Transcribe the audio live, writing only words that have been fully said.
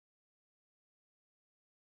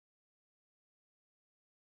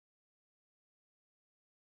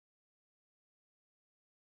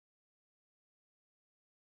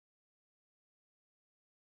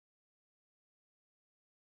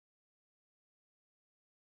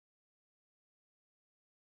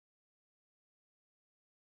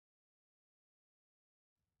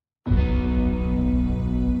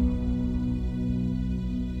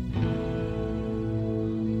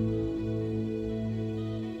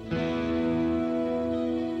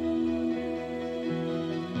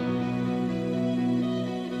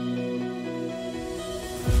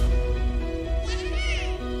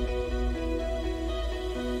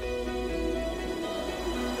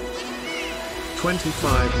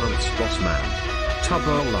25 months boss man.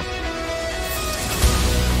 Tubbo love.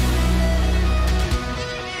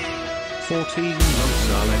 14 months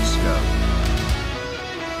let's go.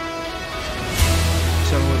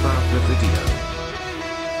 So about the video.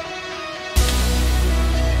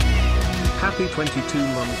 Happy 22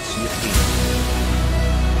 months yippee.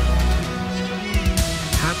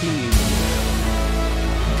 Happy New Year.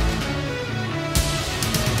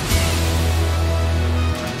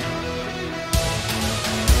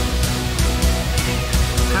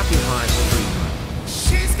 Happy high stream.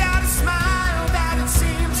 She's got a smile that it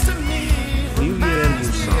seems to me New Year, new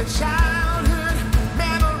song. childhood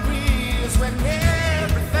memories when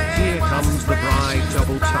everything Here comes the bride,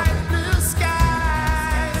 Tubbo Tubbo. blue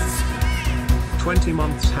skies. 20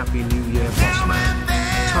 months happy New Year boss man.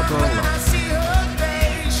 Tubbo When I love. see her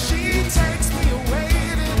face, she takes me away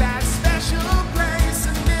to that special place.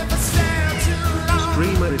 And if I stare too long,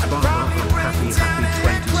 Streamer is bar up and happy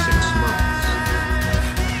 26 months.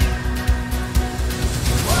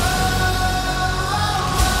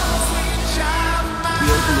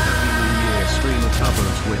 Yoku happy New Year streamer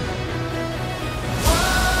Tubbo's win.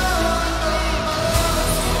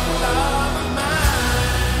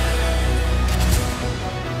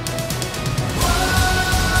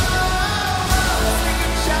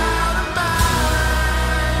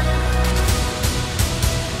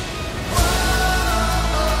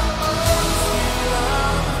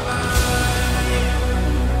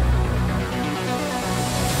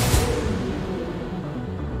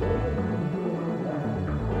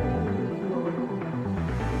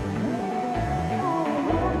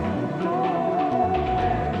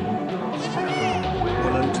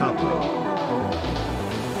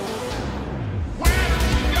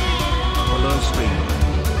 Hello streamer.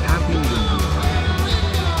 Happy New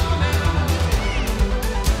Year.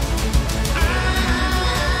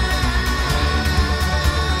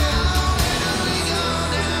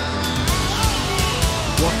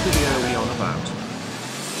 What video are we on about?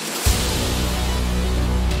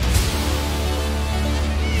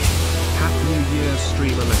 Happy New Year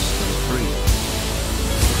streamer less than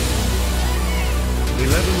 3.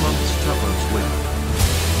 11 months Tubbo's win.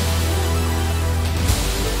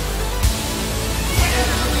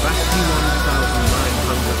 Vasky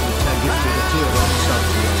 1910 gifted a tier on sub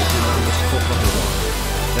the origin underscore Tubbo.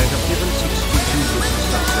 They have given 62 business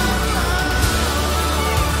subs in the channel.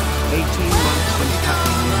 18 months and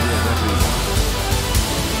happy New Year everyone.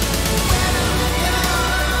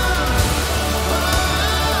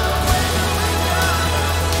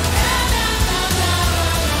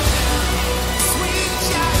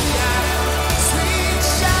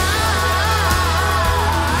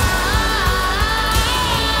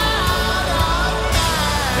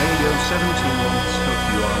 Ayo 17 months, hope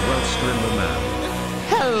you are well streamer man.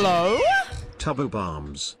 Hello? Tubbo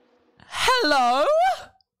Bombs. Hello?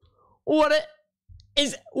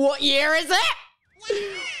 What year is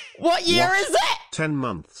it? What year is it? 10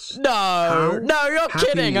 months. No, How? no, you're Happy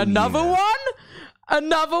kidding. New Another Year. one?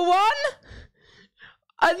 Another one?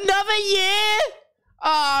 Another year?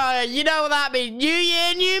 Ah, you know what that means. New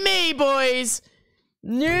year, new me, boys.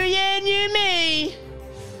 New year, new me.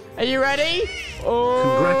 Are you ready? Oh.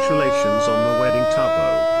 Congratulations on the wedding, Tubbo.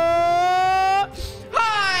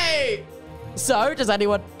 Hi! So, does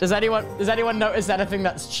anyone notice anything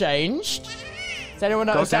that's changed? Does anyone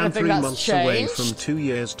notice Goddamn anything 3 that's months away changed? from 2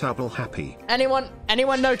 years Tubbo happy.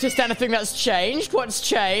 Anyone noticed anything that's changed? What's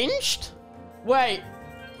changed? Wait,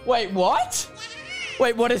 what?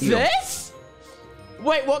 Wait, what is Yo. this?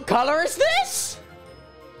 Wait, what color is this?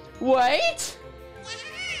 Wait.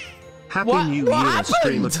 Happy What- New what Year, happened?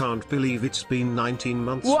 streamer. Can't believe it's been 19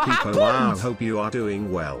 months. What People, wow, happened? hope you are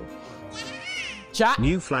doing well. Chat.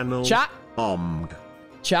 New flannel. Chat.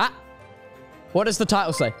 Chat. What does the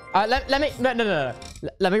title say? No.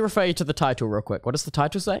 Let me refer you to the title real quick. What does the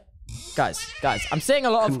title say? Guys, I'm seeing a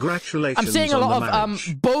lot of Congratulations I'm seeing a on lot the of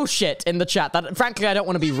marriage. bullshit in the chat that frankly I don't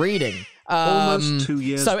want to be reading. Almost 2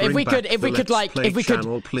 years. So if bring we back could the Let's Play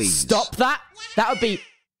channel, please. stop that, that would be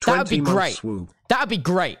 20 great. months, woo. That would be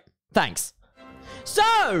great. Thanks. So,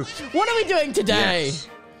 what are we doing today? Yes.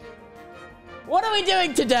 What are we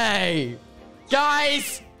doing today?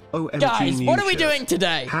 Guys, OMG guys, what are we Newshirt. doing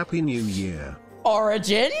today? Happy New Year.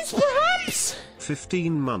 Origins, perhaps?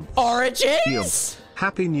 15 months. Origins?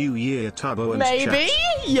 Happy New Year, Tubbo and Maybe?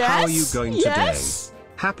 chat. Yes? How are you going Yes? today?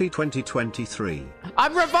 Happy 2023.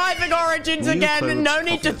 I'm reviving Origins New again, clothes no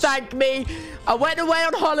need to copies. thank me. I went away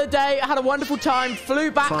on holiday, I had a wonderful time,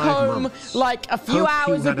 flew back 5 home months. like a few Hope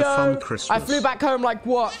you hours had a ago. fun Christmas. I flew back home like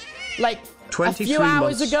what? Like a 23 few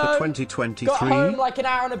hours months ago. for 2023. Got home like an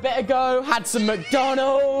hour and a bit ago, had some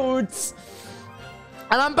McDonald's.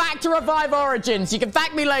 And I'm back to revive Origins. You can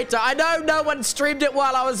thank me later. I know no one streamed it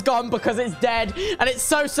while I was gone because it's dead. And it's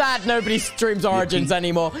so sad nobody streams Origins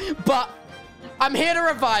anymore. But I'm here to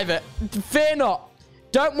revive it. Fear not.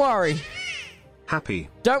 Don't worry. Happy.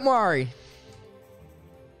 Don't worry.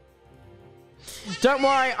 Don't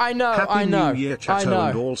worry. I know. Happy I know. New Year, I know.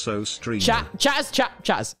 and also streamer.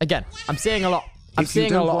 Chaz. Again, I'm seeing a lot. I'm if you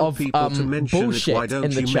seeing don't a lot want of people to mention bullshit it, why don't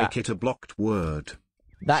in the you chat. make it a blocked word?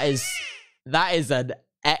 That is an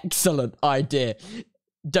excellent idea.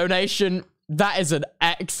 Donation. That is an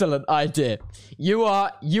excellent idea. You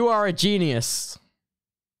are a genius.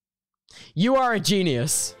 You are a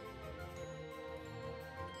genius.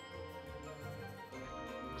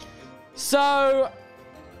 So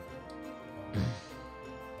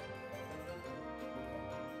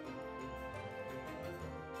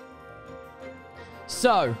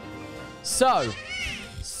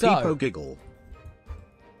People giggle.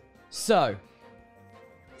 So.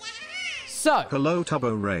 Hello,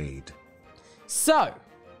 Tubbo Raid. So.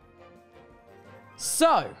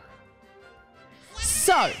 Chaz,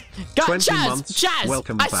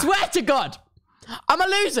 welcome I back. swear to God, I'm a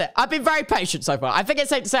loser. I've been very patient so far. I think it's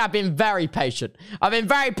safe to say I've been very patient. I've been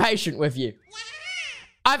very patient with you.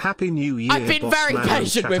 Happy New Year, I've been boss very man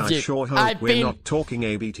patient and chat. with you. I sure hope we're not talking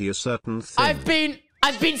ABT a certain thing.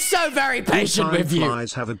 I've been so very patient with you.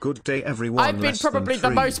 Flies, have a good day, everyone. I've been probably the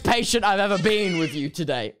most patient I've ever been with you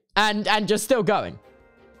today. And just still going.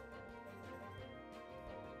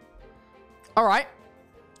 Alright.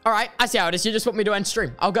 I see how it is. You just want me to end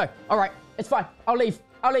stream. I'll go. Alright. It's fine. I'll leave.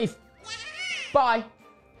 Bye.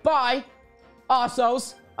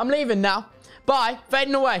 Arseholes. I'm leaving now. Bye.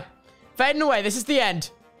 Fading away. This is the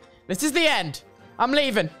end. I'm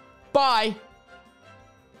leaving. Bye.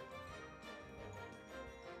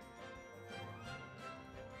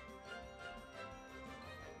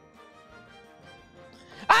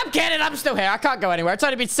 I'm kidding. I'm still here. I can't go anywhere. It's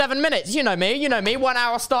only been 7 minutes. You know me. 1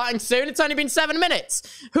 hour starting soon. It's only been 7 minutes.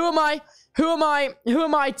 Who am I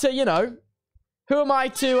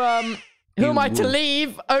to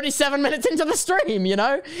leave only 7 minutes into the stream, you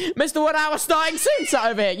know? Mr. 1 hour starting soon sat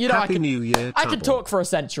over here. You know, Happy New Year, I could talk for a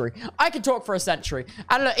century.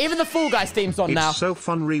 And look, even the Fall Guys theme's on now. It's so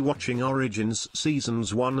fun rewatching Origins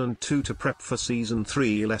seasons 1 and 2 to prep for season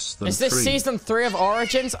 3 less than 3. Is this season 3 of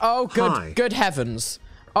Origins? Oh, good heavens.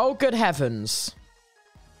 Oh, good heavens.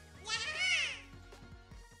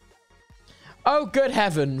 Oh, good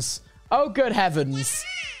heavens.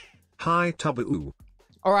 Hi, Tubbo.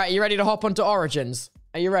 All right, are you ready to hop onto Origins?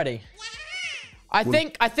 Are you ready? I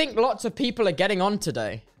think lots of people are getting on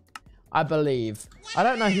today. I believe. I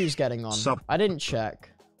don't know who's getting on. I didn't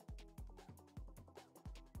check.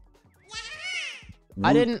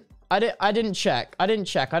 I didn't check.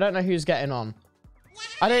 I don't know who's getting on.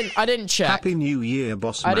 I didn't check. Happy New Year,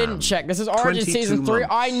 boss man. I didn't check. This is Origin season 3.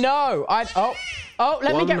 months. I know.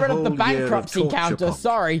 Let me get rid of the bankruptcy counter. Pop.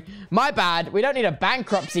 Sorry. My bad. We don't need a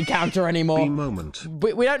bankruptcy counter anymore. Moment.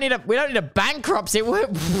 We don't need a bankruptcy. Why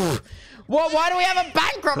do we have a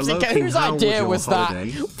bankruptcy counter? Whose idea was that?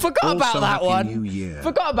 Forgot about that one.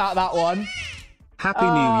 Forgot about that one. Happy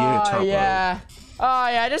New Year, Tubbo. Yeah. Oh,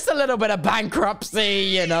 yeah, just a little bit of bankruptcy,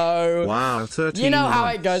 you know. Wow, 13 You know how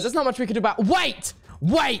months. it goes. There's not much we can do about... Wait!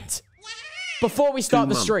 Before we start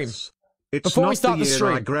the stream. Before we start the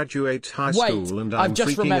stream. I graduate high school and I'm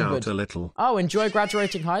just freaking remembered. out a little. Oh, enjoy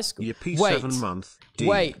graduating high school. Yippee, 7 month.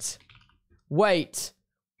 Wait.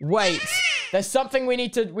 There's something we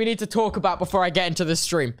need to talk about before I get into the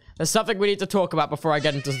stream.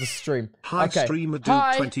 Hi, Okay. streamer dude,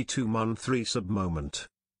 22 month resub moment.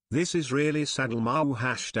 This is really Saddlemau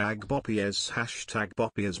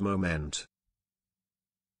 #Boppies moment.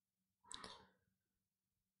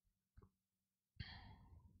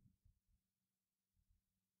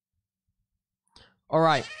 All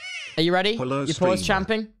right. Are you ready? Hello, You pause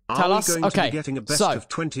champing? Tell us. Are we going to Okay. be getting a best of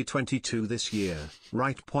 2022 this year?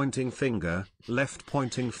 Right pointing finger, left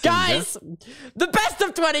pointing finger. Guys, the best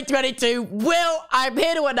of 2022 I'm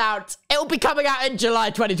here to announce, it will be coming out in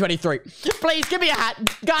July 2023. Please give me a hand.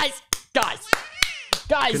 Guys.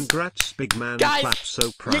 Congrats, big man. Guys. Clap so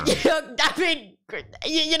proud. I mean,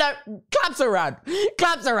 you know, claps around.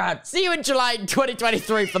 See you in July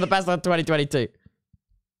 2023 for the best of 2022.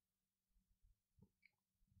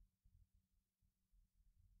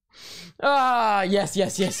 Ah, yes. Hey,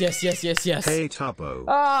 Tubbo.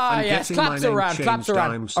 Ah, I'm yes. getting Claps my name around. changed.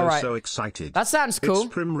 I'm so excited. That sounds cool.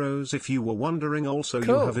 It's Primrose. If you were wondering, also you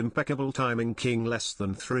Cool. have impeccable timing, King less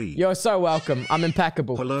than 3. You're so welcome. I'm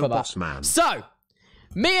impeccable Hello, for that. boss man. So,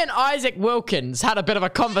 me and Isaac Wilkins had a bit of a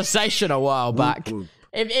conversation a while back. whoop.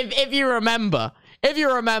 If you remember, if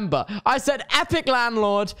you remember, I said, Epic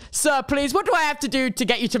Landlord, sir, please, what do I have to do to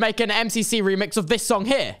get you to make an MCC remix of this song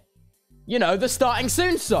here? You know, the Starting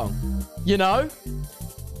Soon song. You know?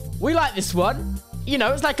 We like this one. You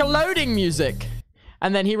know, it's like a loading music.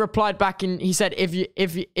 And then he replied back and he said,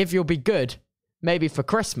 if you'll be good, maybe for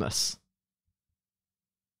Christmas.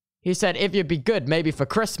 He said, if you'd be good, maybe for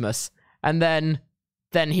Christmas. And then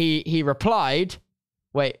he replied,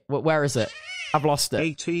 wait, where is it? I've lost it.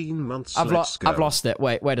 18 months. I've lost it.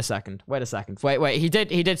 Wait a second. Wait. He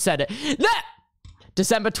did said it.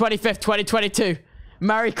 December 25th, 2022.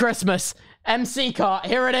 Merry Christmas. MC Cart.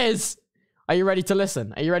 Here it is. Are you ready to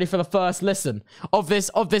listen? Are you ready for the first listen of this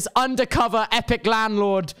undercover Epic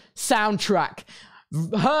Landlord soundtrack?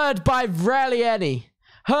 Heard by rarely any.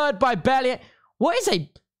 Heard by barely. What is a?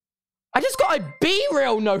 I just got a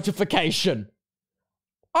B-Reel notification.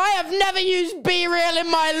 I have never used B-Reel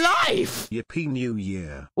in my life. Yippee New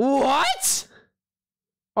Year. What?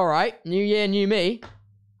 All right, new year, new me.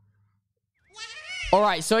 All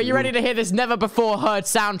right, so are you ready to hear this never before heard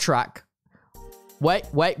soundtrack? Wait.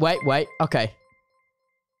 Okay.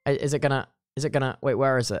 Is it gonna, wait,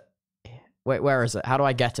 where is it? Wait, where is it? How do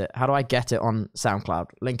I get it? How do I get it on SoundCloud?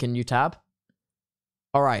 Link in new tab?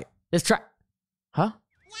 All right, this track, huh?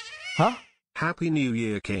 Happy New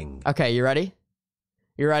Year, King. Okay, you ready?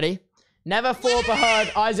 You ready? Never before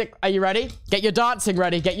heard, Isaac, are you ready? Get your dancing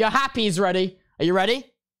ready. Get your happies ready. Are you ready?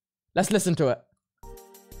 Let's listen to it.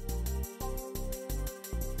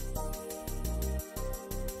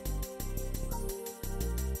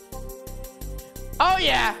 Oh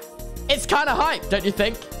yeah, it's kind of hype, don't you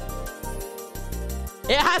think?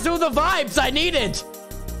 It has all the vibes I needed.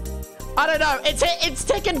 I don't know, it's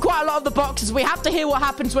ticking quite a lot of the boxes. We have to hear what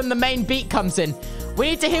happens when the main beat comes in.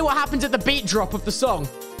 We need to hear what happens at the beat drop of the song.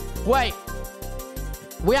 Wait,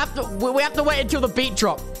 we have to wait until the beat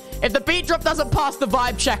drop. If the beat drop doesn't pass the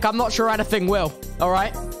vibe check, I'm not sure anything will. All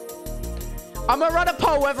right, I'm gonna run a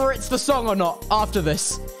poll whether it's the song or not after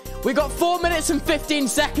this. We got 4 minutes and 15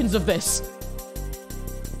 seconds of this.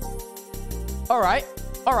 All right,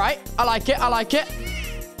 I like it.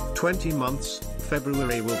 20 months,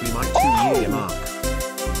 February will be my 2-year mark.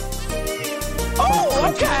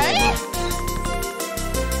 Oh, okay.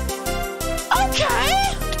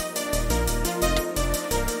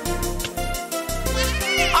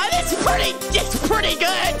 Oh, it's pretty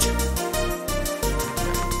good.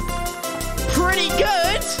 Pretty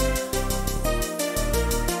good.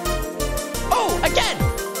 Oh, again.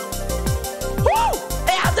 Woo!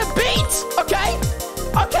 It has a beat. Okay.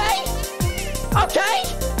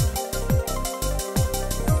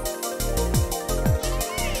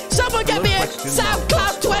 Someone get me a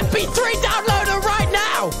SoundCloud to MP3 downloader right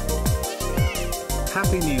now.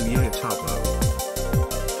 Happy New Year, Tubbo.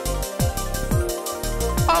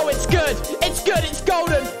 Oh, it's good. It's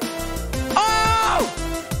golden. Oh,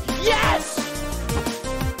 yes.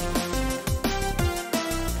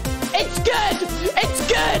 It's good.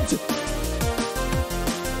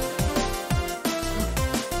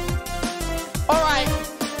 All right.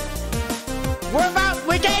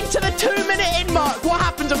 We're getting to the 2-minute in mark. What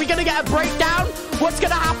happens? Are we going to get a breakdown? What's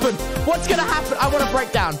going to happen? I want a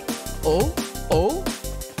breakdown. Oh,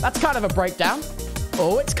 that's kind of a breakdown.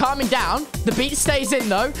 Oh, it's calming down. The beat stays in,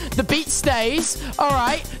 though. The beat stays. All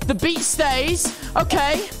right. The beat stays.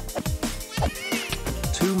 Okay.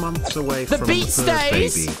 2 months away from the beat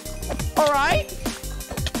stays. Baby. All right.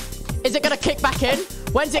 Is it going to kick back in?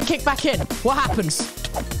 When's it kick back in? What happens?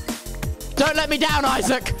 Don't let me down,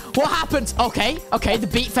 Isaac. What happens? Okay. The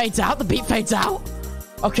beat fades out.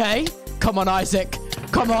 Okay. Come on, Isaac.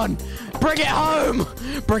 Come on. Bring it home.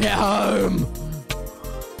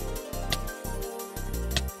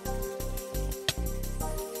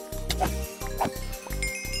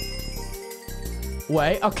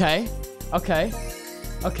 Wait, okay.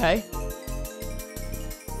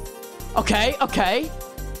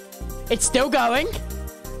 It's still going.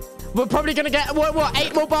 We're probably gonna get, what,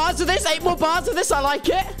 8 more bars of this? 8 more bars of this? I like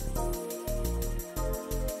it.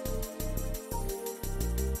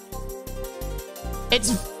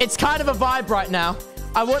 It's kind of a vibe right now.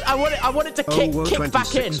 I want it to kick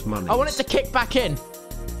back in. Monies. I want it to kick back in.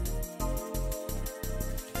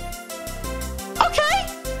 Okay.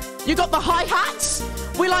 You got the hi-hats.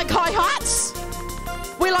 We like hi-hats.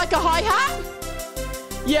 We like a hi-hat.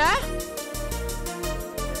 Yeah.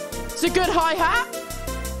 It's a good hi-hat.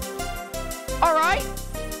 All right.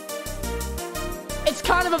 It's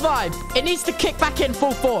kind of a vibe. It needs to kick back in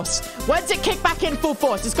full force. When's it kick back in full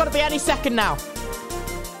force? It's got to be any second now.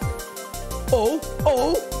 Oh.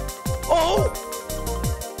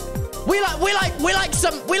 We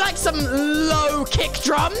like some low kick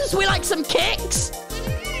drums. We like some kicks.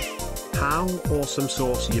 How awesome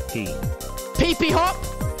sauce yippee. Pee hop.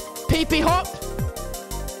 Pee hop.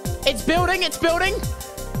 It's building. It's building.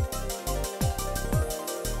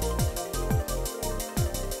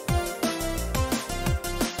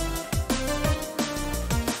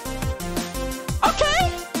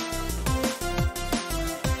 Okay.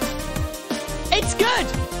 It's good.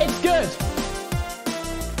 It's good.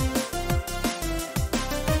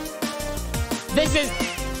 This is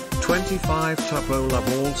 25 Tubbo love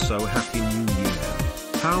also happy new year.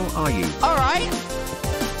 How are you? all right.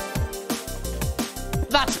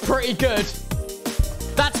 That's pretty good.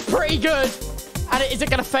 That's pretty good. And is it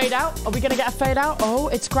gonna fade out? Are we gonna get a fade out? Oh,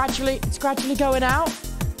 it's gradually going out.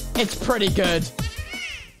 It's pretty good.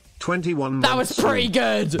 21 That was months pretty old.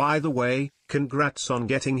 good. By the way, congrats on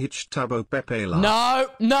getting hitched Tubbo Pepe laugh.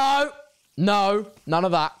 No. None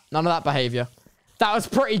of that. None of that behavior. That was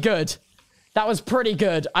pretty good. That was pretty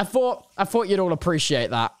good. I thought you'd all appreciate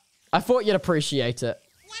that. I thought you'd appreciate it.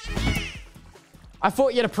 I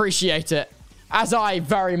thought you'd appreciate it. As I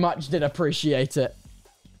very much did appreciate it.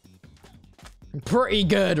 Pretty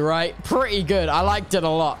good, right? Pretty good. I liked it a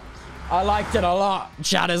lot. I liked it a lot,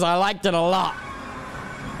 chatters. I liked it a lot.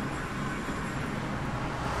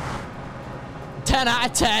 10 out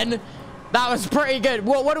of 10. That was pretty good.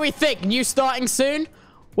 What do we think? New starting soon?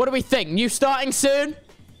 What do we think? New starting soon?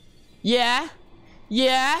 Yeah?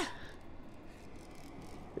 Yeah?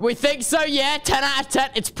 We think so? Yeah? 10 out of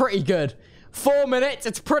 10. It's pretty good. 4 minutes.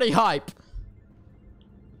 It's pretty hype.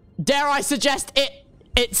 Dare I suggest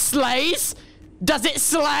it slays? Does it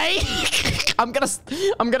slay? I'm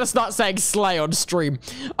gonna start saying slay on stream.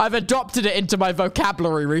 I've adopted it into my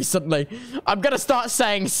vocabulary recently. I'm gonna start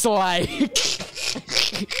saying slay.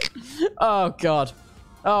 Oh god.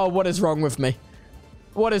 Oh, what is wrong with me?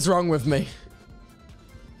 What is wrong with me?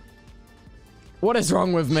 What is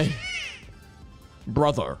wrong with me?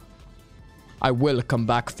 Brother. I will come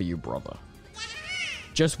back for you, brother.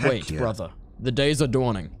 Just wait, yeah. brother. The days are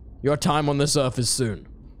dawning. Your time on this earth is soon.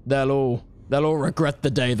 They'll all regret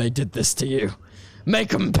the day they did this to you. Make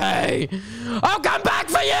them pay. I'll come back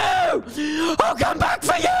for you! I'll come back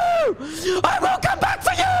for you! I will come back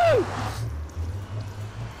for you!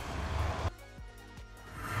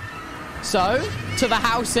 So, to the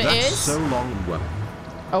house it That's is. so long and well.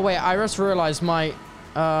 Oh wait, I just realized my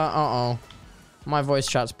my voice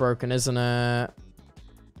chat's broken, isn't it?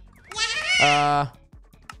 That's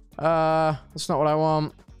not what I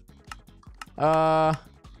want.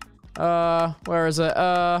 Where is it?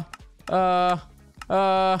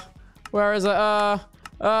 Where is it?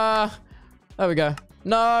 There we go.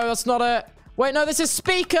 No, that's not it. Wait, no, this is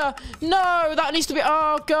speaker. No, that needs to be,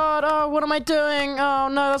 oh god, oh, what am I doing? Oh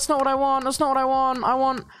no, that's not what I want. That's not what I want. I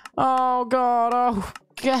want, oh god, oh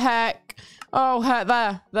heck. Oh heck,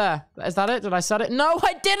 there. Is that it? Did I set it? No,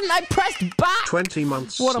 I didn't. I pressed back. 20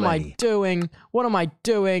 months. What am I slay. doing? What am I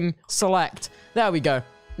doing? Select. There we go.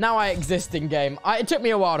 Now I exist in game. It took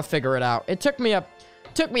me a while to figure it out. It took me a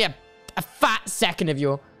fat second of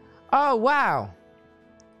your. Oh wow.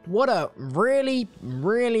 What a really,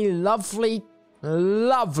 really lovely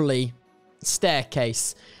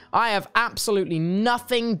staircase. I have absolutely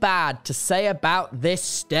nothing bad to say about this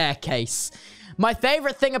staircase. My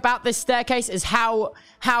favorite thing about this staircase is how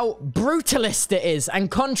brutalist it is and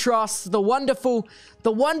contrasts the wonderful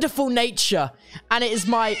nature. And it is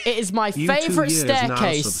my favorite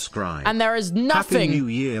staircase. And there is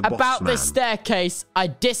nothing about this staircase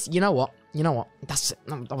you know what? That's it.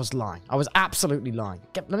 No, I was lying. I was absolutely lying.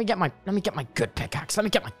 Let me get my good pickaxe. Let me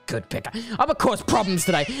get my good pickaxe. I'm gonna cause problems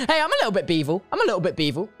today. Hey, I'm a little bit beevil. What do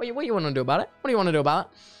you want to do about it? What do you want to do about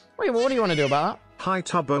it? What do you want to do about that? Hi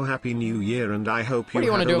Tubbo, happy new year, and I hope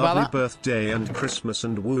you had a lovely birthday and Christmas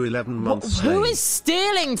and woo 11 months. Who is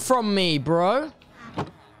stealing from me, bro?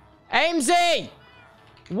 Aimsey!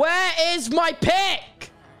 Where is my pick?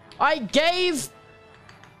 I gave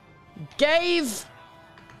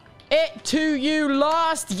it to you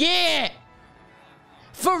last year.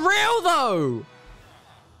 For real, though.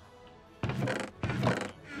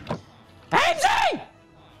 Aimsey!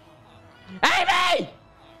 Amy!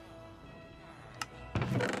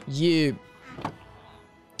 You.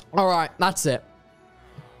 All right, that's it.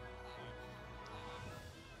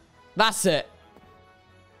 That's it.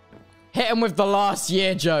 Hit him with the last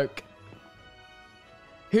year joke.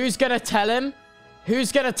 Who's gonna tell him?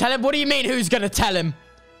 Who's gonna tell him? What do you mean, who's gonna tell him?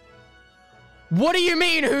 What do you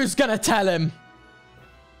mean, who's gonna tell him?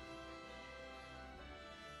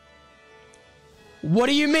 What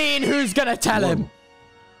do you mean, who's gonna tell him?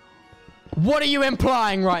 What are you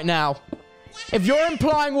implying right now? If you're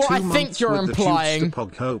implying what 2 I think months you're with implying, the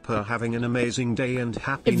Tubbo Hope are having an amazing day and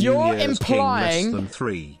happy if New you're Year's implying King less than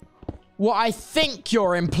 3. what I think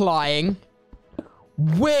you're implying,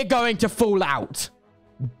 we're going to fall out.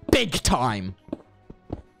 Big time.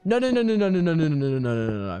 No.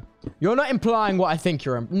 You're not implying what I think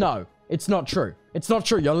you're no, it's not true. It's not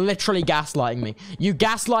true. You're literally gaslighting me. You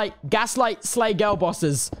gaslight slay girl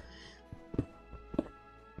bosses.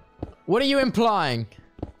 What are you implying?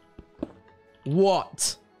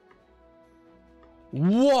 What?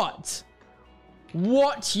 What?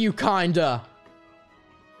 What, you kinda?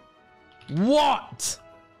 What?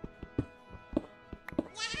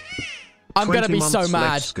 I'm gonna be so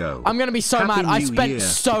mad. I'm gonna be so mad. I spent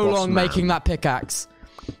so long making that pickaxe.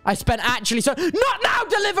 I spent actually so— Not now,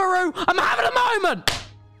 Deliveroo! I'm having a moment!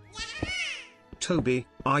 Toby,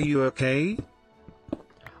 are you okay?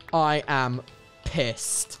 I am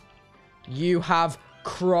pissed. You have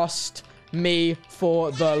crossed me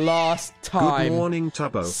for the last time. Good morning,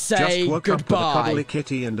 Tubbo. Say just woke goodbye. up with a cuddly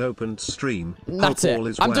kitty and opened stream. That's Hope it. all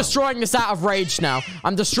is I'm well. destroying this out of rage now.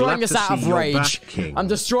 I'm destroying Glad this to out of see you're rage. back, King. I'm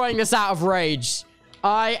destroying this out of rage.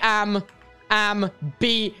 I am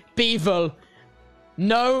Beevil.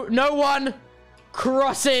 No one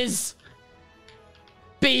crosses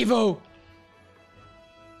Beevil.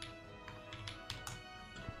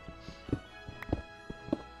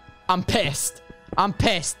 I'm pissed. I'm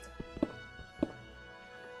pissed.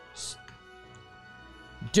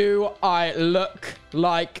 Do I look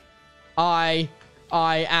like I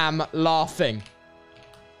am laughing?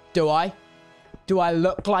 Do I? Do I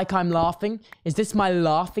look like I'm laughing? Is this my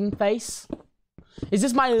laughing face? Is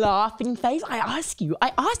this my laughing face? I ask you.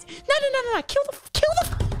 I ask. No. Kill the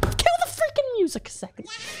freaking music a second.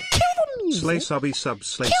 Kill the music. Slay subby sub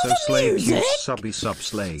slay Kill so the slay music. subby sub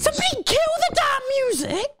slays. Somebody kill the damn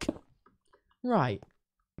music. Right.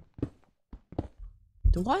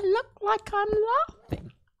 Do I look like I'm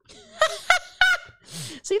laughing?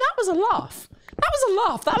 See, that was a laugh. That was a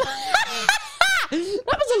laugh. That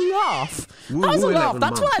was a laugh. That was a laugh.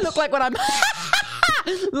 That's what I look like when I'm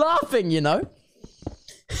laughing, you know?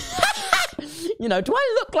 You know, do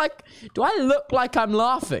I look like I'm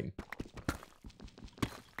laughing?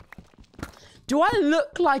 Do I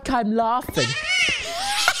look like I'm laughing?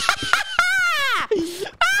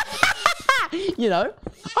 You know,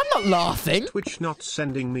 I'm not laughing. Twitch not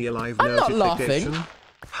sending me a live I'm not notification. laughing.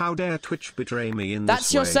 How dare Twitch betray me in That's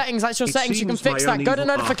this your way? settings. That's your It settings. You can seems fix my that. Go to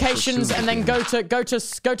uneven notifications arc and then will go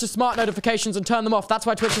to smart notifications and turn them off. That's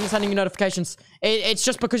why Twitch isn't sending you notifications. It's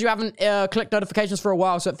just because you haven't clicked notifications for a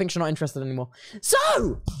while, so it thinks you're not interested anymore.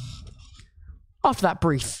 So after that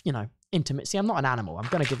brief, you know, intimacy, I'm not an animal. I'm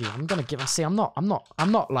gonna give. See, I'm not an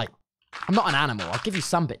animal. I'll give you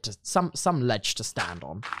some bit to some ledge to stand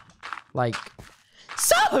on. Like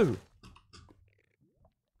so.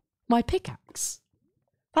 My pickaxe.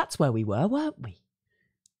 That's where we were, weren't we?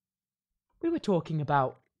 We were talking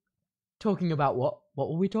about what? What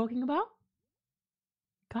were we talking about?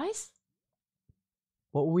 Guys?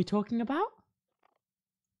 What were we talking about?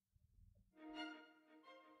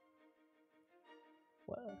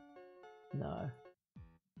 What? No.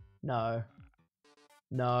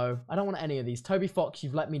 I don't want any of these. Toby Fox,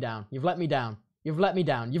 you've let me down. You've let me down. You've let me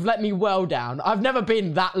down. You've let me well down. I've never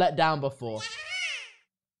been that let down before.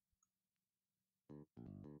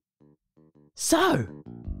 So,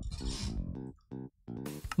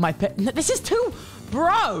 this is too,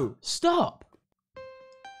 bro, stop.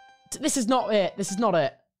 This is not it. This is not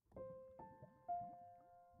it.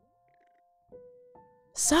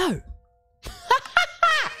 So,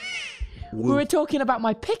 we were talking about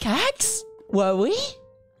my pickaxe, were we?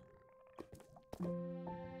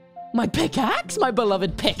 My pickaxe, my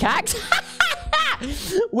beloved pickaxe,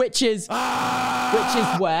 which is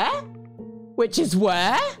where?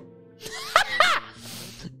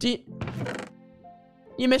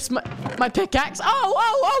 You missed my pickaxe?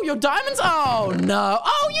 Oh, your diamonds? Oh, no.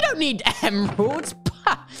 Oh, you don't need emeralds.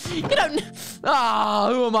 You don't...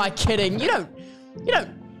 Oh, who am I kidding? You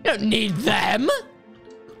don't need them.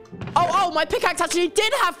 Oh, my pickaxe actually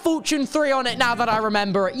did have Fortune 3 on it now that I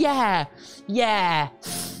remember it. Yeah.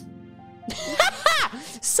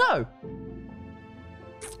 So,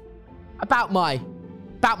 about my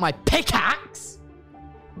pickaxe.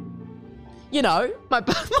 You know, my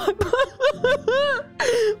beloved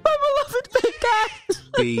pickaxe.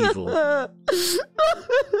 Evil.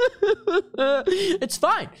 It's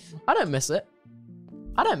fine. I don't miss it.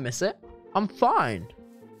 I'm fine.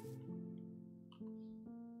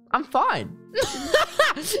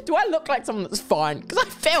 Do I look like someone that's fine? Because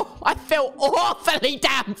I feel awfully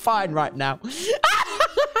damn fine right now.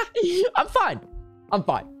 I'm fine.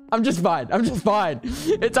 I'm just fine. I'm just fine.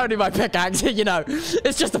 It's only my pickaxe, you know.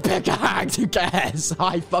 It's just a pickaxe. Who cares?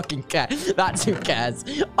 I fucking care. That's who cares.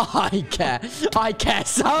 I care. I care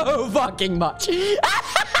so fucking much.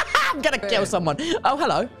 I'm gonna kill someone. Oh,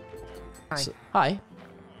 hello. Hi. Hi.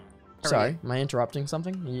 Sorry, am I interrupting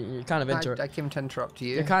something? You kind of I came to interrupt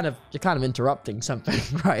you. You're kind of interrupting something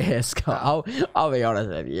right here, Scott. I'll be honest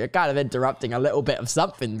with you. You're kind of interrupting a little bit of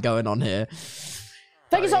something going on here.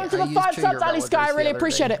 Thank you so much for the 5 subs, Ali Sky. I really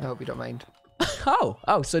appreciate it. I hope you don't mind.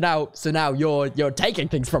 Oh, so now you're taking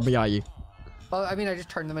things from me, are you? Well, I mean, I just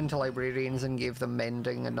turned them into librarians and gave them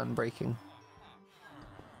mending and unbreaking.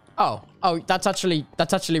 Oh, that's actually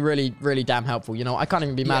really, really damn helpful. You know, I can't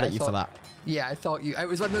even be mad at you for that. Yeah, I thought you. It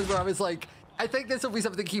was one of those where I was like, I think this will be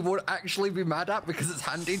something he won't actually be mad at because it's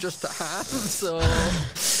handy just to have. So,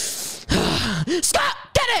 Scott,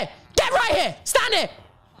 get it! Get right here! Stand here!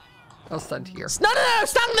 I'll stand here. No,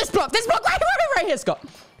 stand on this block! This block right here, Scott!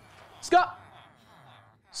 Scott!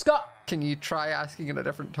 Can you try asking in a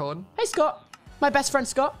different tone? Hey, Scott. My best friend,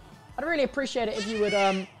 Scott. I'd really appreciate it if you would,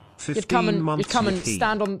 you'd come and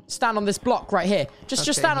stand on this block right here.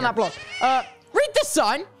 Just stand on that block. Read this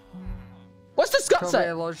sign! What's the Scott say?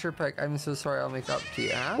 I lost your pick. I'm so sorry. I'll make up to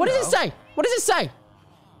you. What does it say? What does it say?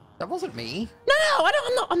 That wasn't me. No,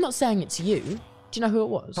 I'm not saying it's you. Do you know who it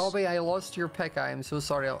was? Toby, I lost your pick. I am so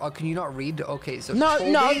sorry. Oh, can you not read? Okay, so no.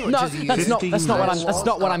 Toby, That's not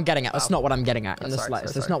what I'm getting at. That's not what I'm getting at in the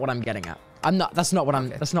slightest. That's not what I'm getting at. That's not what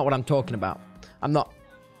I'm talking about. I'm not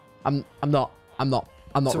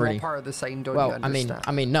so really. What part of the sign don't you understand?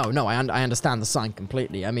 I mean, no, I understand the sign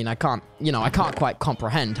completely. I mean, I can't quite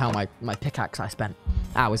comprehend how my pickaxe I spent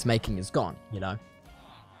hours making is gone, you know.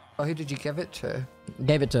 Oh, who did you give it to?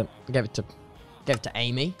 Gave it to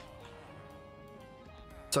Amy.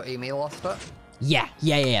 So Amy lost it? Yeah,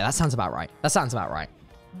 that sounds about right.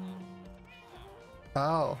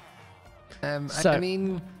 Oh. So, I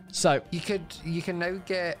mean, so you can now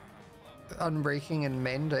get unbreaking and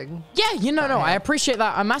mending. Yeah, I appreciate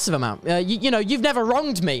that a massive amount. You've never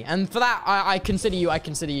wronged me, and for that I consider you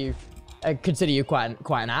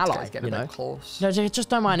quite an ally. Getting a bit close. No, just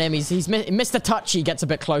don't mind him. He's Mr. Touchy gets a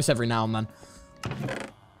bit close every now and then.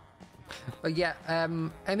 But yeah, I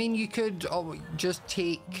mean, you could you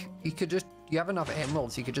have enough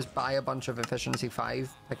emeralds, you could just buy a bunch of efficiency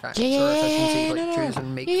 5 pickaxes or efficiency twos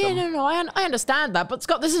and make them. I understand that, but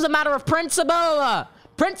Scott, this is a matter of principle.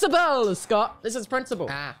 Principle, Scott. This is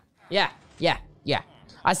principle. Yeah.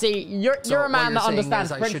 I see. You're a man that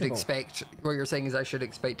understands principle. What you're saying is I should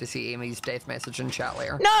expect to see Amy's death message in chat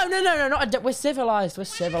later. No. We're civilized.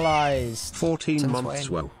 14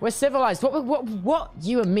 months. Well, we're civilized. What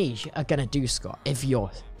you and me are gonna do, Scott? If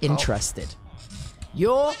you're interested,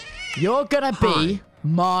 you're gonna be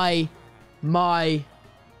my. I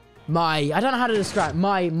don't know how to describe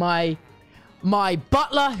my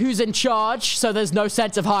butler who's in charge, so there's no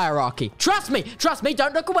sense of hierarchy. Trust me.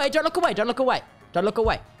 Don't look away.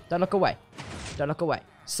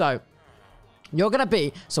 So you're gonna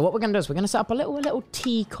be. So what we're gonna do is we're gonna set up a little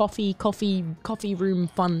tea, coffee room,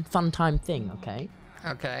 fun time thing. Okay.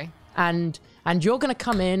 Okay. And you're gonna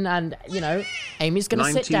come in, and Amy's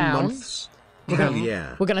gonna sit down. Months. Hell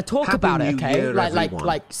yeah. We're gonna talk about it. Okay.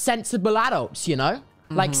 Like sensible adults.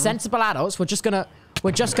 Like sensible adults. We're just gonna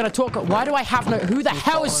talk. Why do I have no? Who the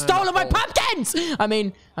hell has stolen my pumpkins? I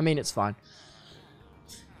mean, it's fine.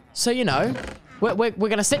 So we're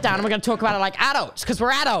gonna sit down and we're gonna talk about it like adults, because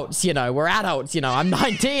we're adults. We're adults. I'm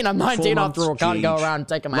 19. I'm 19 after all. Can't go around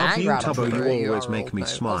taking my anger out. Tubbo, you always make me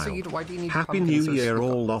smile. Happy New Year,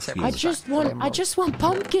 all of you. I just want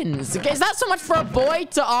pumpkins. Is that so much for a boy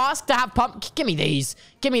to ask to have pumpkins? Give me these.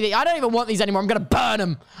 I don't even want these anymore. I'm gonna burn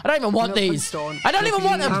them. I don't even want these. I don't even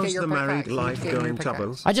want them. How's the married life going,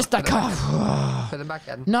 Tubbo? I can't. Put them back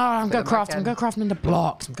in. No, I'm gonna craft them into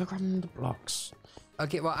blocks.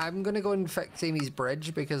 Okay, well, I'm gonna go and fix Amy's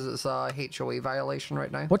bridge because it's a HOA violation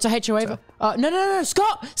right now. What's a HOA? No,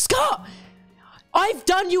 Scott! I've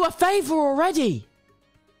done you a favor already.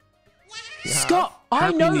 Scott,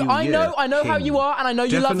 I know how you are, and I know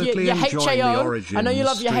you love your HAO. I know you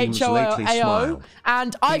love your HOA,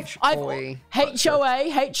 and I've HOA.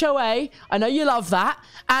 I know you love that,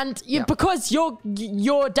 and because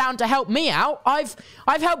you're down to help me out. I've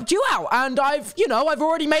helped you out, and I've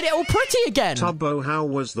already made it all pretty again. Tubbo, how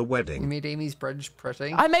was the wedding? You made Amy's bridge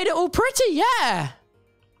pretty. I made it all pretty, yeah.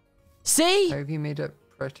 See? How have you made it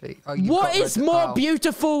pretty? What is more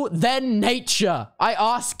beautiful than nature? I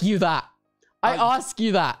ask you that.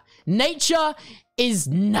 Nature is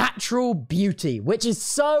natural beauty, which is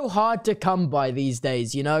so hard to come by these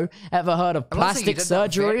days, you know? Ever heard of plastic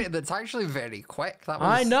surgery? That's actually very quick. That was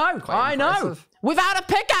I know. impressive. Without a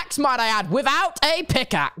pickaxe, might I add. Without a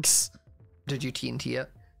pickaxe. Did you TNT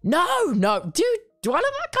it? No. Dude, do I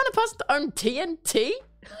look that kind of person to own TNT?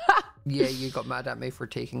 Yeah, you got mad at me for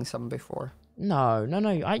taking some before. No.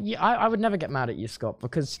 I would never get mad at you, Scott,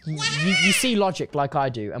 because you see logic like I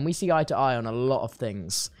do, and we see eye to eye on a lot of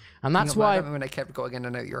things. And that's why... Mad at me when I kept going in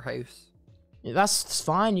and out your house. That's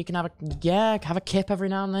fine. You can have a kip every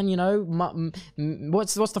now and then, you know.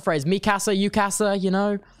 What's the phrase? Me casa, you casa, you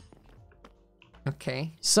know.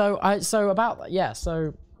 Okay. So about that, yeah.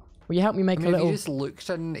 So will you help me make a little? Have you just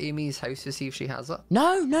looked in Amy's house to see if she has it?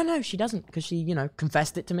 No, she doesn't, because she, you know,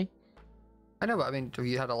 confessed it to me. I know, but I mean, have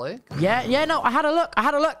you had a look? Yeah, no, I had a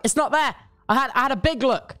look. It's not there. I had a big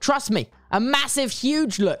look. Trust me. A massive,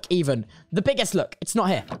 huge look, even. The biggest look. It's not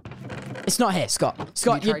here. It's not here, Scott.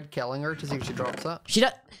 Scott, you tried killing her to see if she drops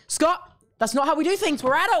it? Scott, that's not how we do things.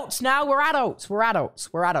 We're adults now. We're adults.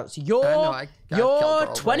 You're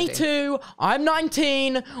 22. I'm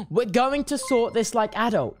 19. We're going to sort this like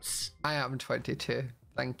adults. I am 22.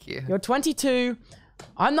 Thank you. You're 22.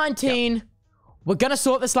 I'm 19. Yep. We're going to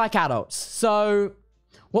sort this like adults. So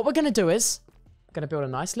what we're going to do is we're going to build a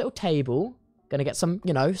nice little table. Going to get some,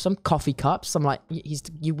 you know, some coffee cups. Some like,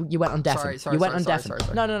 you went on deafened. Sorry.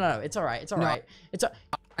 No. It's all right.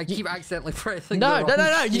 I keep accidentally pressing. No.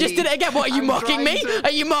 You just did it again. What, are you mocking me? Are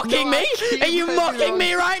you mocking me? Are you mocking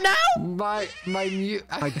me right now? My mute.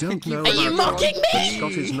 I don't know. Are you mocking me?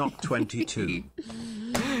 Scott is not 22.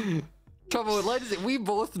 Tubbo, we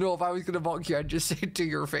both know if I was going to mock you, I'd just say it to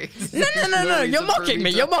your face. No. You're mocking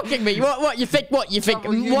me. What you think?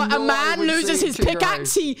 What, a man loses his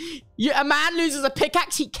pickaxe? A man loses a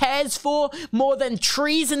pickaxe he cares for more than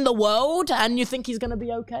trees in the world, and you think he's going to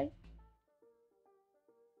be okay?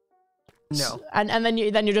 No. And then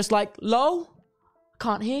you're just like, lol,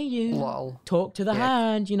 can't hear you. Lol. Talk to the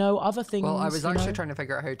hand, you know, other things. Well, I was actually trying to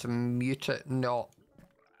figure out how to mute it, not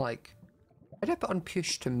like... How do I put on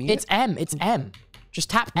push to mute? It's M.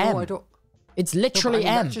 Just tap M. No, I don't. It's literally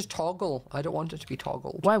M. That's just toggle. I don't want it to be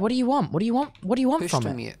toggled. Why? What do you want? What do you want push from to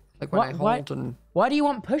it? Mute. Like when I hold and... Why do you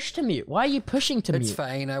want push to mute? Why are you pushing to mute? It's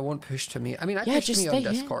fine. I won't push to mute. I mean, I push to mute on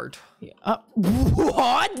Discord.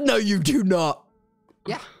 What? No, you do not.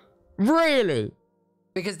 Yeah. Really?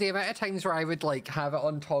 Because the amount of times where I would like have it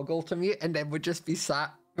on toggle to mute and then would just be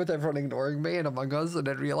sat with everyone ignoring me and Among Us and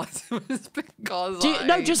then realize it was because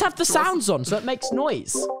No, just have the sounds on so it makes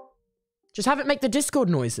noise. Just have it make the Discord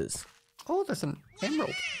noises. Oh, there's an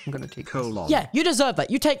emerald. I'm gonna take colon. Yeah, you deserve that.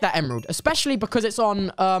 You take that emerald, especially because it's on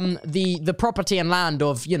the property and land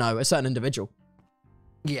of, you know, a certain individual.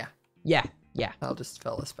 Yeah. I'll just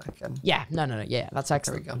fill this back in. Yeah, no. Yeah, that's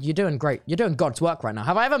excellent. There we go. You're doing great. You're doing God's work right now.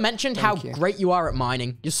 Have I ever mentioned how great you are at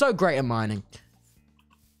mining? You're so great at mining.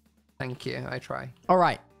 Thank you. I try. All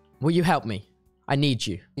right. Will you help me? I need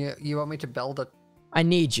you. You want me to build a... I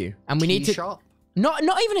need you. And we need to... shop? Not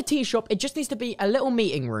even a tea shop. It just needs to be a little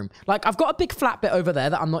meeting room. Like, I've got a big flat bit over there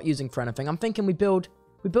that I'm not using for anything. I'm thinking we build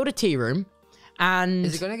a tea room and...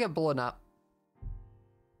 Is it going to get blown up?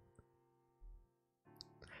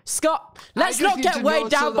 Scott, let's not get weighed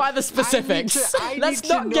down by the specifics. Let's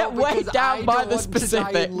not get weighed down by the specifics.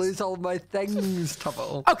 I don't want to die and lose all my things,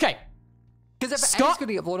 Tubbo. Okay. Because if it is going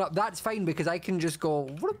to get blown up, that's fine because I can just go...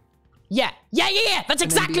 Yeah. That's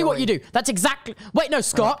exactly what you do. That's exactly... Wait, no,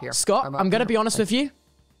 Scott. I'm going to be honest with you.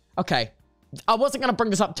 Okay. I wasn't going to bring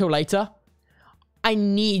this up till later. I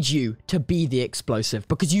need you to be the explosive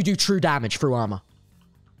because you do true damage through armor.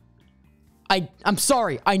 I'm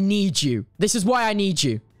sorry. I need you. This is why I need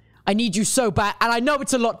you. I need you so bad. And I know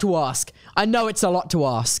it's a lot to ask. And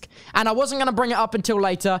I wasn't going to bring it up until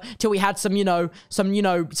later, till we had some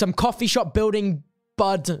coffee shop building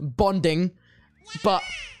bonding. But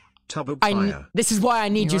this is why I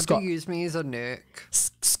need you, Scott. You use me as a nuke.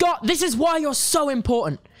 Scott, this is why you're so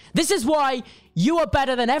important. This is why you are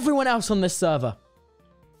better than everyone else on this server.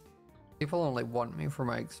 People only want me for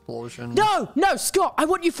my explosion. No, Scott, I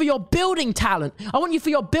want you for your building talent. I want you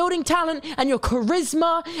for your building talent and your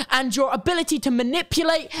charisma and your ability to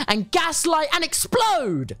manipulate and gaslight and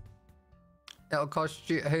explode. It'll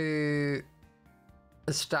cost you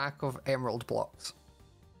a stack of emerald blocks.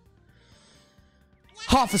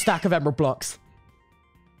 Half a stack of emerald blocks.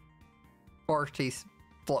 40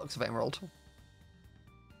 blocks of emerald.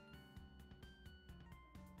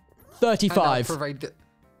 35.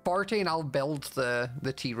 40 and I'll build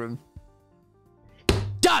the tea room.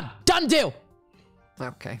 Done deal.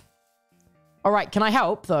 Okay. All right, can I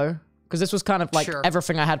help though? Because this was kind of like Sure.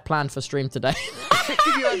 everything I had planned for stream today.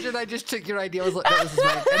 Can you imagine? I just took your idea. I was like, no, this is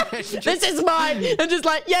mine. And then just- This is mine. And just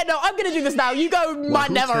like, yeah, no, I'm gonna do this now. You go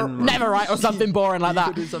mine never right or something boring like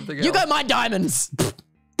that. do something You go else. mine diamonds.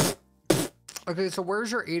 Okay, so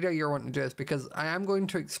where's your area you're wanting to do this? Because I am going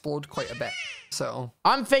to explode quite a bit. So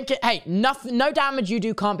I'm thinking, hey, nothing, no damage you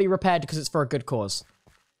do can't be repaired because it's for a good cause.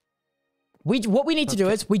 What we need to do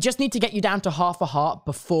is we just need to get you down to half a heart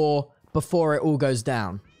before it all goes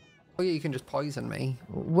down. oh yeah, you can just poison me.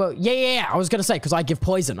 Well, yeah. I was gonna say because I give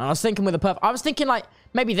poison, and I was thinking with a I was thinking like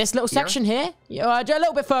maybe this little section here, a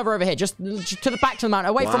little bit further over here, just to the back to the mountain,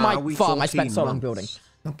 away from my Wow, farm. I spent 14 so long months. building.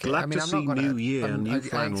 Okay, Glad I mean, to I'm see not gonna, new year, new I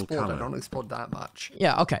final explode. colour. I don't explode that much.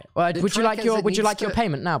 Yeah, okay. Would you trick like is your it Would you needs like your to-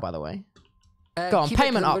 payment now? By the way, go on, Keep it,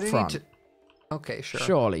 payment 'cause I'm up gonna front. need to- Okay, sure.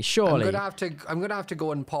 Surely. I'm gonna have to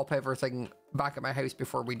go and pop everything back at my house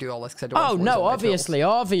before we do all this. 'Cause I don't Oh want to no, lose all my obviously.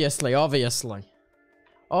 tools.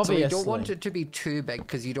 So we don't want it to be too big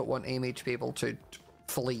because you don't want Amy to be able to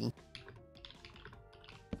flee.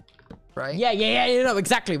 Right? Yeah, you know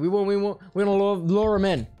exactly. We want to lure him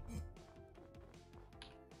in.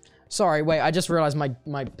 Sorry, wait. I just realized my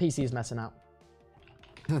PC is messing up.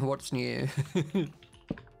 What's new?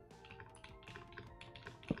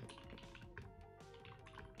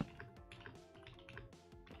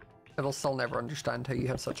 I will still never understand how you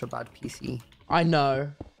have such a bad PC. I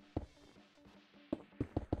know.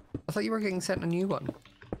 I thought you were getting sent a new one.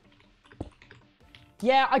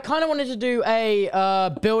 Yeah, I kind of wanted to do a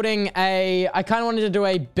building a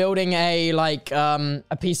like a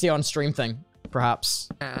PC on stream thing, perhaps.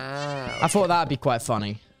 Ah. I thought that'd be quite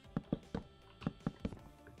funny.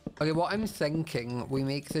 Okay, what I'm thinking, we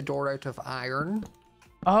make the door out of iron.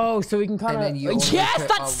 Oh, so we can kind And then of. you only Yes, put,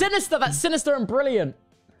 that's sinister. That's sinister and brilliant.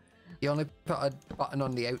 You only put a button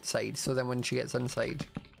on the outside, so then when she gets inside.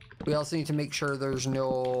 We also need to make sure there's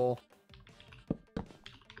no,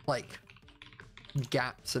 like,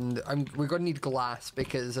 gaps, and we're gonna need glass,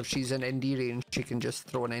 because if she's in indie range, she can just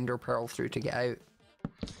throw an ender pearl through to get out.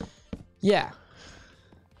 Yeah.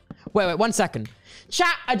 Wait, 1 second.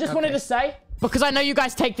 Chat, I just wanted to say, because I know you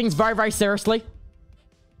guys take things very, very seriously,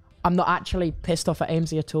 I'm not actually pissed off at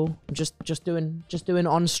Aimsey at all. I'm just doing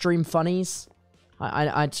on-stream funnies.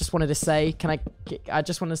 I just wanted to say, I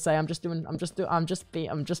just want to say I'm just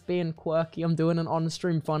being quirky. I'm doing an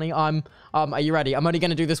on-stream funny. Are you ready? I'm only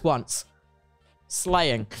gonna do this once.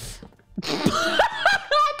 Slaying. I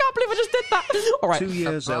can't believe I just did that. All right. 2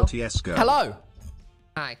 years LTS go. Hello.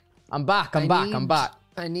 Hi. I'm back. I'm back.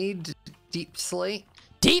 I need deep slate.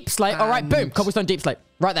 Deep slate. All right, boom. And- Cobblestone deep slate.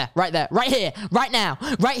 Right there. Right there. Right here. Right now.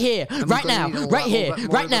 Right here. Right gonna now. need a Right little here. bit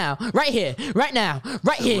more Right of the- now. Right here. Right now.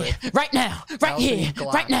 Right here. Right now. Right I'll here. need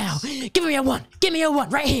Right now. glass. Give me a 1. Give me a 1.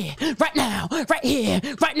 Right here. Right now. Right here.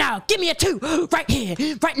 Right now. Give me a 2. Right here.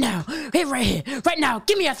 Right now. Here. Right here. Right now.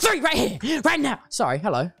 Give me a 3. Right here. Right now. Sorry.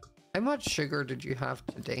 Hello. How much sugar did you have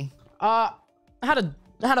today? I had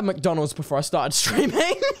a McDonald's before I started streaming.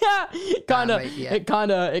 It kind of.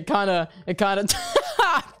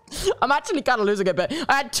 I'm actually kind of losing it, but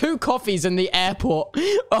I had 2 coffees in the airport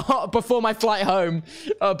before my flight home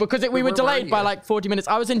because we were Where were delayed by you? like 40 minutes.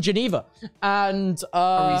 I was in Geneva, and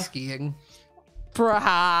Are we skiing?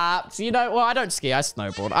 perhaps, you know, well, I don't ski, I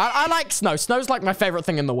snowboard. I like snow. Snow's like my favorite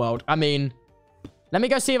thing in the world. I mean, let me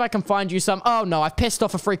go see if I can find you some. Oh no, I've pissed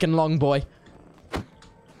off a freaking long boy.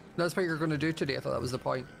 That's what you're going to do today. I thought that was the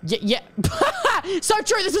point. Yeah. So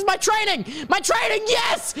true. This is my training. My training.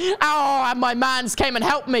 Yes. Oh, and my mans came and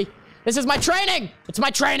helped me. This is my training. It's my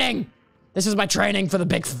training. This is my training for the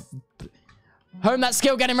big. Hone that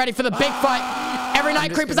skill, getting ready for the big fight. Every night,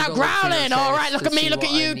 just creepers gonna out go look through your growling. All right, chest look to at me. see Look at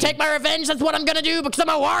what I you. need. Take my revenge. That's what I'm gonna do because I'm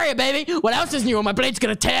a warrior, baby. What else is new? And my blade's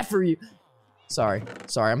gonna tear through you. Sorry.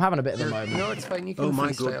 I'm having a bit of a moment. No, it's fine. You can Oh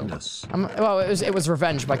my freestyle. goodness. Well, it was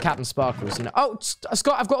revenge by Captain Sparkles, you know. Oh,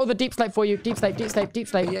 Scott, I've got all the deep slate for you. Deep slate.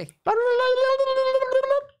 Yay.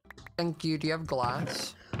 Thank you. Do you have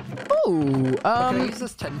glass? Ooh, Can I use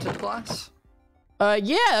this tinted glass?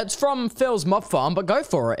 yeah, it's from Phil's mob farm, but go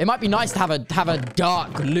for it. It might be nice to have a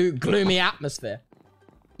dark, gloomy atmosphere.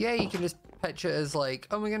 Yeah, you can just pitch it as like,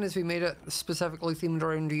 oh my goodness, we made it specifically themed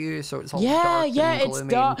around you, so it's all Yeah, dark yeah, and it's gloomy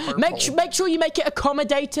dark. and Make purple. sure you make it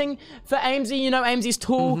accommodating for Aimsey. You know, Aimsey's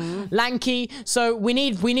tall, lanky, so we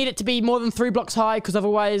need it to be more than 3 blocks high, because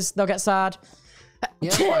otherwise they'll get sad. Yeah,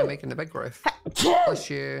 that's why I'm making the big roof. Bless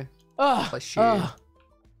you. Bless you.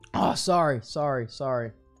 Oh, sorry.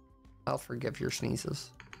 I'll forgive your sneezes.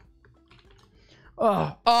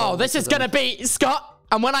 Oh, this is gonna be Scott.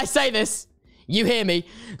 And when I say this, you hear me.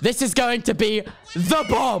 This is going to be the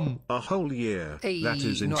bomb. A whole year. Hey, That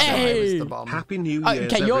is no, insane. I was Hey. the bomb. Happy New Year.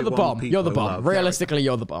 Okay, you're the bomb. You're the bomb. Realistically,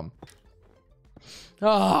 you're the bomb.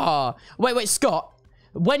 Oh, wait, Scott.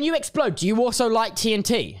 When you explode, do you also light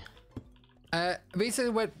TNT? Basically,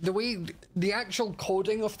 what the actual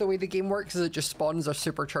coding of the way the game works is it just spawns a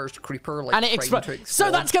supercharged creeper, like, and it explodes.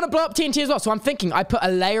 So that's gonna blow up TNT as well. So I'm thinking I put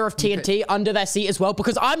a layer of TNT under their seat as well,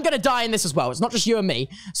 because I'm gonna die in this as well. It's not just you and me.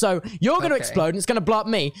 So you're gonna explode and it's gonna blow up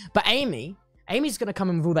me. But Amy's gonna come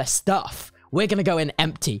in with all their stuff. We're gonna go in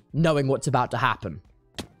empty, knowing what's about to happen.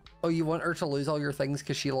 Oh, you want her to lose all your things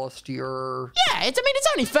because she lost your... Yeah, it's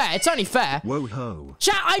only fair. It's only fair. Whoa ho.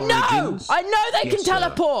 Chat, I know they can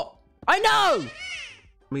teleport. I know.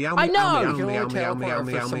 Meow, I know. meow, meow, meow, meow,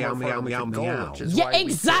 meow, meow, meow, meow. Yeah,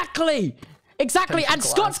 exactly. Exactly. And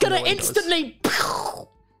Scott's gonna instantly...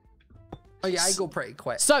 Oh yeah, I go pretty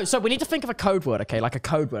quick. So we need to think of a code word, okay? Like a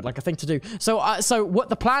code word, like a thing to do. So what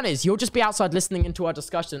the plan is, you'll just be outside listening into our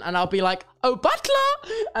discussion, and I'll be like, "Oh, butler,"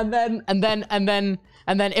 and then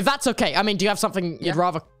if that's okay. I mean, do you have something you'd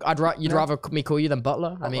rather me call you than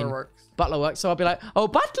butler? Butler works. So I'll be like, "Oh,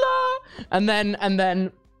 butler," and then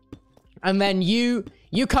you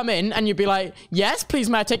come in and you'd be like, "Yes, please,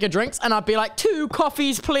 may I take your drinks?" And I'd be like, "2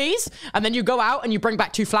 coffees, please." And then you go out and you bring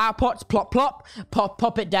back 2 flower pots, plop,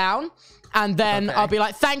 pop it down. And then I'll be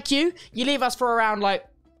like, "Thank you." You leave us for around like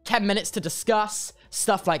 10 minutes to discuss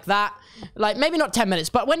stuff like that. Like maybe not 10 minutes,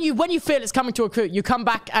 but when you feel it's coming to a conclusion, you come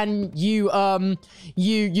back and you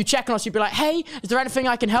check on us. You'd be like, "Hey, is there anything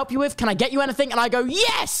I can help you with? Can I get you anything?" And I go,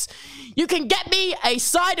 "Yes, you can get me a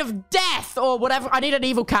side of death or whatever." I need an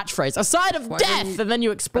evil catchphrase, a side of death, and then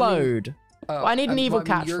you explode. I need an evil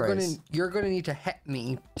catchphrase. You're gonna need to hit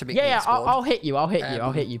me to make me explode. I'll hit you. I'll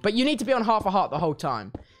hit you. But you need to be on half a heart the whole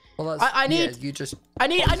time. Well, I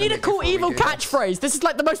need a cool evil catchphrase. This is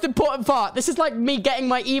like the most important part. This is like me getting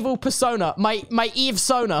my evil persona, my Eve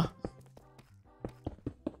Sona.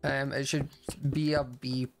 It should be a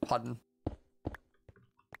B pun.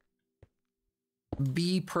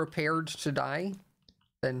 Be prepared to die.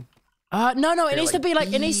 Then. No. It needs to be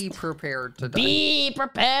like be prepared to die. Be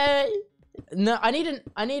prepared. No, I need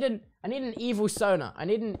an evil Sona. I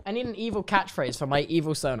need an evil catchphrase for my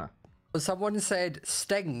evil Sona. Someone said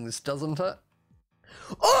stings, doesn't it?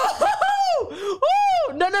 Oh!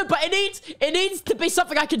 No, but it needs to be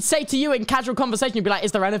something I can say to you in casual conversation. You'd be like,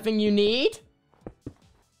 "Is there anything you need?"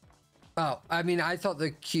 Oh, I mean, I thought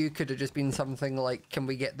the cue could have just been something like, "Can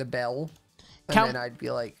we get the bell?" And then I'd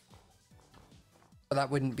be like, well, that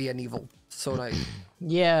wouldn't be an evil Sona.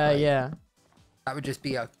 Yeah. That would just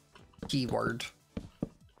be a keyword.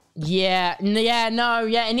 Yeah.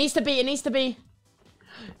 It needs to be.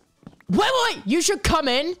 Wait. You should come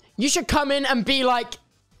in and be like,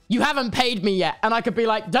 "You haven't paid me yet." And I could be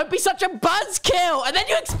like, "Don't be such a buzzkill." And then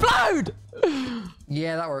you explode.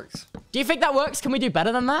 Yeah, that works. Do you think that works? Can we do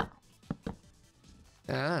better than that?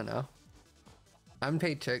 I don't know. I'm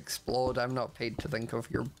paid to explode. I'm not paid to think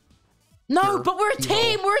of your... No, but we're a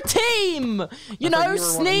team. We're a team. You know,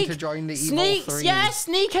 Sneak. Sneak. Yeah,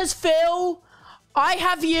 Sneak has Phil. I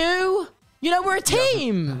have you. You know, we're a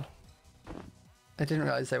team. I didn't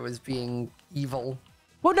realize I was being evil.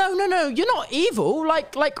 Well, no. You're not evil.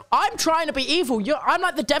 Like I'm trying to be evil. I'm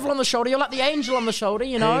like the devil on the shoulder. You're like the angel on the shoulder,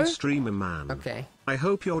 you know? Hey, streamer man. Okay. I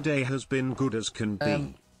hope your day has been good as can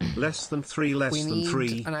be. Less than 3, less than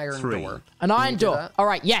 3. An iron 3. door. An iron door. All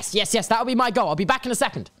right. Yes. That'll be my goal. I'll be back in a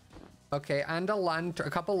second. Okay, and a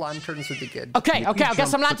couple lanterns would be good. Okay. I'll get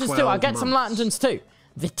some lanterns too. I'll get some lanterns too.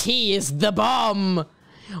 The tea is the bomb.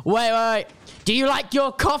 Wait. Do you like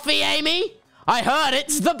your coffee, Amy? I heard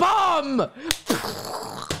it's the bomb!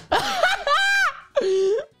 Oh,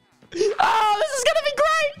 this is gonna be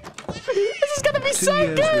great! This is gonna be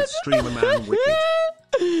so good! With streamer man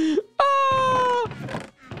wicked. Oh.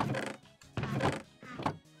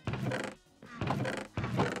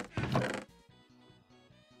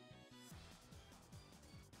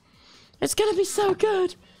 It's gonna be so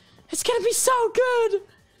good! It's gonna be so good!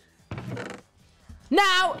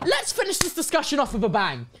 Now, let's finish this discussion off with a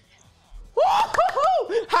bang.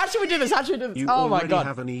 How should we do this? You oh my god. already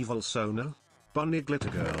have an evil Sona? Bunny Glitter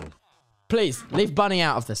Girl. Please, leave Bunny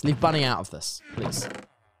out of this. Leave Bunny out of this. Please.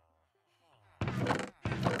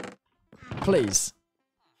 Please.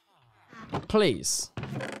 Please.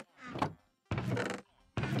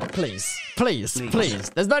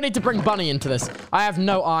 There's no need to bring Bunny into this. I have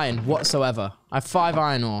no iron whatsoever. I have 5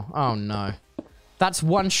 iron ore. Oh no. That's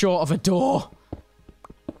 1 short of a door.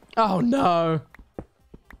 Oh no.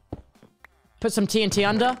 Put some TNT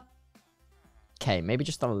under. Okay, maybe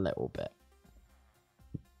just a little bit.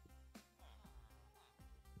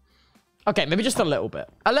 Okay, maybe just a little bit.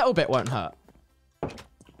 A little bit won't hurt.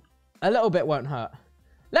 A little bit won't hurt.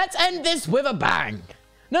 Let's end this with a bang.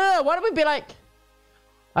 No, why don't we be like...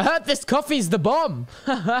 I heard this coffee's the bomb.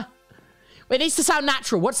 It needs to sound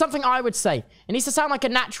natural. What's something I would say? It needs to sound like a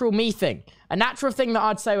natural me thing. A natural thing that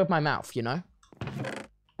I'd say with my mouth, you know?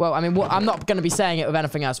 Well, I mean, I'm not going to be saying it with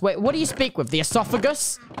anything else. Wait, what do you speak with? The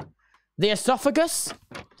esophagus? The esophagus?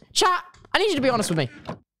 Chat, I need you to be honest with me.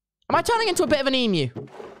 Am I turning into a bit of an emu?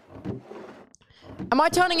 Am I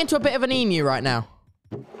turning into a bit of an emu right now?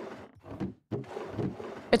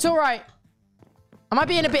 It's alright. Am I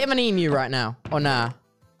being a bit of an emu right now? Or nah?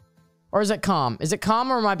 Or is it calm? Is it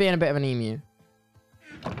calm or am I being a bit of an emu?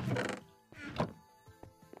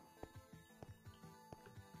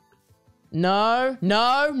 No,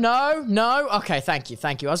 no, no, no. Okay, thank you,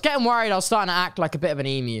 thank you. I was getting worried I was starting to act like a bit of an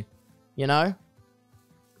emu. You know?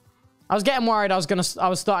 I was getting worried I was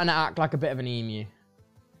starting to act like a bit of an emu.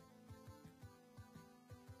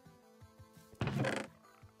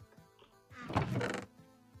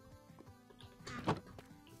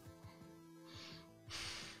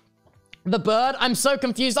 The bird? I'm so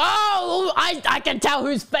confused. Oh, I can tell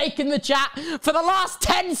who's fake in the chat. For the last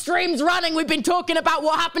 10 streams running, we've been talking about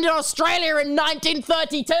what happened in Australia in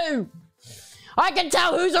 1932. I can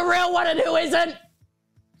tell who's a real one and who isn't.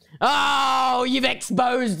 Oh, you've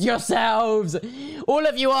exposed yourselves. All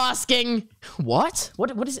of you asking, what?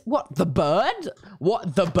 What is it? What, the bird?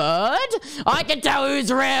 What, the bird? I can tell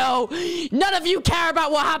who's real. None of you care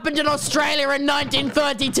about what happened in Australia in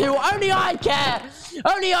 1932. Only I care.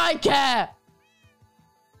 Only I care.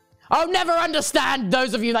 I'll never understand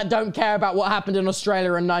those of you that don't care about what happened in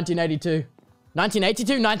Australia in 1982.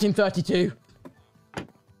 1982, 1932.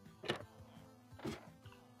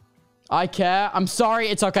 I care. I'm sorry.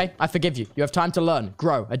 It's okay. I forgive you. You have time to learn,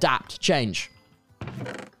 grow, adapt, change.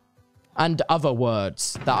 And other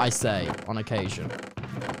words that I say on occasion.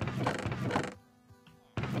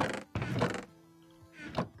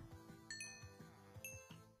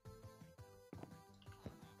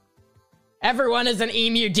 Everyone is an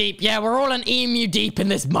emu deep. Yeah, we're all an emu deep in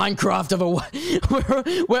this Minecraft of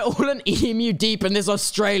a... We're all an emu deep in this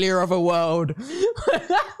Australia of a world.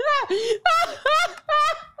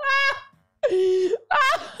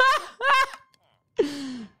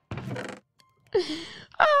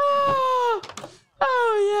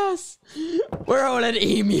 Oh, yes. We're all an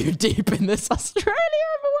emu deep in this Australia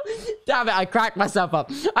of a world. Damn it, I cracked myself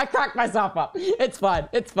up. I cracked myself up. It's fine.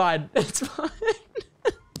 It's fine. It's fine.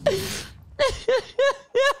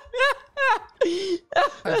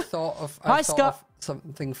 I thought of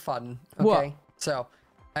something fun. Okay. What? So,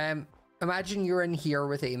 imagine you're in here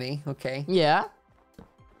with Amy, okay? Yeah.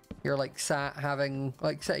 You're like sat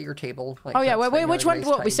at your table. Like, Oh yeah, wait, which one? Nice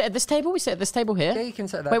What, we sit at this table? We sit at this table here? Yeah, you can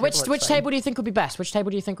sit at that Wait, table, which table do you think would be best? Which table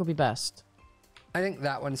do you think would be best? I think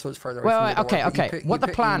that one, so it's further away Wait, from the door, okay. but What the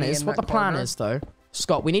plan is, though,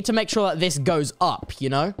 Scott, we need to make sure that this goes up, you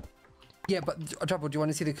know? Yeah, but Tubbo, do you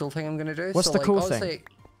want to see the cool thing I'm gonna do? What's the cool thing? Say,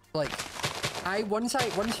 like, once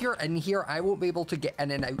you're in here, I won't be able to get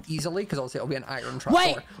in and out easily because obviously it'll be an iron trap.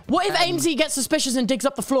 Wait, what if Aimsey gets suspicious and digs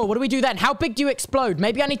up the floor? What do we do then? How big do you explode?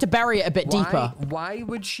 Maybe I need to bury it a bit deeper. Why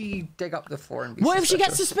would she dig up the floor and be What if she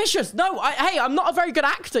gets suspicious? No, hey, I'm not a very good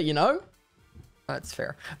actor, you know? That's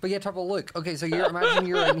fair. But yeah, Tubbo, look. Okay, so imagine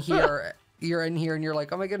you're in here. You're in here and you're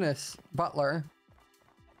like, oh my goodness, butler.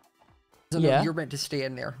 So yeah. No, you're meant to stay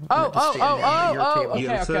in there. Oh,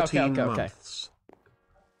 Okay. Okay.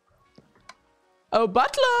 Oh,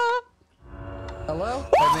 butler! Hello?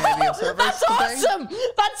 May I be of service That's today? awesome!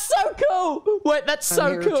 That's so cool! Wait, that's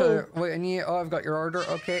so cool! Wait, and you... Oh, I've got your order.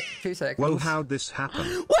 Okay, 2 seconds. Whoa, how'd this happen?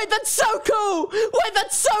 Wait, that's so cool! Wait,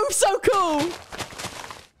 that's so cool!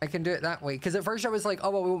 I can do it that way. Because at first I was like, oh,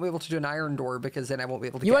 well, we won't be able to do an iron door because then I won't be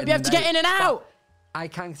able to You won't be able to get in and out! I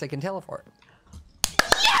can because I can teleport.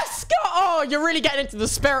 Yes! Oh, you're really getting into the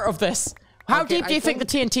spirit of this. How deep do you think the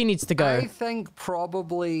TNT needs to go? I think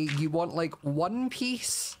probably you want like one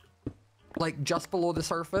piece, like just below the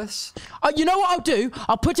surface. You know what I'll do?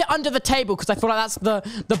 I'll put it under the table because I feel like that's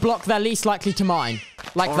the block they're least likely to mine.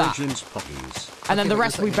 Like Origins that. Poppies. And then Okay, the but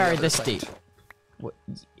rest you're we sitting on bury the this other deep. side.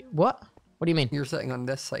 What? What do you mean? You're sitting on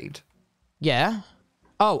this side. Yeah.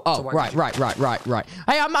 Oh, So why right.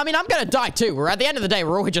 Hey, I'm gonna die too. We're at the end of the day.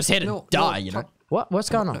 We're all just here to die, you know. What's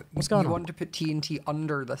going on? What's going on? You want to put TNT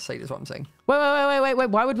under this side is what I'm saying. Wait.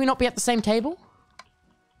 Why would we not be at the same table?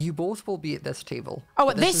 You both will be at this table. Oh,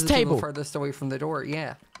 at this is the table? furthest away from the door.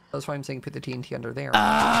 Yeah. That's why I'm saying put the TNT under there. Oh,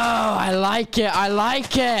 I like it.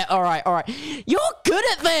 All right. You're good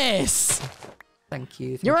at this. Thank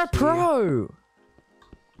you. You're a pro.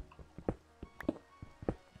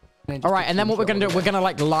 All right, and then what we're gonna do? We're gonna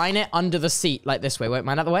like line it under the seat like this way. Wait,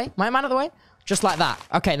 mine out the way. Mine out of the way. Just like that.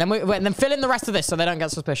 Okay, then then fill in the rest of this so they don't get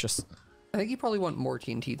suspicious. I think you probably want more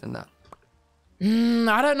TNT than that.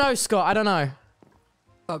 I don't know, Scott. I don't know.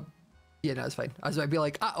 Yeah, no, it's fine. I was about to be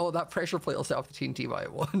like, oh, that pressure plate will set off the TNT by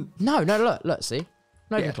at 1. No, look, see?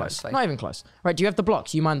 Not even close. Not even close. Right, do you have the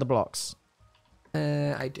blocks? You mind the blocks?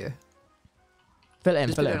 I do. Fill it in,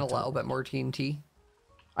 Just fill put it in in. a little bit more TNT.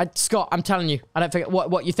 Scott, I'm telling you, I don't think.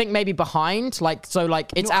 What you think maybe behind? Like, so,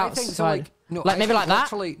 like, it's No, outside. I think so, like, no, like, maybe like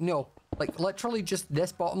that? No, like, literally just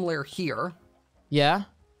this bottom layer here. Yeah.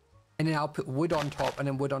 And then I'll put wood on top, and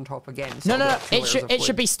then wood on top again. So No. It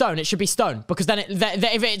should be stone. It should be stone because then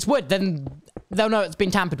if it's wood, then they'll know it's been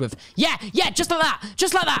tampered with. Yeah, just like that.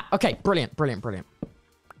 Just like that. Okay, brilliant.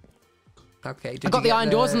 Okay. I got the iron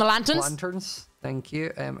doors and the lanterns. Lanterns. Thank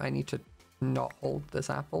you. I need to not hold this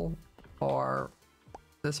apple or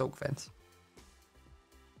this oak fence.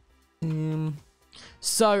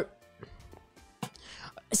 So,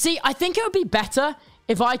 see, I think it would be better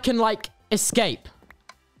if I can like escape.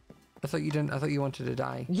 I thought you didn't. I thought you wanted to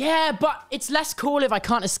die. Yeah, but it's less cool if I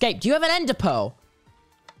can't escape. Do you have an ender pearl?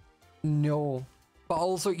 No. But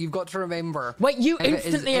also, you've got to remember. Wait, you if it is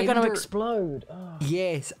instantly are going to ender- explode. Oh.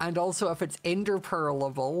 Yes, and also if it's ender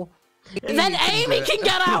pearlable, Then Amy can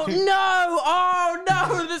get out. No. Oh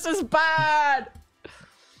no, this is bad.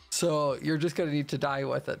 So you're just gonna need to die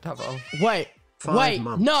with it, Tubbo. Wait. 5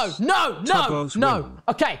 months. No. Tubbo's win.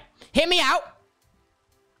 Okay, hear me out.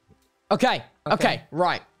 Okay.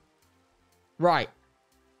 Right.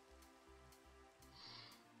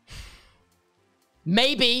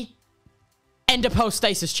 Maybe ender pearl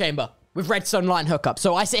stasis chamber with redstone line hookup.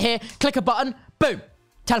 So I sit here, click a button, boom,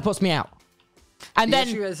 teleports me out. And then,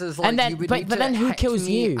 but then who kills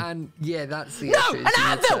you? And yeah, that's the No, issue.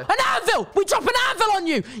 an anvil! We drop an anvil on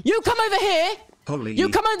you! You come over here! Holy You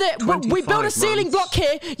come under we build a 25 ceiling months. block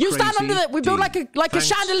here, you stand Crazy under it, we build like a Thanks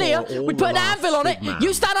chandelier, for all we the put an laughs, anvil on it, big man.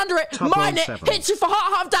 you stand under it, Tubbo mine it, 7. hits you for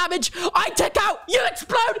half damage, I take out, you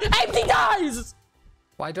explode, Aimsey dies!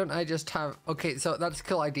 Why don't I just have... Okay, so that's a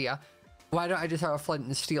cool idea. Why don't I just have a flint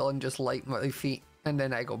and steel and just light my feet, and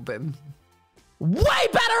then I go boom. Way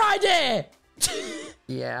better idea!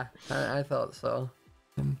 Yeah, I thought so.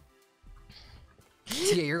 So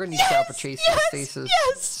yeah, you're gonna need to set up a chase for stasis.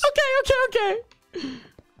 Yes! Okay. You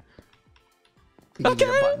need a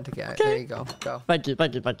button to get it. There you go. Go. Thank you.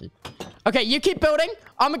 Okay, you keep building,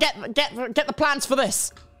 I'm gonna get the plans for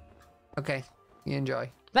this. Okay, you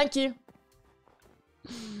enjoy. Thank you.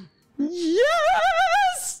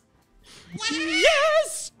 Yes!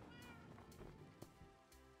 Yes!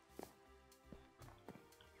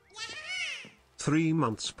 Three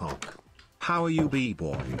months, Pop. How are you,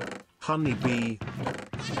 B-boy? Honey bee.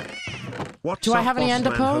 What's Do I up, have any boss ender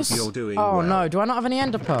man? Hope pearls? you're doing Oh well. no, do I not have any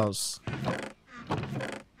ender pearls?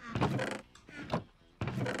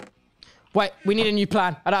 Wait, we need a new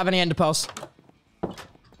plan. I don't have any ender pearls.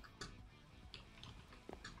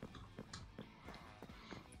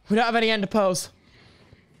 We don't have any ender pearls.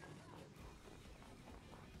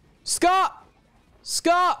 Scott!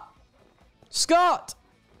 Scott! Scott!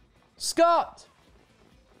 Scott!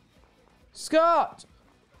 Scott!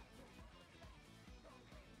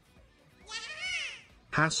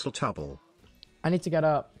 Hassle Tubbo. I need to get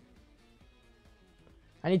up.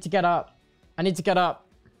 I need to get up. I need to get up.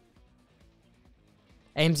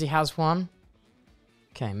 Aimsey has one.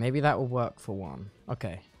 Okay, maybe that will work for one.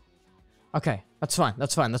 Okay. Okay, that's fine.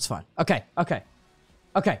 That's fine. That's fine. Okay, okay.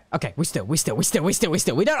 Okay, okay. We still. We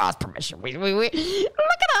don't ask permission. We look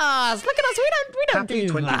at us. Look at us. We don't Happy do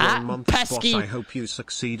 21 that. months, Pesky, boss. I hope you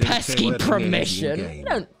succeed in pesky keywording permission.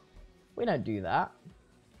 game. We don't do that.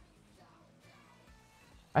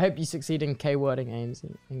 I hope you succeed in K-wording aims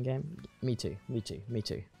in game. Me too.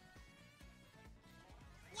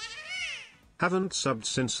 Haven't subbed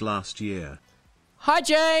since last year. Hi,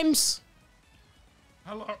 James.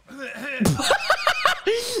 Hello.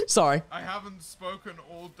 Sorry. I haven't spoken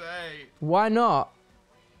all day. Why not?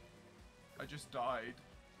 I just died.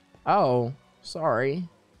 Oh, sorry.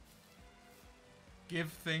 Give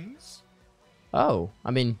things. Oh,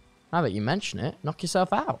 I mean, now that you mention it, knock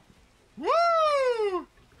yourself out. Woo!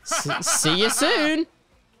 See you soon.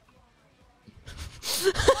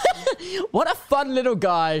 What a fun little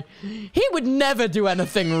guy. He would never do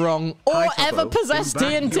anything wrong or Hi, ever Tubbo. possess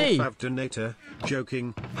In back, TNT. your fav donator.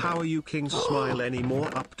 Joking. How are you, King Smile? Any more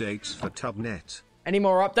updates for Tubnet? Any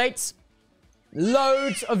more updates?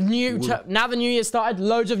 Loads of new... Now the new year started,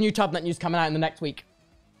 loads of new Tubnet news coming out in the next week.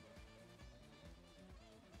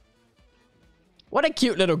 What a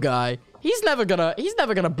cute little guy. He's never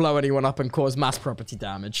gonna blow anyone up and cause mass property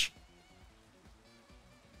damage.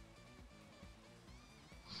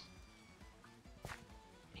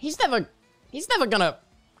 He's never gonna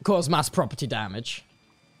cause mass property damage.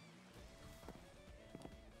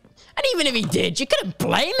 And even if he did, you couldn't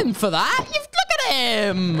blame him for that. Look at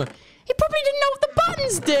him. He probably didn't know what the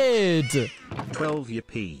buttons did. 12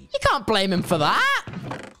 yippee. You can't blame him for that.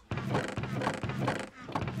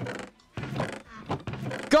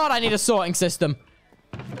 God, I need a sorting system.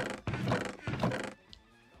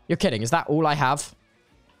 You're kidding. Is that all I have?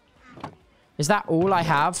 Is that all I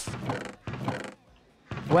have?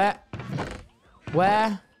 Where?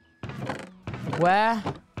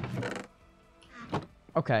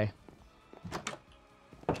 Okay.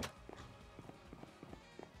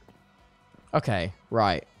 Okay,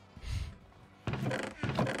 right.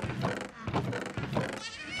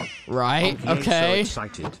 Right, okay. So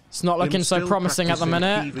excited. It's not looking so promising at the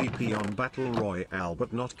minute. PvP on Battle Royale,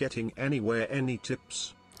 but not getting anywhere. Any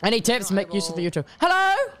tips? Any tips? Make use of the YouTube.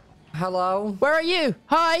 Hello? Hello? Where are you?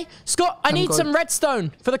 Hi. Scott, I need some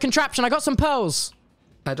redstone for the contraption. I got some pearls.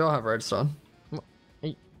 I don't have redstone. Are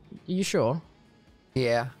you sure?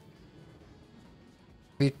 Yeah. Have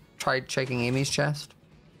you tried checking Amy's chest?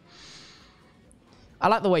 I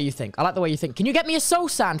like the way you think. I like the way you think. Can you get me a soul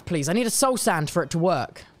sand, please? I need a soul sand for it to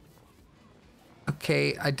work.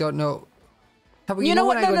 Okay, I don't know. You know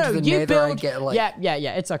what? When I go to the You Nether, build. I get, like...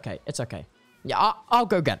 Yeah. It's okay. It's okay. Yeah, I'll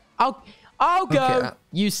go get it. I'll go. Okay,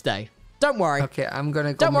 you stay. Don't worry. Okay, I'm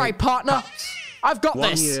gonna go. Don't worry, partner. Cups. I've got 1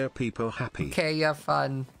 this. year, people happy. Okay, you have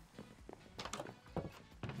fun.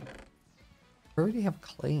 Where do you have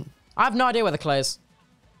clay? I have no idea where the clay is.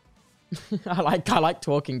 I like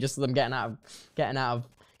talking just to them getting out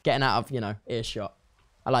of, you know, earshot.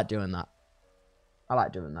 I like doing that. I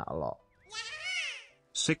like doing that a lot.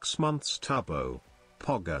 6 months Tubbo.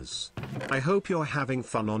 Poggers. I hope you're having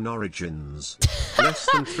fun on Origins. Less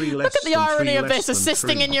than 3 less Look at the than irony 3, of less this, than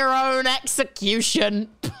assisting 3. in your own execution.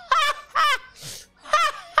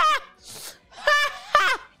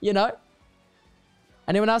 You know?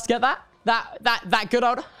 Anyone else get that? That good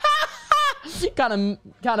old kind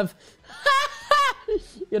of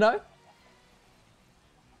you know?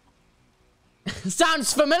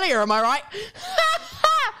 Sounds familiar, am I right?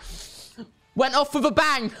 Went off with a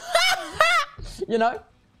bang. You know?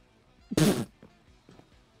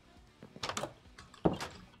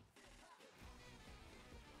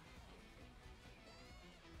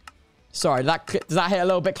 Sorry, does that hit a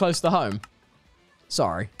little bit close to home?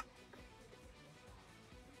 Sorry.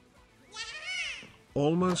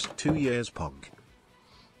 Almost 2 years, Pog.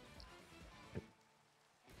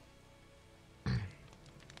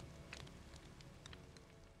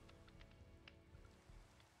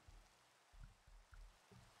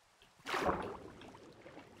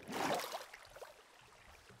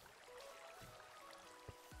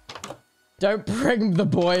 Don't bring the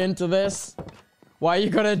boy into this. Why are you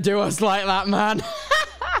gonna do us like that, man?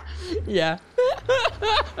 Yeah.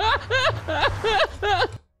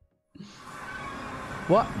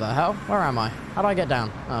 What the hell? Where am I? How do I get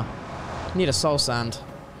down? Oh. Need a soul sand.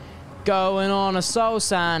 Going on a soul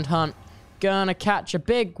sand hunt. Gonna catch a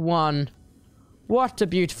big one. What a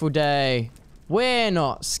beautiful day. We're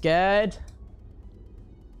not scared.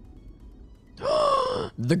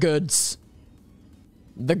 The goods.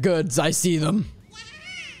 The goods, I see them.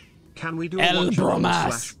 Can we do a El watch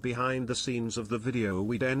Bromas. / behind the scenes of the video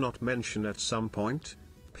we dare not mention at some point?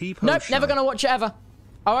 Peep Nope, never gonna watch it ever.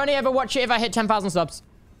 I'll only ever watch it if I hit 10,000 subs.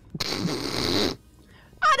 I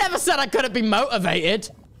never said I couldn't be motivated.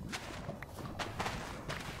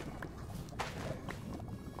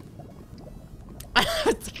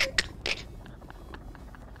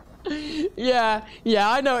 Yeah,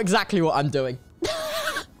 I know exactly what I'm doing.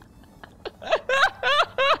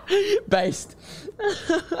 Based.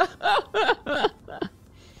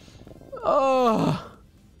 Oh.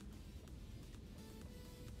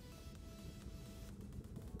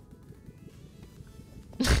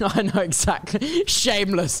 I know exactly.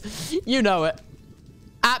 Shameless. You know it.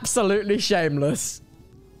 Absolutely shameless.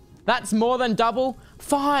 That's more than double?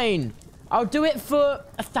 Fine. I'll do it for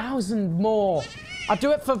 1,000 more. I'll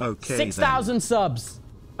do it for 6,000 subs.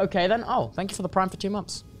 Okay, then. Oh, thank you for the Prime for 2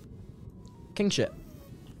 months. King shit.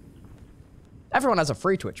 Everyone has a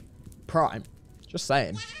free Twitch Prime. Just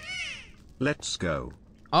saying. Let's go.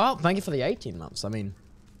 Oh, thank you for the 18 months. I mean,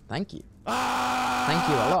 thank you. Thank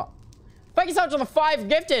you a lot. Thank you so much for the 5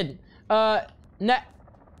 gifted.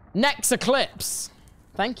 Next Eclipse.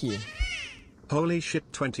 Thank you. Holy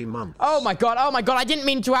shit, 20 months. Oh my god, I didn't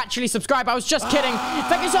mean to actually subscribe. I was just kidding.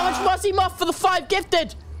 Thank you so much, Mossy Muff, for the 5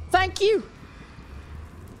 gifted. Thank you.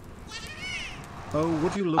 Oh,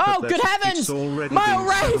 would you look at Oh, that? good heavens! It's Mile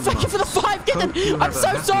Ray, 7 thank you for the 5 gifted. I'm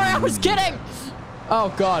so sorry, I was kidding.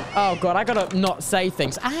 Oh god, I gotta not say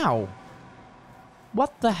things. Ow.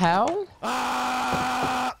 What the hell?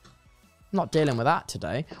 not dealing with that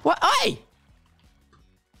today. What? Hey!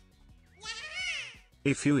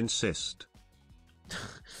 If you insist.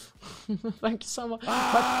 Thank you so much.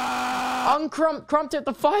 Uncrumped at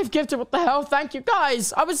the 5 gifted. What the hell? Thank you,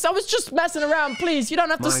 guys. I was just messing around. Please, you don't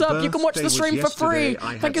have to My sub. You can watch the birthday stream for was free. yesterday.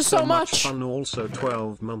 I Thank had you so much much. fun, also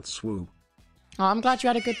 12 months woo. Oh, I'm glad you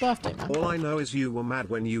had a good birthday, man. All I know is you were mad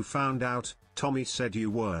when you found out. Tommy said you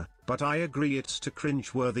were, but I agree it's too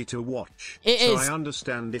cringe-worthy to watch. It so is. I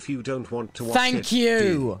understand if you don't want to watch it. Thank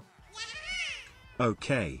you.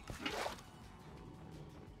 Okay.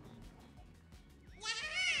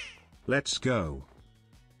 Let's go.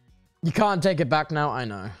 You can't take it back now, I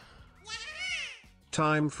know.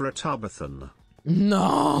 Time for a tubathon.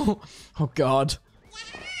 No. Oh, God.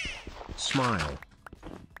 Smile.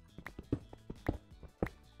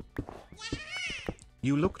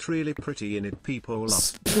 You looked really pretty in it, people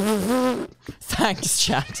love. Thanks,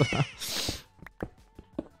 chat.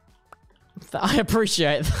 I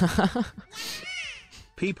appreciate that.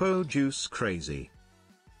 Peepo juice crazy.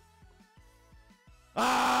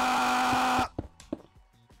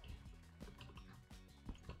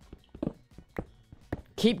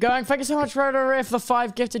 Keep going. Thank you so much, Roto Riff, the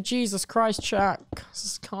 5 gifted. Jesus Christ, chat.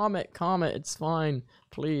 Calm it. Calm it. It's fine.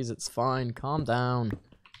 Please, it's fine. Calm down.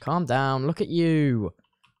 Calm down. Look at you.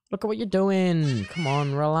 Look at what you're doing. Come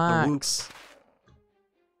on, relax.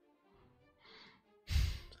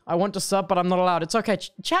 I want to sub, but I'm not allowed. It's okay.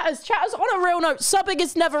 Chatters, on a real note, subbing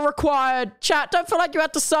is never required. Chat, don't feel like you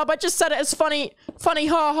had to sub. I just said it as funny,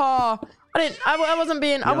 haha. I wasn't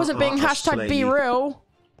being hashtag be real.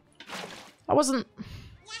 I was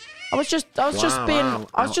just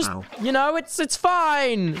you know, it's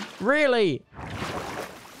fine. Really.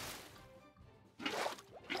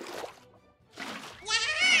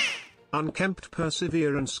 Unkempt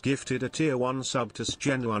Perseverance gifted a tier 1 sub to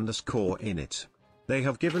Genu_init. They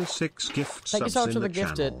have given 6 gift Thank you subs so much in for the the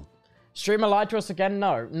gifted. channel. Streamer lied to us again?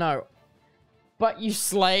 No. But you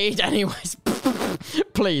slayed anyways.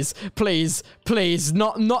 Please.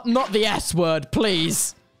 Not the S word,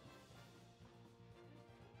 please.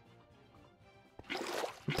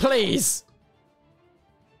 Please.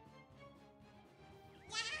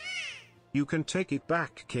 You can take it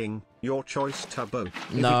back, King. Your choice, Tubbo.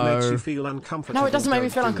 If No. it makes you feel uncomfortable, No, it doesn't make me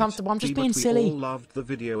don't feel do it. uncomfortable. I'm just But being silly. We all loved the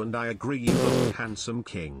video, and I agree you look handsome,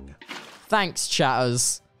 King. Thanks,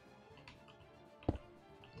 chatters.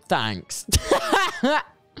 Thanks.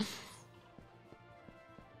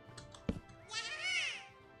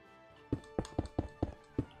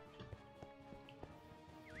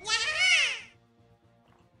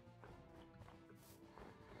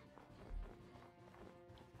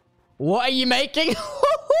 What are you making?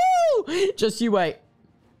 Just you wait.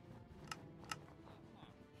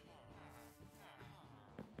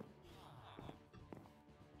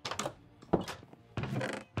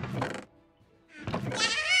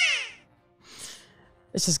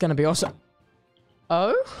 This is gonna be awesome.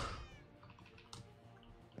 Oh?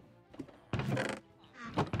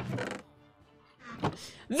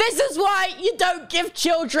 This is why you don't give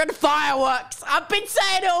children fireworks. I've been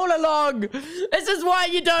saying it all along. This is why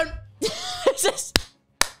you don't. This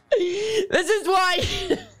is why.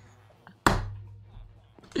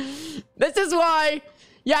 This is why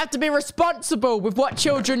you have to be responsible with what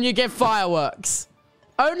children you give fireworks.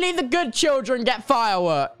 Only the good children get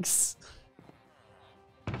fireworks.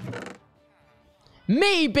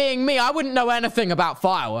 Me being me, I wouldn't know anything about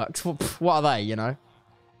fireworks. What are they, you know?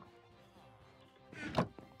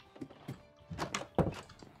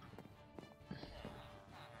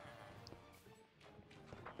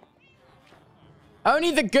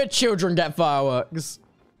 Only the good children get fireworks.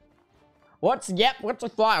 What's a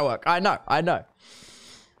firework? I know.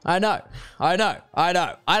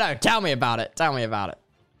 Tell me about it.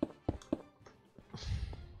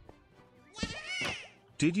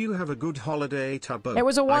 Did you have a good holiday, Tubbo? It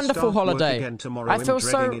was a wonderful holiday. Again tomorrow. I feel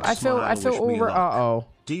all uh-oh.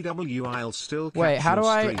 DW, I'll still catch Wait, how do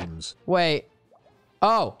I streams. wait?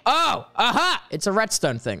 Oh, aha! It's a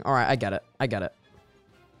redstone thing. All right, I get it.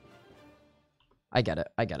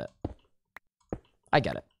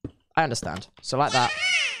 I understand. So like that.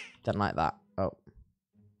 Then like that. Oh.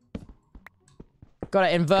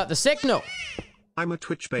 Gotta invert the signal. I'm a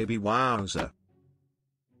Twitch baby, wowzer.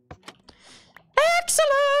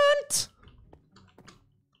 Excellent!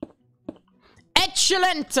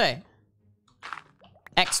 Eccellente!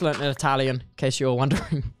 Excellent in Italian, in case you were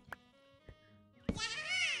wondering.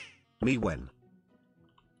 Me when?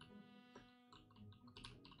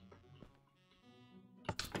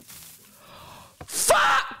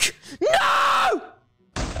 Fuck! No!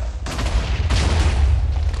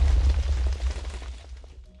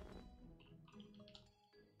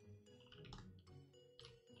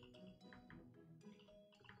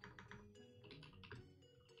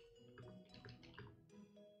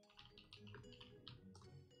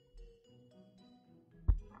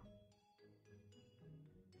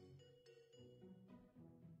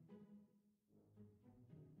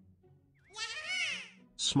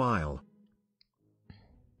 smile.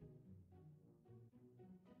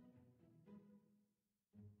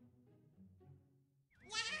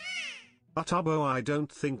 Tubbo, I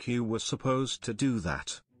don't think you were supposed to do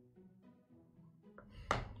that.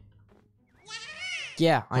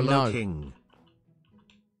 Yeah, I Hello, know. King.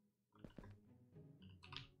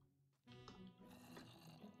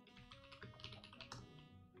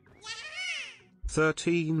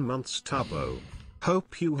 "13 months, Tubbo.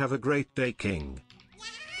 Hope you have a great day, King."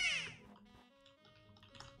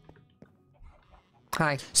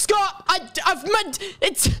 Hi. Scott, I've meant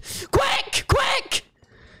it's quick.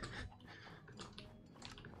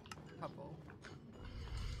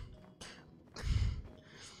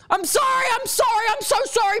 I'm sorry, I'm so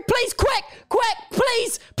sorry. Please, quick,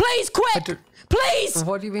 please, quick, please.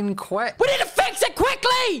 What do you mean quick? We need to fix it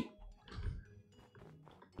quickly.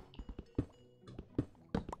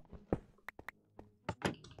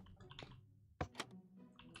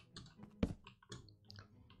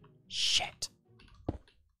 Shit.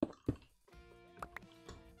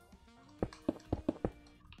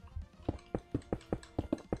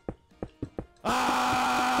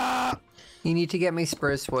 You need to get me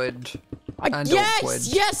spruce wood. And oak wood.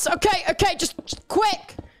 Yes, okay, just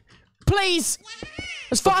quick. Please.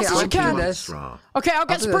 As fast as I'll you do can. this. Okay, I'll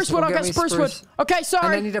get do spruce this. wood, Go I'll get get me spruce wood. spruce. Okay, And I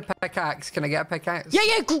sorry. need a pickaxe. Can I get a pickaxe? Yeah,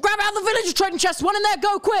 grab out the villager trading chest. One in there,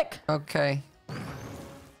 go quick. Okay.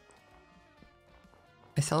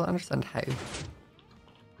 I still don't understand how.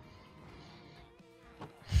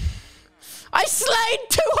 I slayed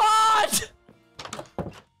too hard.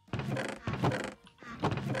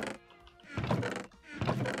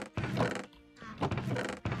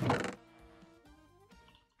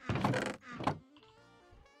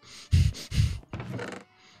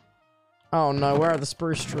 Oh no, where are the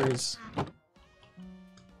spruce trees?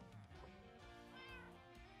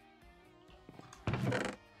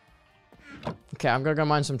 Okay, I'm gonna go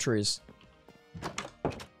mine some trees.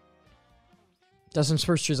 There's some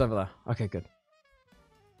spruce trees over there. Okay, good.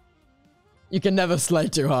 You can never slay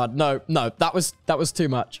too hard. No, that was too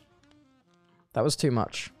much. That was too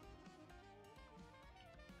much.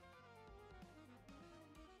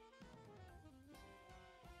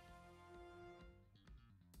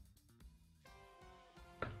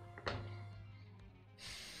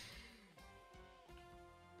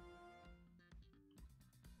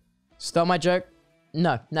 Stole my joke?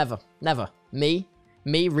 No, never. Me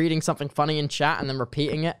reading something funny in chat and then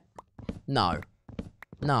repeating it? No,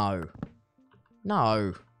 not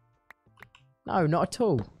at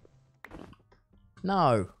all.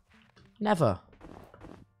 No, never.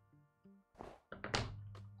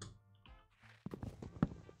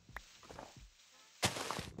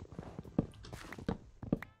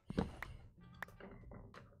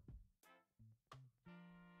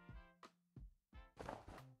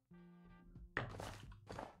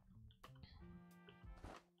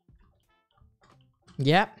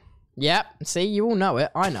 Yep. See, you all know it.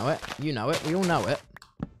 I know it. You know it. We all know it.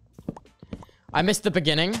 I missed the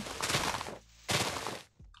beginning.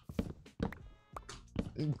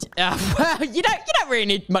 Well, you don't really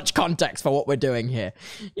need much context for what we're doing here.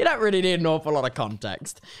 You don't really need an awful lot of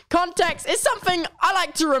context. Context is something I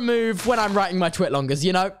like to remove when I'm writing my twitlongers,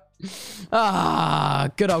 you know?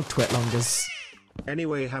 Good old twitlongers.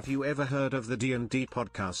 Anyway, have you ever heard of the D&D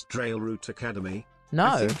podcast Drailroot Academy? No.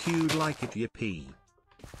 I think you'd like it, yippee.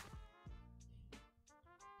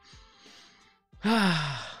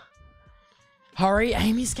 Hurry,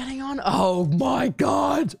 Amy's getting on. Oh my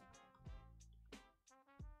god.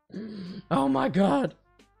 Oh my god.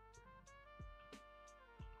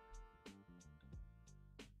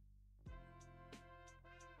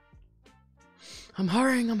 I'm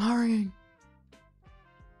hurrying.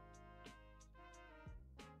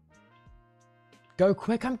 Go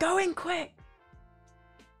quick, I'm going quick.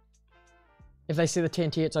 If they see the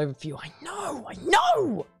TNT, it's over for you. I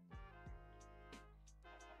know.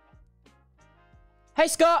 Hey,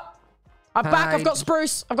 Scott. I'm back. I've got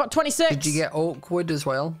spruce. I've got 26. Did you get oak wood as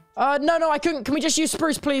well? No, I couldn't. Can we just use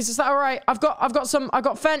spruce, please? Is that all right? I've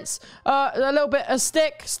got fence, a little bit of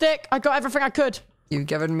stick. I got everything I could. You've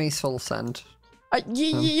given me soul sand.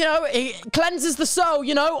 You know, it cleanses the soul,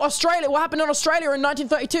 you know? Australia, what happened in Australia in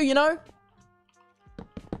 1932, you know?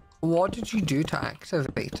 What did you do to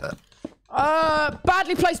activate it?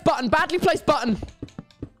 Badly placed button.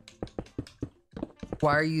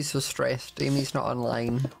 Why are you so stressed? Amy's not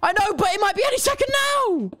online. I know, but it might be any second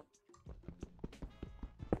now.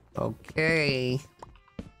 Okay.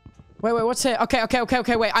 Wait, what's here?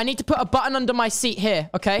 Okay, wait. I need to put a button under my seat here,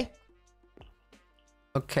 okay?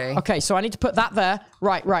 Okay. Okay, so I need to put that there.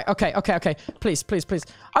 Right. Okay. Please.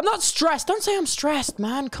 I'm not stressed. Don't say I'm stressed,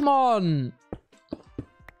 man. Come on.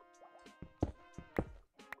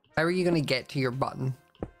 How are you going to get to your button?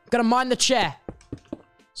 I'm gonna mine the chair.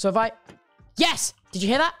 So if I... Yes! Did you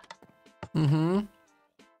hear that? Mm-hmm.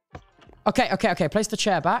 Okay. Place the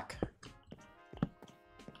chair back.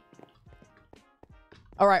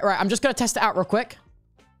 All right. I'm just gonna test it out real quick.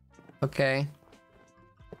 Okay.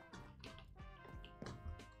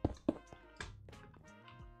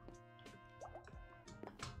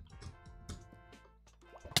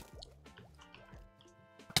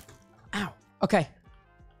 Ow. Okay.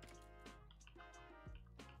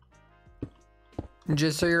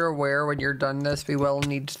 Just so you're aware, when you're done this, we will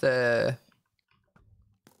need the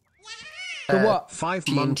what? 5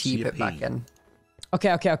 months TNT put yippee. back in.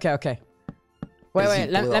 Okay. Wait. you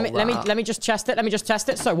blew all that. Let me just test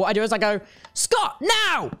it. So what I do is I go, Scott,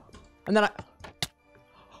 now! And then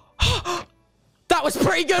I... That was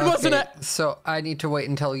pretty good, wasn't it? So I need to wait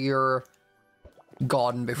until you're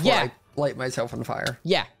gone before I light myself on fire.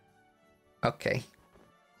 Yeah. Okay.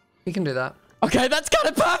 We can do that. Okay, that's kind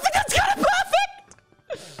of perfect.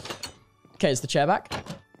 Okay, is the chair back?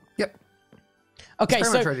 Yep. Okay, It's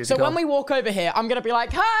pretty much ready so to go. when we walk over here, I'm gonna be like,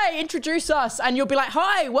 "Hi, introduce us," and you'll be like,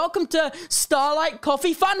 "Hi, welcome to Starlight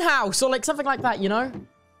Coffee Funhouse," or like something like that, you know?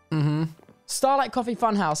 Mm-hmm. Starlight Coffee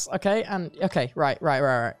Funhouse. Okay, and okay, right.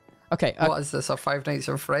 Okay. What is this? A Five Nights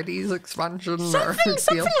at Freddy's expansion?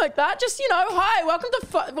 Something like that. Just, you know, hi, welcome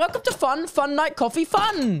to Fun Night Coffee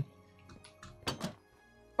Fun.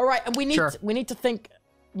 All right, and we need to think.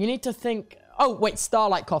 You need to think. Oh wait,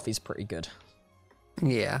 Starlight Coffee's pretty good.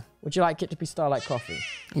 Yeah. Would you like it to be Starlight Coffee?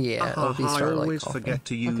 Yeah, it'll be I Starlight always Coffee. forget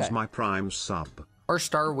to use Okay. my Prime sub. Or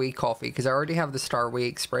Starway Coffee, because I already have the Starway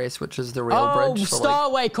Express, which is the rail bridge. So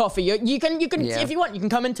Starway Coffee. You can Yeah. if you want, you can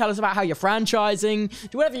come and tell us about how you're franchising.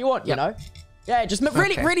 Do whatever you want, you know. Yeah, just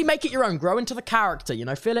really make it your own. Grow into the character, you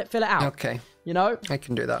know. Fill it out. Okay, You know, I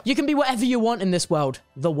can do that. you can be whatever you want in this world.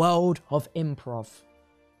 The world of improv.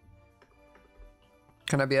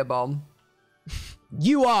 Can I be a bomb?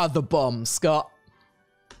 You are the bomb, Scott.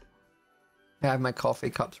 I have my coffee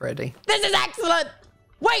cups ready. This is excellent.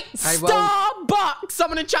 Wait, I will- Starbucks.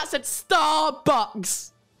 Someone in chat said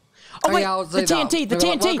Starbucks. Oh wait, yeah, I'll the say that. TNT, the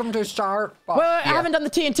TNT. Welcome to Starbucks. Wait, I haven't done the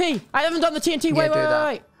TNT. Wait. do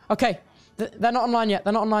that. Okay, they're not online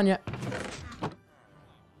yet.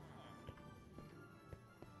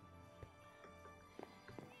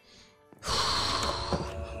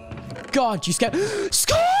 God, you scared.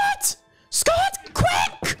 Scott! Scott,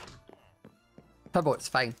 quick! Tubbo, it's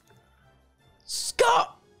fine.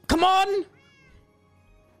 Scott, come on.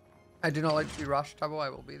 I do not like to be rushed, Tubbo. I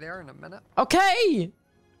will be there in a minute. Okay.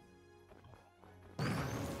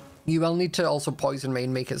 You will need to also poison me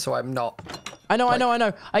and make it so I'm not. I know.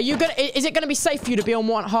 Are you gonna? Is it gonna be safe for you to be on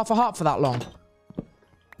half a heart for that long?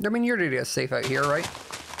 I mean, you're really safe out here, right?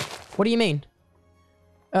 What do you mean?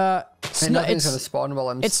 It's And not. nothing's gonna It's spawn while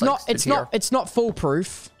I'm. it's not. It's here. not. It's not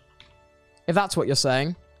foolproof. If that's what you're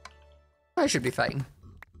saying. I should be fine.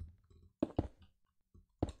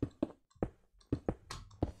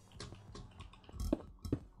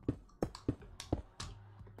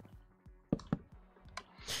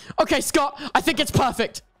 Okay, Scott. I think it's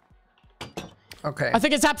perfect. Okay. I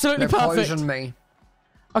think it's absolutely They perfect. poisoned me.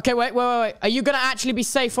 Okay, wait. Are you gonna actually be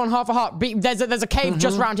safe on half a heart? There's a cave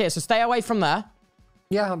just around here, so stay away from there.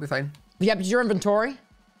 Yeah, I'll be fine. Yeah, but your inventory.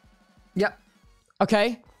 Yep.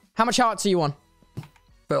 Okay. How much hearts are you on?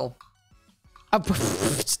 Bill.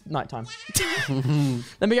 It's nighttime.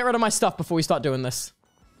 Let me get rid of my stuff before we start doing this.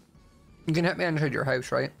 You can hit me inside your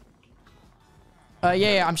house, right?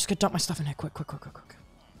 Yeah. I'm just gonna dump my stuff in here. Quick.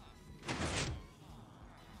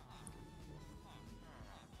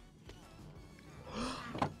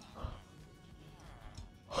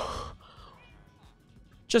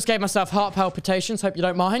 Just gave myself heart palpitations. Hope you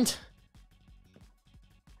don't mind.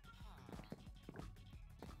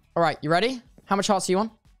 All right, you ready? How much hearts are you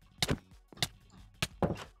on?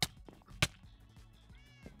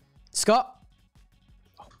 Scott?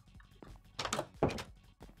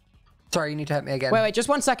 Sorry, you need to hit me again. Wait, just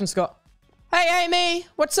 1 second, Scott. Hey, Amy,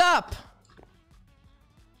 what's up?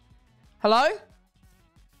 Hello?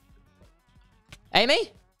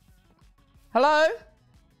 Amy? Hello?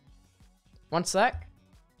 1 sec.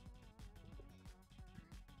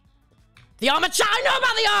 The armor chat, I know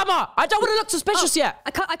about the armor! I don't want to look suspicious yet.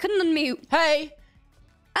 I couldn't unmute. Hey.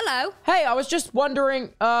 Hello. Hey, I was just wondering,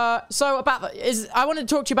 so about I wanted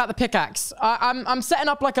to talk to you about the pickaxe. I'm setting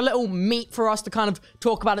up like a little meet for us to kind of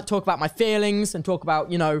talk about my feelings and talk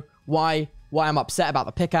about, you know, why I'm upset about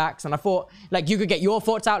the pickaxe. And I thought, like, you could get your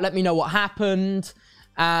thoughts out, let me know what happened.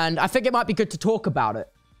 and I think it might be good to talk about it.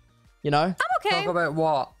 You know? I'm okay. Talk about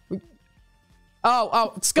what?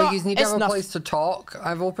 Oh, Scott, You need to it's have a nothing. place to talk.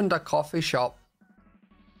 I've opened a coffee shop.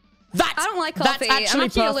 That's, I don't like that's coffee. actually I'm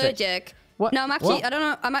actually perfect. allergic. What? No, I'm actually. What? I don't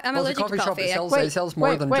know. I'm Well, allergic the coffee to shop coffee. it sells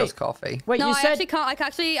more than just coffee. Wait, No, you I said actually can't.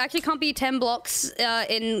 I actually can't be 10 blocks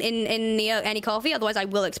in near any coffee. Otherwise, I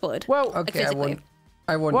will explode. well. Okay, I won't.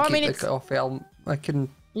 I won't Well, I keep mean, the it's- coffee. I can.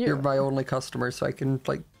 You're my only customer, so I can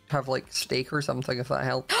like have like steak or something if that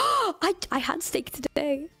helps. I had steak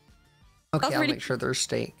today. Okay, I'll really- make sure there's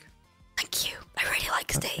steak. Thank you. I really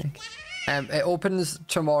like steak. It opens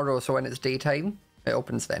tomorrow, so when it's daytime, it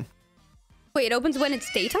opens then. Wait, it opens when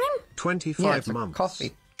it's daytime? 25 Yeah, it's a months.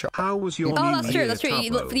 coffee shop. How was your Oh, New that's true. Year, That's true.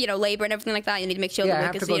 Tubbo? You know, labor and everything like that. You need to make sure Yeah, I the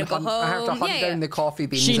have to workers go need and to go hunt. I have to home. hunt down the coffee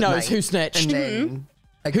beans. She at knows night, who snitched. and then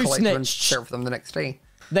I Who collect them and snitched? serve them the next day.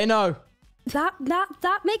 They know. That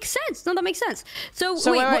makes sense. No, that makes sense. So,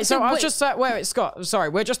 So wait, wait, so I was just wait, Scott. Sorry,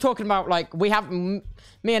 we're just talking about like me and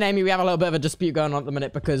Amy. We have a little bit of a dispute going on at the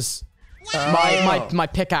minute because my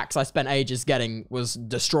pickaxe I spent ages getting was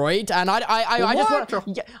destroyed, and I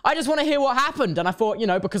just want to hear what happened. And I thought, you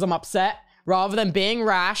know, because I'm upset, rather than being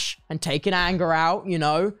rash and taking anger out, you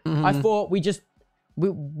know, I thought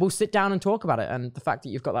we'll sit down and talk about it. And the fact that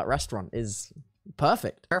you've got that restaurant is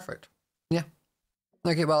perfect. Perfect. Yeah.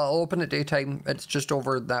 Okay, well, I'll open at daytime. It's just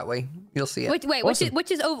over that way. You'll see it. wait, Awesome. which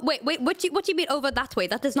is over? Wait, what do you mean over that way?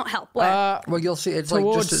 That does not help. Where? Well, you'll see it's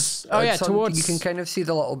towards- like just oh, yeah, it's on- towards- You can kind of see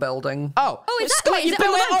the little building. Oh, Oh, is that- Scott, wait, you is it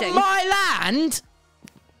built on it the on landing? my land.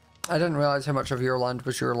 I didn't realize how much of your land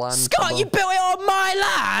was your land. Scott, Tubbo. you built it on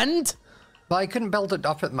my land. Well, I couldn't build it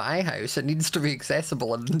up at my house. It needs to be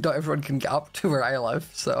accessible, and not everyone can get up to where I live.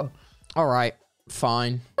 So, All right,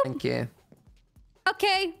 fine. thank you.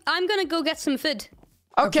 Okay, I'm gonna go get some food.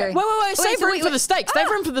 Okay. Wait. Save so room wait, for the wait. steak. Save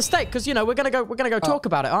room for the steak, because you know we're gonna go talk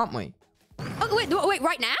about it, aren't we? Oh, wait,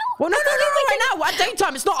 right now? Well, no, right now. At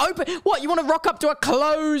daytime, it's not open. What? You want to rock up to a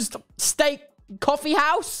closed steak coffee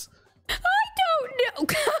house? I don't know.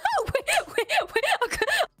 wait.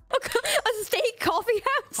 A steak coffee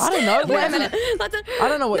house? I don't know. Wait a Whatever. minute. I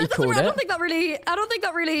don't know what you called I it. don't think that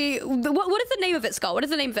really. What is the name of it, Scott? What is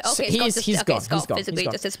the name of it? Okay, He's gone. Scott He's gone. physically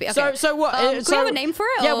He's just gone. disappeared. Okay. So what? Can we have a name for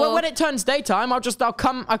it? Yeah. or- Well, when it turns daytime, I'll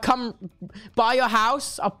come by your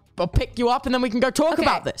house. I'll pick you up, and then we can go talk Okay.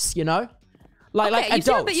 about this. You know, like Okay,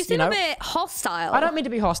 adults. you seem know? a bit hostile. I don't mean to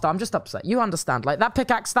be hostile. I'm just upset. You understand? Like that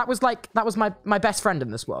pickaxe. That was my best friend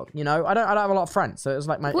in this world. You know, I don't have a lot of friends, so it was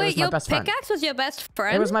like it Wait, was my your best friend. pickaxe was your best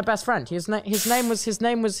friend? It was my best friend. His name was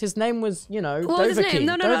you know, What was his name?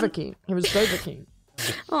 Dovahkiin. No. Dovahkiin. He was Dovahkiin.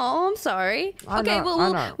 Oh, I'm sorry. I Okay, know, well,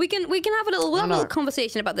 I know. we can have a little know.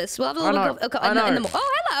 conversation about this. We'll have a I little know, I know. in the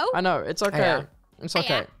Oh, hello. I know. It's okay. Yeah. It's okay.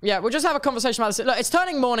 Yeah. Yeah, we'll just have a conversation about this. Look, it's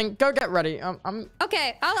turning morning. Go get ready. I'm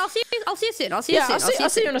Okay, I'll see you. I'll see you soon. I'll see you yeah. soon. I'll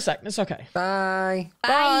see you in a sec. It's okay. Bye.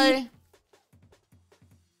 Bye.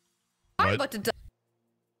 I'm What? about to die.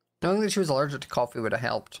 Knowing that she was allergic to coffee would have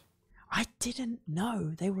helped. I didn't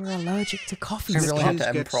know they were allergic to coffee. I really had to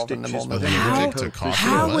Kids get improv in the stitches moment. when they How- get home. how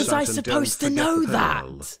How What? was I And don't supposed to forget know the that?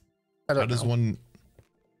 pearl. I How don't does know. one?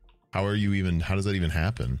 How does that even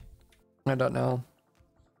happen? I don't know.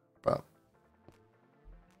 But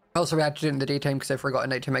also, we had to do it in the daytime because I forgot at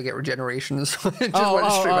nighttime I get regeneration, so I just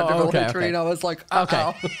went straight into okay, VOD okay. and I was like,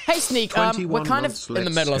 Okay. Hey, Sneak. We're 21 kind of months, in the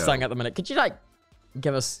let's middle of go. something at the minute. Could you like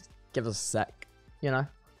give us a sec? You know.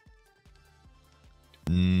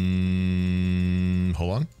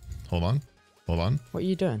 Hold on. What are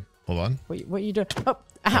you doing? Hold on. What are you doing? Oh,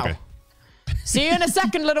 ow. Okay. See you in a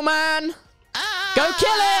second, little man. Go kill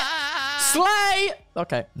it. Slay.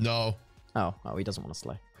 Okay. No. Oh, he doesn't want to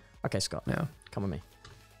slay. Okay, Scott. No. Come with me.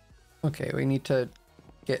 Okay, we need to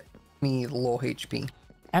get me low HP.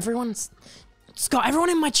 Scott, everyone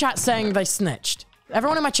in my chat saying they snitched.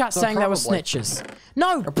 Everyone in my chat saying they were probably. snitches.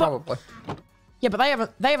 No, Or but probably. yeah, but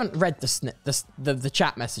they haven't read the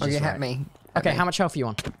chat messages. Okay, right? hit me. Okay, Hit me. how much health are you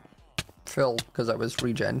on? Full, because I was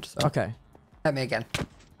regen. So. Okay. Hit me again.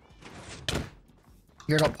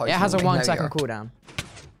 You're not poisoning It has a me. 1 Now second you are. cooldown.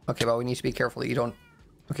 Okay, well, we need to be careful that you don't...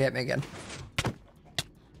 Okay, hit me again.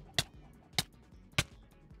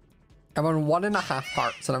 I'm on 1.5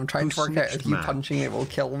 hearts, and I'm trying to work out if snitched, you man? punching it will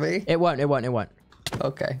kill me. It won't.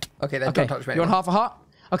 Okay. Okay, then Okay, don't touch me you want anymore. half a heart?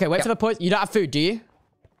 Okay, wait Yeah. for the poison. You don't have food, do you?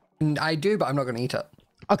 I do, but I'm not going to eat it.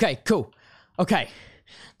 Okay, cool. Okay.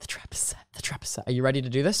 The trap is set. Are you ready to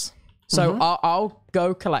do this? So I'll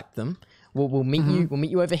go collect them. We'll meet you. We'll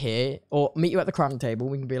meet you over here, or meet you at the crafting table.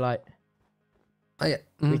 We can be like, Oh, yeah.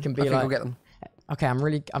 we can be okay, like, go get them. okay,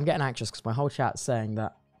 I'm getting anxious because my whole chat's saying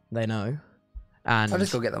that they know, and I'll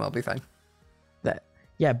just go get them. I'll be fine. that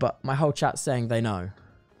yeah, but my whole chat's saying they know.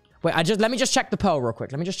 Wait, let me just check the pearl real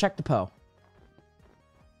quick. Let me just check the pearl.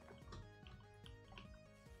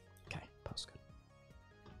 Okay, pearl's good.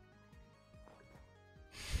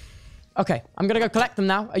 Okay, I'm gonna go collect them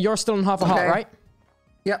now. You're still in half a heart, right?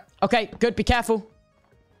 Yep. Okay, good. Be careful.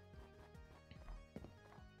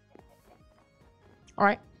 All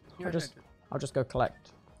right. I'll just go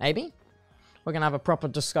collect. Maybe we're gonna have a proper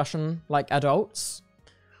discussion like adults.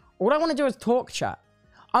 All I want to do is talk, chat.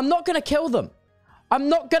 I'm not gonna kill them. I'm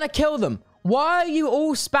not gonna kill them. Why are you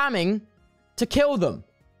all spamming to kill them?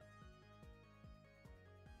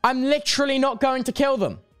 I'm literally not going to kill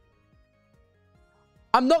them.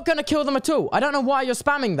 I'm not gonna kill them at all. I don't know why you're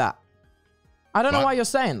spamming that. I don't know why you're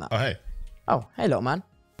saying that. Oh, hey. Oh, hey, little man.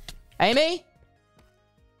 Amy?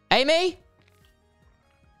 Amy?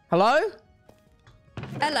 Hello?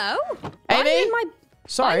 Hello? Amy? Why are you in my,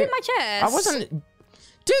 Sorry. why are you in my chest? I wasn't...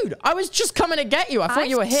 Dude, I was just coming to get you. I thought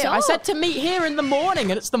you were here. I said to meet here in the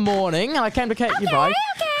morning, and it's the morning, and I came to get you by. Okay.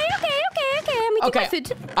 I'm eating my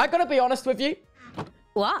food. I gotta be honest with you.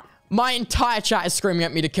 What? My entire chat is screaming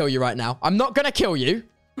at me to kill you right now. I'm not gonna kill you.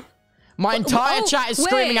 My entire chat is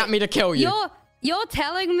screaming at me to kill you. You're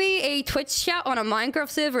telling me a Twitch chat on a Minecraft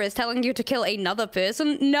server is telling you to kill another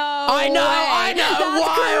person? No. I know.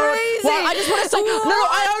 That's crazy. Well, I just want to say, no,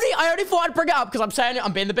 I only thought I'd bring it up because I'm saying it.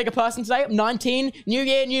 I'm being the bigger person today. I'm 19, new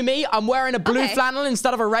year, new me. I'm wearing a blue flannel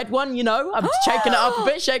instead of a red one, you know. I'm shaking it up a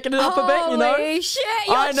bit, you know. Holy shit,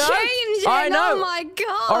 you're changing. I know. Oh my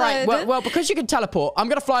god. All right, well, because you can teleport, I'm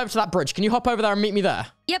going to fly over to that bridge. Can you hop over there and meet me there?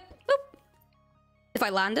 Yep. Boop. If I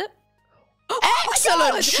land it.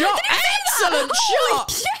 Excellent shot! Excellent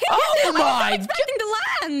shot! Oh my! Expecting to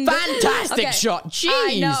land. Fantastic shot! Jeez!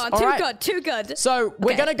 I know. All right. Too good. So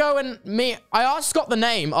we're gonna go and meet. I asked Scott the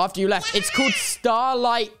name after you left. It's called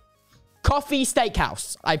Starlight Coffee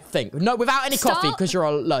Steakhouse, I think. No, without any coffee because you're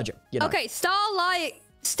allergic. You know. Okay, Starlight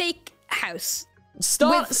Steakhouse.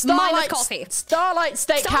 Starlight coffee. Starlight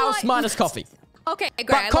Steakhouse minus coffee. Okay, great.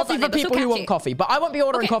 But coffee for people who want coffee. But I won't be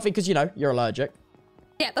ordering coffee because you know you're allergic.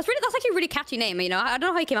 Yeah, that's actually a really catchy name. You know, I don't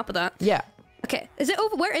know how you came up with that. Yeah. Okay, is it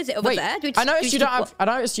over? Where is it? Over there? I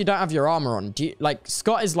noticed you don't have your armor on. Do you, like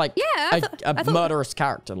Scott is like a murderous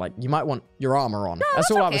character. Like you might want your armor on. No,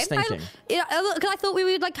 that's all I was thinking. Because I thought we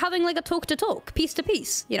were like having like a talk to talk, piece to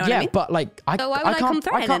piece. You know what I mean? Yeah, but like so why would I come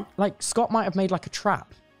threatening? Like Scott might have made like a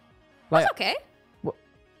trap. Like, that's okay.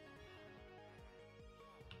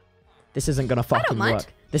 This isn't gonna fucking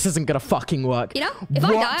work. This isn't gonna fucking work. You know, if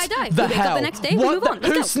I die, I die. We wake up the next day, we move on.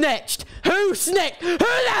 Who snitched? Who snitched? Who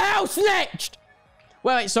the hell snitched?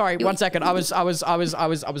 Wait, sorry, 1 second. I was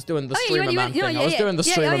doing the streamer man thing. I was doing the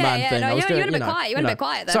streamer man thing. I was doing, you went a bit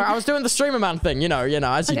quiet then. Sorry, I was doing the streamer man thing. You know,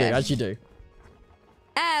 as you do.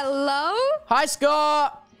 Hello? Hi,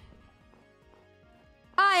 Scott.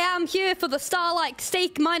 I am here for the Starlight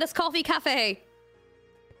Steak minus Coffee Cafe.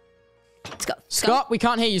 Scott, we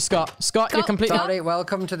can't hear you, Scott. Scott, you're completely... Sorry,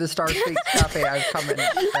 welcome to the Star Street Cafe. I've come in.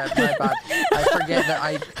 My bad. I forget that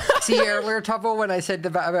I... See, earlier, Tubbo, when I said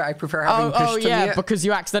about I prefer having push to yeah, mute, because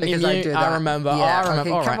you accidentally mute. I remember. Yeah, I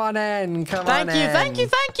remember. Okay, come on in. Thank you.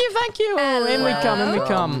 Oh, in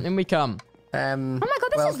we come. Oh my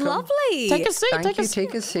god, this is lovely. Take a seat.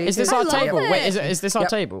 Take a seat. Is this our table? Wait, is this our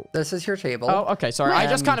table? This is your table. Oh, okay. Sorry, I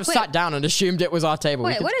just kind of sat down and assumed it was our table.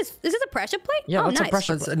 Wait, what is this a pressure plate? Yeah, that's a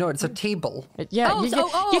pressure plate. No, it's a table. Yeah, you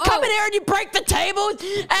come in here and you break the table.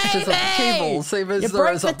 Hey, it's a table, same as you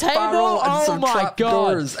break the table. And some trap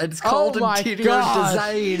doors. It's called interior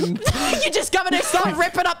design. You just come in and start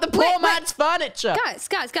ripping up the poor man's furniture. Guys.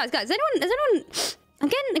 Is anyone?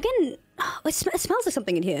 Again. Oh, it smells like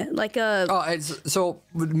something in here. Like it's so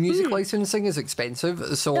music licensing is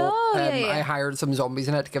expensive. So I hired some zombies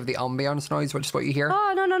in it to give the ambiance noise, which is what you hear.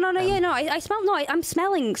 Oh no. I'm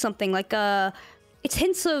smelling something like it's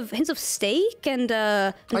hints of steak and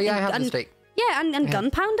I have the steak. Yeah, and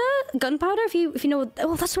gunpowder. If you know,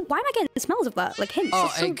 that's why am I getting smells of that? Like hints.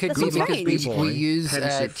 Oh, it could be because we use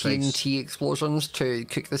TNT explosions to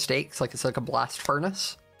cook the steaks. Like it's like a blast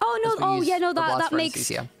furnace. Oh no! That makes. Sense,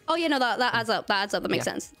 yeah. Oh yeah, no, that adds up. That makes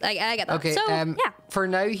sense. I get that. Okay. So, for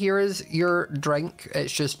now, here is your drink.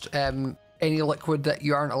 It's just any liquid that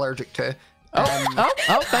you aren't allergic to.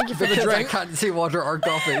 Thank you for the drink. I can't see water or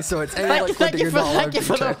coffee, so it's any liquid that you're not allergic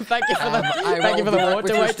to. Thank you for the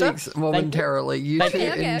water, waiter. Momentarily, you two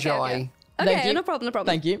enjoy. Okay, no problem.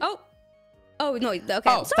 Thank you. Oh no. Okay.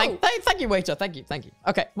 Oh, thank you, waiter. Thank you.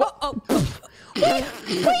 Okay.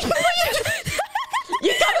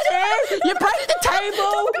 You come here, you break the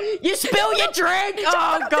table, you spill your drink.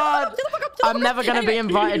 Oh God, I'm never gonna be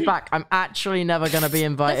invited back. I'm actually never gonna be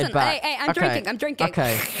invited back. Hey, I'm drinking.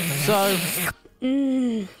 Okay, so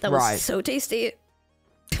that was so tasty.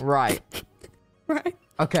 Right. Right.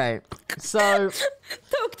 Okay. So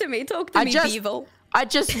Talk to me, Beevil. I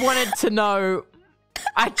just wanted to know.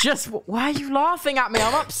 Why are you laughing at me?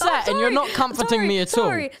 I'm upset, and you're not comforting me at all.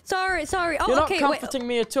 Sorry. Oh, You're okay, not comforting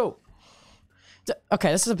me at all.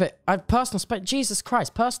 Okay, this is a bit personal space. Jesus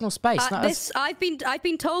Christ, personal space. I've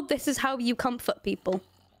been told this is how you comfort people.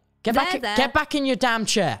 Get back in your damn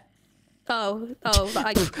chair.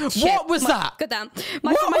 What was that? Good damn.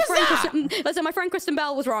 Listen, my friend Kristen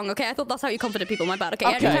Bell was wrong. Okay, I thought that's how you comforted people. My bad.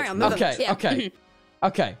 Okay, carry on.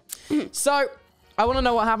 Okay. So, I want to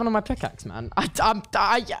know what happened on my pickaxe, man. I want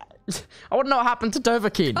to know what happened to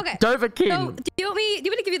Dovahkiin. Okay. Dovahkiin. So, do you want me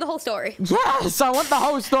to give you the whole story? Yes, I want the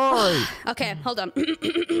whole story. Okay, hold on.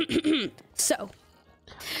 So,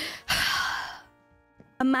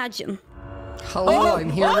 imagine. Hello,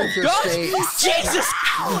 I'm here with your steak. Jesus!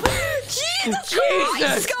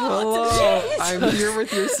 Jesus! Hello, I'm here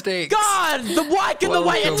with your steak. God, why can the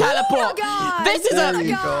waiter teleport? God. This is There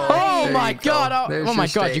you go. Oh There my you go. God! There's Oh my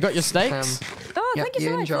your God! steak. You got your steaks? Oh, thank you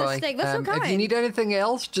so much for the enjoy. steak. That's so kind. If you need anything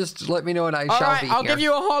else, just let me know and I All shall right, be I'll here. give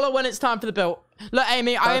you a holler when it's time for the bill. Look,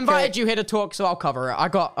 Amy, I invited you here to talk, so I'll cover it. I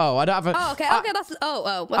don't have a... Oh, okay, that's...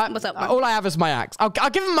 what's up, man? All I have is my axe. I'll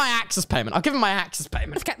give him my axe's payment. Okay.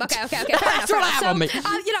 That's all I have on me.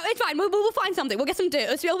 It's fine. We'll find something. We'll get some dirt.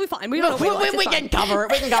 It'll be fine. We can cover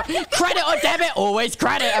it. We can go. Credit or debit? Always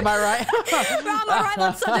credit, am I right? Am I right?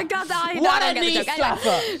 That's such a goddamn... What a knee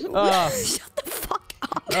slapper. Shut the fuck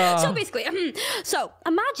up. So basically, so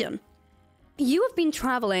imagine... You have been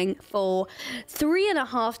traveling for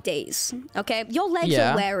 3.5 days. Okay, your legs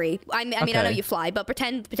are weary. I mean, I know you fly, but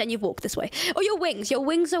pretend you've walked this way. Or your wings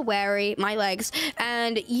are weary. My legs,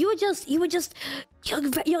 and you're exhausted.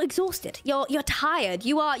 You're tired.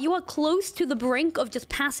 You are close to the brink of just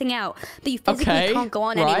passing out. That you physically can't go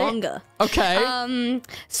on any longer. Okay.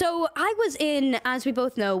 So I was in, as we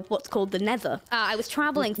both know, what's called the Nether. I was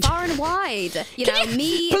traveling far and wide.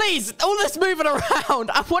 Please, all this moving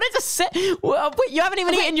around. I wanted to sit. Wait, you haven't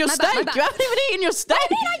even eaten your steak. You haven't even eaten your steak.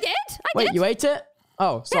 I did. Wait, you ate it?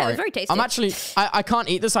 Oh, sorry. Yeah, it was very tasty. I'm actually. I can't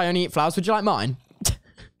eat this. I only eat flowers. Would you like mine?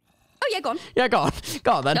 Oh, yeah, go on. Yeah, go on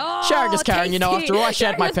then. Oh, sharing is caring, tasty. after all. I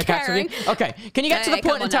shared my pickaxe with you. Okay, can you get to the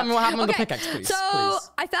point and tell me what happened on the pickaxe, please? So,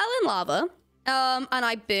 I fell in lava, and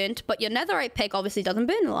I burnt, but your netherite pick obviously doesn't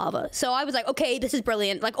burn in lava. So I was like, okay, this is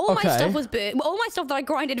brilliant. Like, all my stuff was burnt. All my stuff that I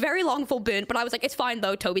grinded very long for burnt, but I was like, it's fine,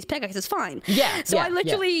 though. Toby's pickaxe is fine. So I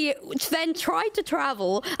literally then tried to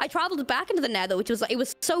travel. I traveled back into the nether, which was like, it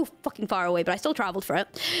was so fucking far away, but I still traveled for it.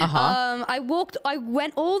 I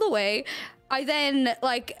went all the way. I then,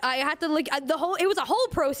 I had to, it was a whole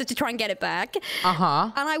process to try and get it back. And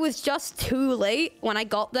I was just too late when I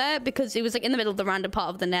got there because it was, in the middle of the random part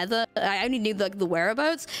of the nether. I only knew, the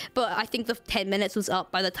whereabouts, but I think the 10 minutes was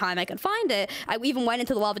up by the time I could find it. I even went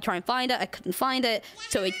into the lava to try and find it. I couldn't find it,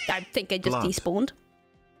 so I think it just despawned.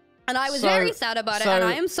 And I was very sad about it, and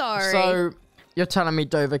I am sorry. So, you're telling me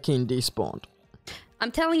Dovahkiin despawned?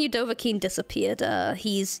 I'm telling you Dovahkiin disappeared.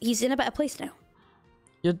 He's in a better place now.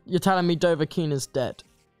 You're telling me Dovahkiin is dead,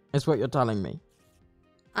 is what you're telling me.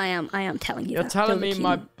 I am telling you. You're telling me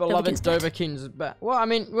my beloved Dovahkiin's dead. Well, I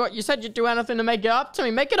mean, what you said you'd do anything to make it up to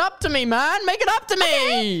me. Make it up to me, man. Make it up to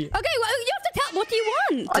me. Okay, well, you have to tell. What do you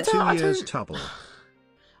want? 2 years Tubbo.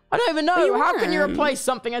 I don't even know. How can you replace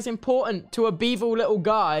something as important to a beevil little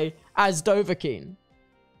guy as Dovahkiin?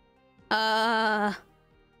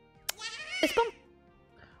 Fist bump?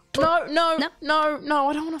 No,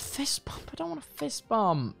 I don't want a fist bump. I don't want a fist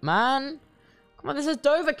bump, man. Come on, this is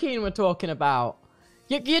Dovahkiin we're talking about.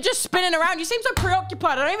 You're just spinning around. You seem so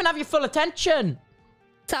preoccupied. I don't even have your full attention.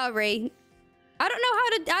 Sorry. I don't know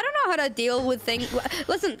how to deal with things.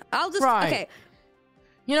 Listen, I'll just okay.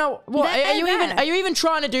 You know what? Are you even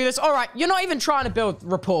trying to do this? All right, you're not even trying to build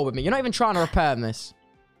rapport with me. You're not even trying to repair this.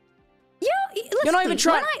 Yeah, listen, you're not even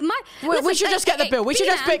trying. We should just get the bill. We should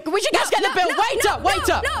just get the bill. Waiter.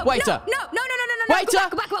 Waiter,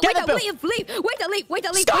 get the bill. Leave. Waiter, leave.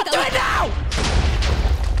 Stop doing it now!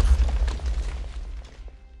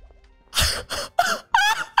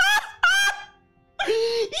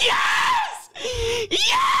 Yes!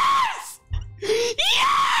 Yes!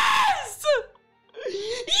 Yes! Yes!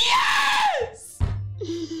 Yes!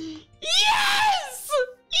 Yes!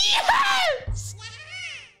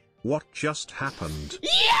 What just happened?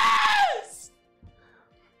 Yes!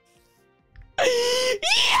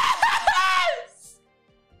 Yes!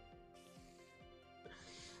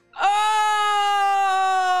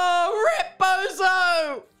 Oh! Rip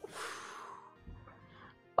Bozo!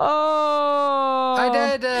 Oh! I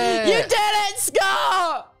did it! You did it,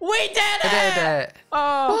 Scott! We did it! I did it.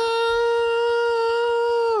 Oh!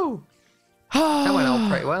 That went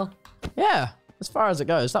pretty well. Yeah, as far as it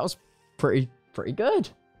goes, that was pretty good.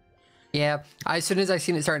 Yeah, as soon as I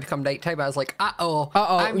seen it starting to come nighttime, I was like, uh-oh,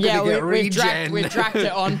 yeah, we dragged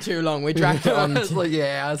it on too long. We dragged it on.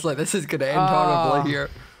 I was like, this is gonna end horribly here.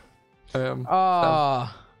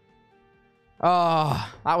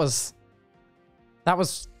 That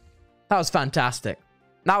was fantastic.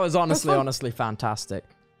 That was honestly fantastic.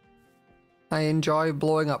 I enjoy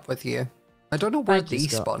blowing up with you. I don't know where Thank you, they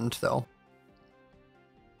Scott. spawned though.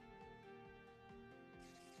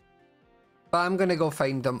 But I'm gonna go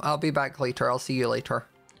find them. I'll be back later. I'll see you later.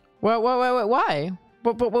 Wait, why?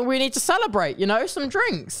 But we need to celebrate, you know? Some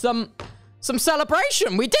drinks, some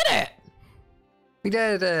celebration. We did it! We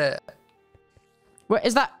did it. What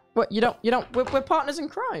is that? What, you don't, we're partners in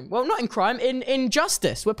crime. Well, not in crime, in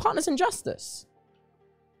justice. We're partners in justice.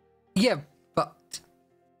 Yeah, but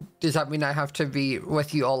does that mean I have to be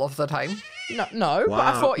with you all of the time? No, Wow, but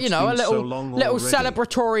I thought, you it's know, a been so little long little already.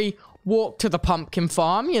 celebratory walk to the pumpkin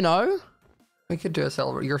farm, you know? We could do a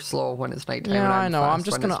celebration. You're slow when it's nighttime. Yeah, and I know. I'm fast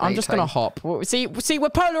just when gonna it's nighttime. hop. Well, see, we're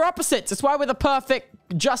polar opposites. That's why we're the perfect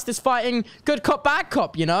justice fighting good cop, bad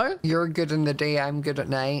cop, you know? You're good in the day, I'm good at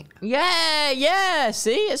night. Yeah,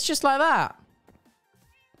 see? It's just like that.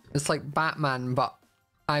 It's like Batman, but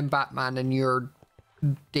I'm Batman and you're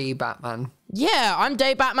day Batman. Yeah, I'm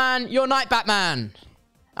day Batman, you're night Batman.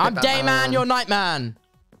 I'm day Batman. man, you're night man.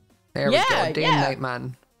 There we Yeah, go, day and night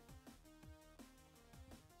man.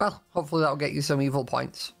 Well, hopefully that'll get you some evil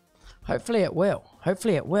points. Hopefully it will.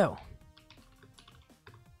 Hopefully it will.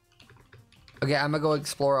 Okay, I'm gonna go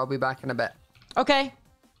explore. I'll be back in a bit. Okay.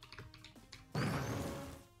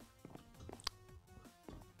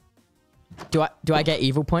 Do I get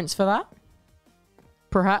evil points for that?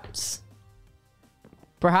 Perhaps.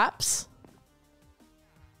 Perhaps.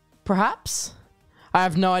 Perhaps. I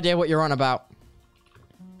have no idea what you're on about.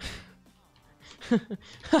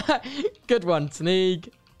 Good one,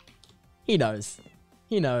 Sneak. He knows.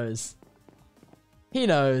 He knows. He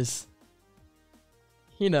knows.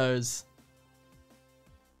 He knows.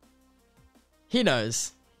 He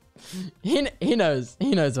knows. He knows.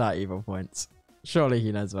 He knows about evil points. Surely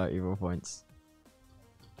he knows about evil points.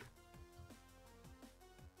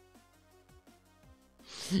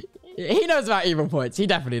 He knows about evil points. He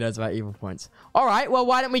definitely knows about evil points. All right, well,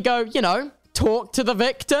 why don't we go, you know, talk to the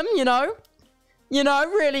victim, you know? You know,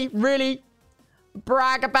 really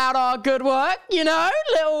brag about our good work, you know?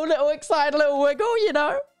 Little excited, little wiggle, you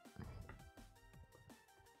know?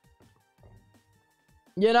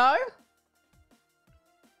 You know?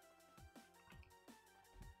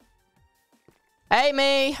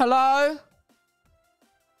 Amy, hello?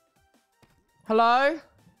 Hello?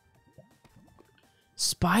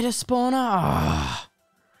 Spider spawner? Ah.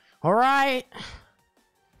 All right.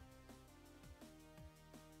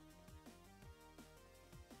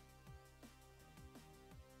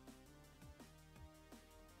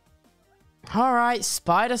 All right,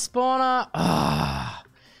 spider spawner. Ah.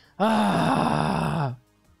 Ah.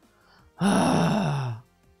 Ah.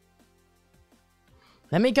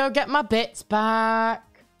 Let me go get my bits back.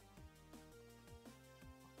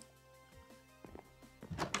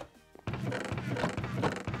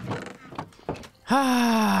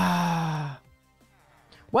 Ah.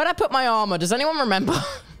 Where'd I put my armor? Does anyone remember?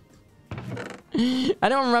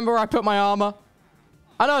 Anyone remember where I put my armor?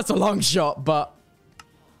 I know it's a long shot, but...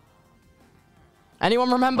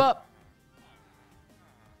 Anyone remember?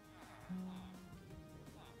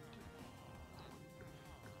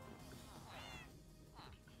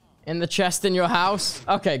 In the chest in your house?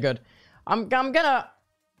 Okay, good. I'm gonna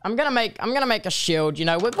make a shield, you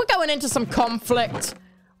know. We're going into some conflict.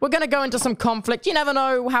 We're gonna go into some conflict. You never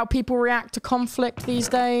know how people react to conflict these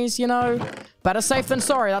days, you know. Better safe than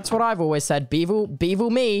sorry. That's what I've always said.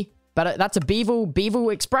 Beevil me. Better. That's a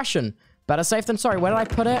beevil expression. Better safe than sorry. Where did I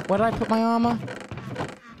put it? Where did I put my armor?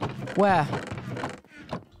 Where?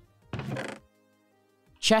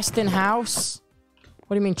 Chest in house?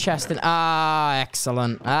 What do you mean chest in? Ah,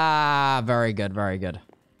 excellent. Ah, very good, very good.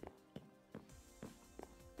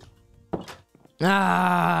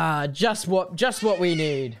 Ah, just what we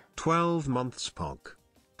need. 12 months Pog.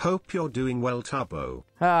 Hope you're doing well, Tubbo.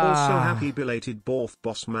 Ah. Also, happy belated Borf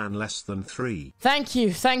Boss Man less than 3. Thank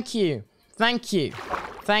you, thank you, thank you,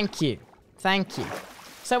 thank you, thank you.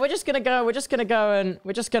 So we're just gonna go and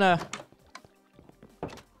we're just gonna...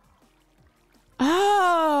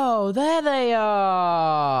 Oh, there they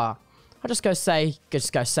are. I'll just go say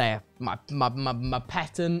my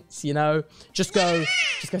patents, you know. Just go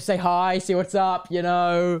say hi, see what's up, you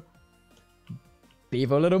know.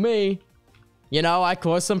 Beaver little me. You know, I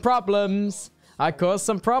caused some problems. I caused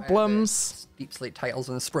some problems. Deep slate titles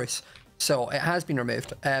and spruce. So it has been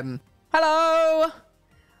removed. Hello.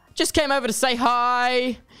 Just came over to say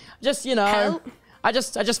hi. Just, you know. Hello? I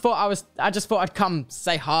just thought I'd come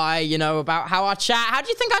say hi, you know, about how our chat. How do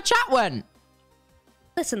you think our chat went?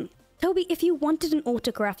 Listen, Toby, if you wanted an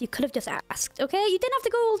autograph, you could have just asked, okay? You didn't have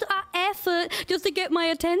to go all that effort just to get my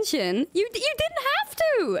attention. You didn't have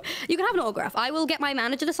to. You can have an autograph. I will get my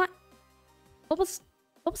manager to sign. What was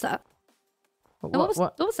that? What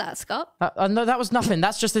was that, Scott? No, that was nothing.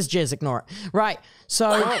 That's just his jizz. Ignore it. Right. So.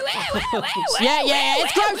 Yeah.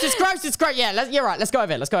 It's gross. Yeah. You're right. Let's go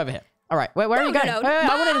over here. All right. Where are you going? No.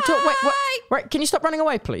 I wanted to talk. Wait. Can you stop running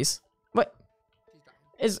away, please? What?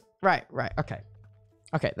 Right. Okay.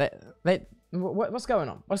 What's going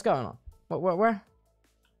on? Where?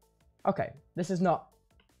 Okay. This is not.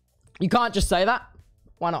 You can't just say that.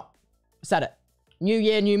 Why not? I said it. New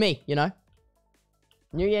year, new me. You know.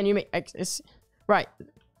 New year, new me. It's right.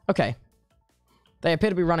 Okay. They appear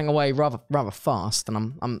to be running away rather fast,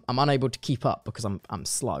 and I'm unable to keep up because I'm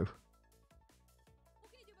slow.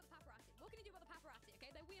 What can you do about the paparazzi?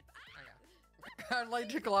 Okay, they're weird. I'd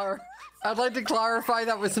like to clarify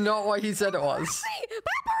that was not what he said it was.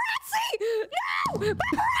 Paparazzi! No!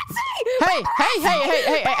 Paparazzi! Hey,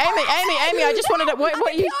 Amy, I just wanted to what I'm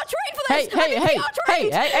you PR trained for this. Hey,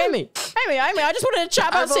 Amy, I just wanted to chat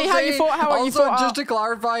about see how you thought just to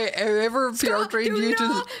clarify, whoever PR trained you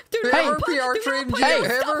to Whoever PR trained you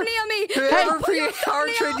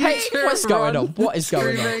what's going on? What is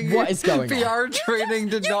going on? What is going on? PR training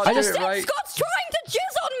did not do it right. Scott's trying to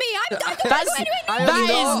jizz on me. I don't do anything. That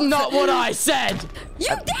is not what I said.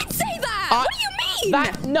 You did say that. What do you mean?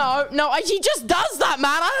 He just does that,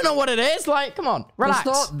 man. I don't know what it is. Like, come on, relax.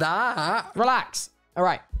 It's not that. Relax. All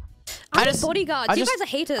right. I'm bodyguards. You guys are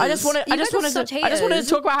haters. I just wanted to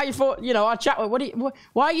talk about how you thought, you know, our chat.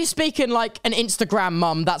 Why are you speaking like an Instagram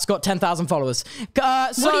mum that's got 10,000 followers?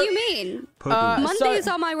 What do you mean? Mondays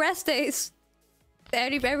are my rest days.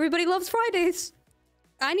 Everybody loves Fridays.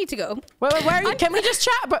 I need to go. Where are you? Can we just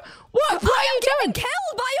chat? But what are you doing?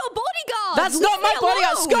 Killed by your bodyguard. That's not my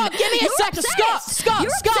bodyguard. Scott, give me a second. Scott.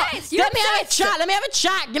 Let me have a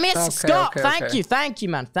chat. Give me a Scott. Thank you,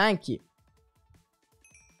 man. Thank you.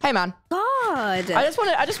 Hey, man. God. I just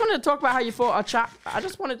wanted to talk about how you thought our chat. I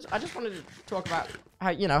just wanted to talk about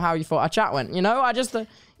how you thought our chat went. You know, Okay, I'm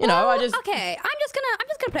just gonna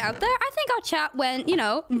put it out there. I think our chat went,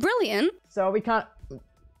 brilliant. So we can't.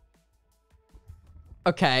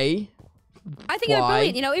 Okay. I think it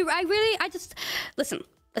was brilliant.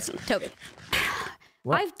 Listen, Toby.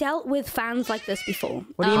 What? I've dealt with fans like this before.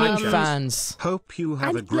 What do you mean, fans? Hope you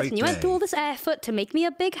have a great day. You went through all this effort to make me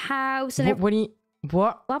a big house and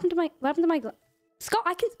What happened to my Scott,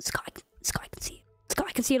 I can see you. Scott,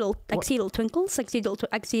 I can see a little twinkles. I can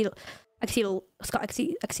see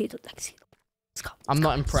Scott. I'm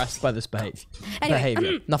not impressed by this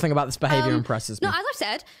behavior. Nothing about this behavior impresses me. No, as I've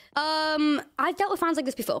said, I've dealt with fans like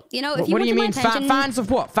this before. You know, if what do you mean, attention, fans of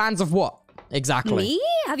what? Fans of what? Exactly. Me?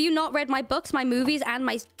 Have you not read my books, my movies, and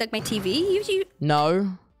my TV?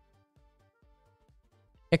 No.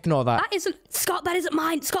 Ignore that. That isn't Scott. That isn't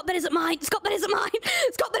mine. Scott. That isn't mine. Scott. That isn't mine.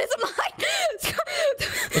 Scott. That isn't mine.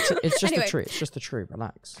 It's just a tree. It's just a tree.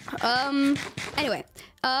 Relax. Anyway.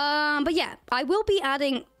 But yeah, I will be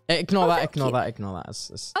adding. Ignore that.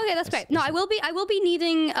 Okay, that's great. No, I will be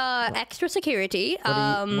needing extra security.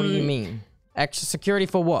 What do you mean? Extra security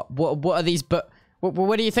for what? What are these? But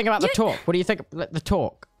what do you think about the talk? What do you think of the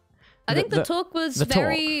talk? I think the talk was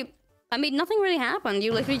very. I mean, nothing really happened.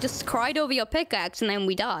 You literally just cried over your pickaxe and then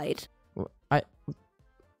we died.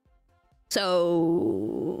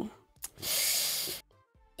 So.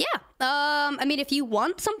 Yeah. I mean, if you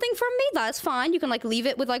want something from me, that's fine. You can leave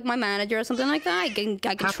it with my manager or something like that. I can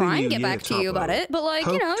try and get back to you about it. But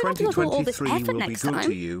you don't have to go through all this effort next time.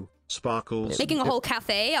 To you, Sparkles. Making a whole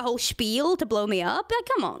cafe, a whole spiel to blow me up.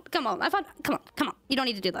 Come on. Come on. You don't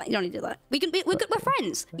need to do that. We're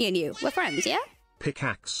friends. Me and you. We're friends. Yeah.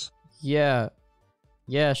 Pickaxe. Yeah,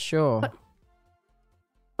 sure. But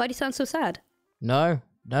why do you sound so sad? No.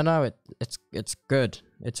 It's good.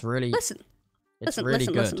 It's really. Listen.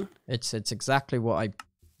 It's exactly what I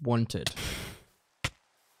wanted.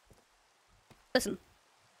 Listen.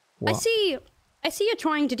 What? I see you're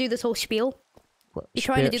trying to do this whole spiel. What? You're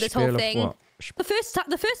trying to do this whole thing. What? The first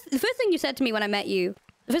thing you said to me when I met you,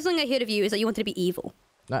 the first thing I heard of you is that you wanted to be evil.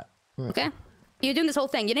 Okay? You're doing this whole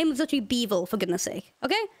thing. Your name was literally Beevil, for goodness sake.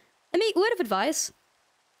 Okay? I mean, word of advice.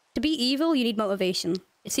 To be evil, you need motivation.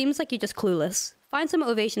 It seems like you're just clueless. Find some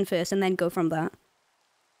motivation first and then go from that.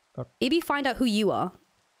 Okay. Maybe find out who you are.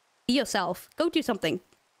 Be yourself. Go do something.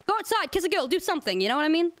 Go outside, kiss a girl, do something, you know what I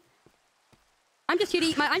mean? I'm just here to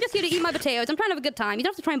eat my potatoes. I'm trying to have a good time. You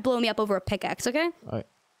don't have to try and blow me up over a pickaxe, okay?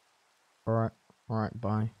 Alright,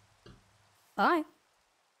 bye. Bye.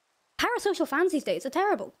 Parasocial fans these days are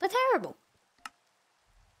terrible. They're terrible.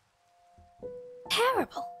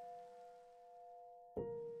 Terrible.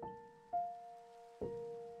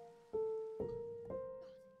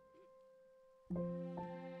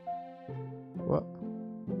 What?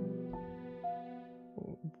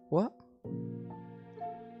 What?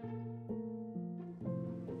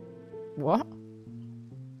 What?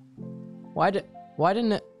 Why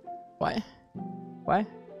didn't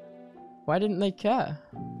they care?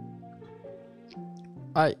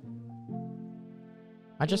 I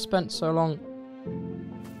just spent so long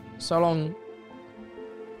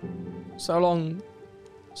setting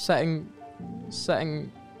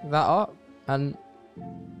that up, and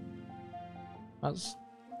that's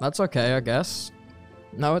okay, I guess.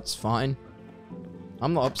 No, it's fine.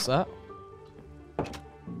 I'm not upset.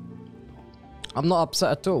 I'm not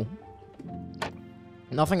upset at all.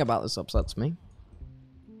 Nothing about this upsets me.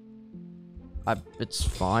 It's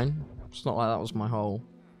fine. It's not like that was my whole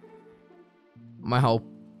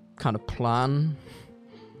kind of plan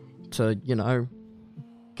to, you know,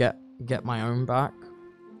 get my own back.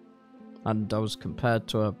 And I was compared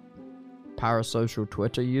to a parasocial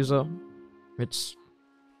Twitter user. It's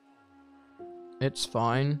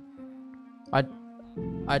fine. I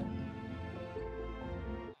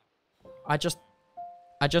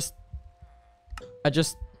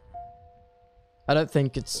don't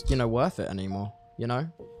think it's, you know, worth it anymore, you know?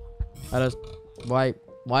 Why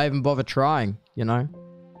even bother trying, you know?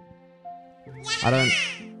 I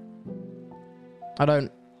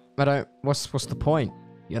don't, what's the point,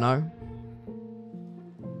 you know?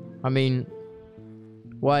 I mean,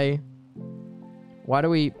 why do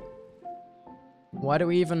we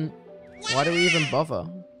even bother?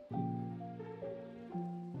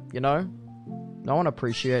 You know? No one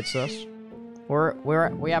appreciates us.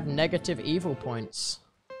 We have negative evil points.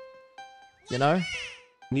 You know?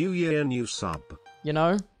 New year, new sub. You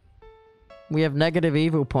know? We have negative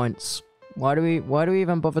evil points. Why do we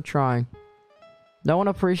even bother trying? No one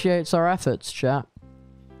appreciates our efforts, chat.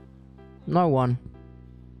 No one.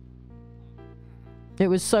 It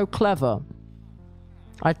was so clever.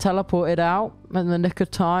 I teleported out in the nick of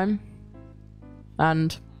time.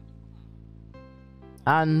 And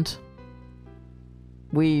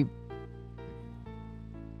we...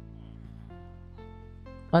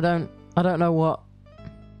 I don't know what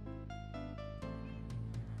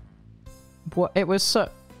it was. So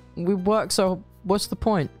we worked, so what's the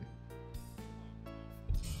point?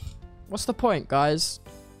 What's the point, guys?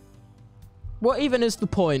 What even is the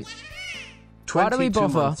point? Why do we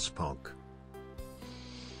bother?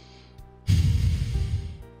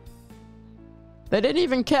 They didn't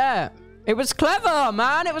even care. It was clever,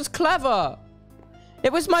 man. It was clever.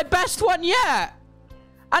 It was my best one yet.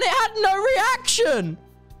 And it had no reaction.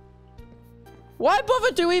 Why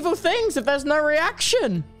bother do evil things if there's no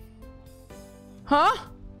reaction? Huh?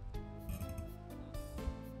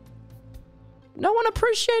 No one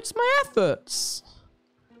appreciates my efforts.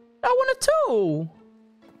 No one at all.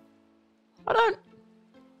 I don't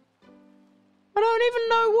even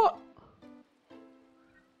know what...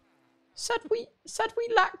 Said we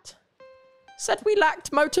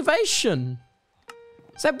lacked motivation.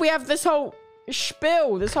 Said we have this whole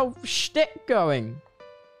spiel, this whole shtick going.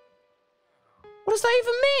 What does that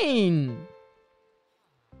even mean?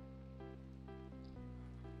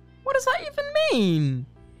 What does that even mean?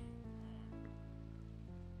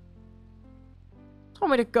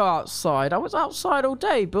 Told me to go outside. I was outside all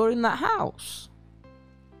day building that house.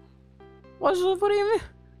 What do you mean?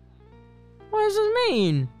 What does this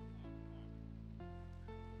mean?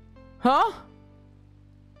 Huh?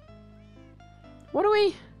 What do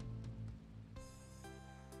we...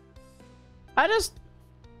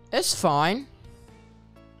 It's fine.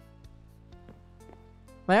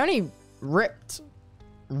 They only ripped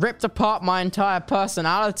apart my entire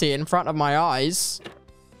personality in front of my eyes.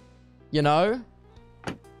 You know?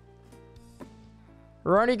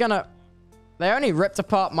 They only ripped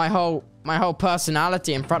apart my whole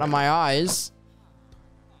personality in front of my eyes.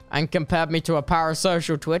 And compared me to a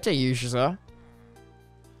parasocial Twitter user.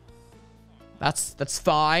 That's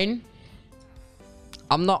fine.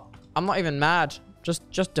 I'm not even mad.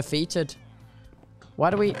 Just defeated.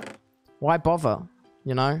 Why bother?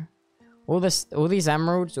 You know? All these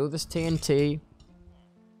emeralds, all this TNT.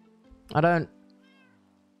 I don't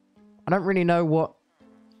really know what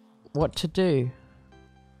to do.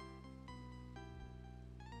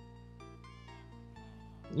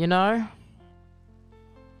 You know?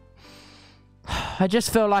 I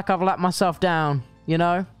just feel like I've let myself down, you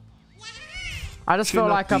know? I just feel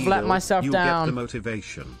like I've let myself down. Get the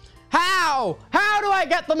motivation. How? How do I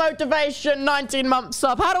get the motivation 19 months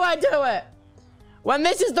up? How do I do it? When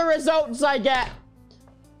this is the results I get.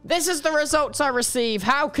 This is the results I receive.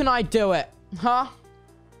 How can I do it? Huh?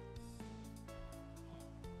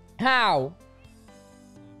 How?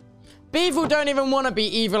 Beevil don't even want to be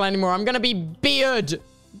evil anymore. I'm going to be Beard.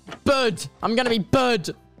 Bud. I'm going to be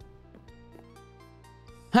Bud.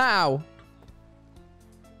 How?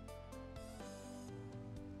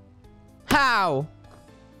 How?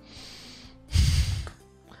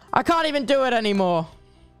 I can't even do it anymore.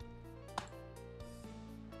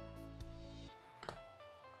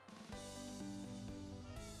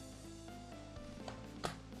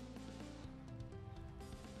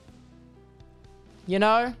 You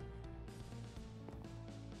know?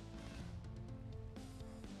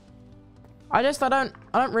 I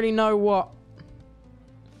don't really know what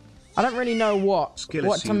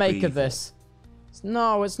to make of this.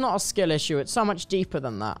 No, it's not a skill issue. It's so much deeper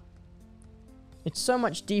than that. It's so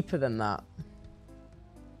much deeper than that.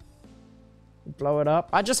 Blow it up.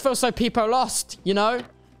 I just feel so people lost, you know?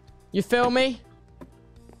 You feel me?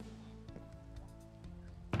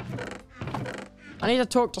 I need to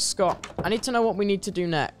talk to Scott. I need to know what we need to do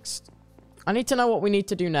next. I need to know what we need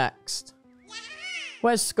to do next.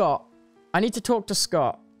 Where's Scott? I need to talk to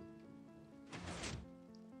Scott.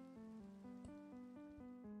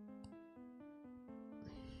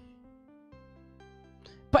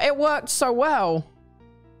 But it worked so well.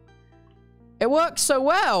 It worked so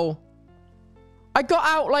well. I got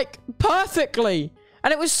out, like, perfectly.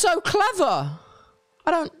 And it was so clever.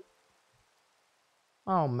 I don't...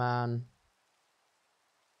 Oh, man.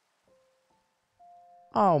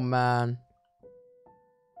 Oh, man.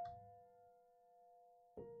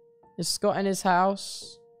 Is Scott in his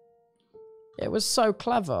house? It was so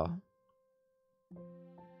clever.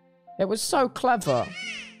 It was so clever.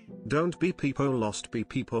 Don't be people lost, be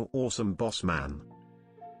people awesome, boss man.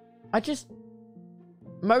 I just...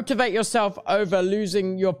 Motivate yourself over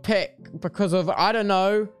losing your pick because of, I don't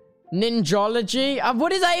know, ninjology?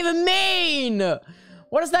 What does that even mean?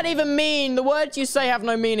 What does that even mean? The words you say have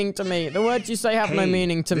no meaning to me. The words you say have no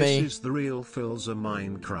meaning to me. This is the real Philza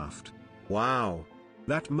Minecraft. Wow.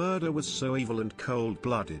 That murder was so evil and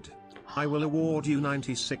cold-blooded. I will award you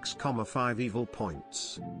 96,5 evil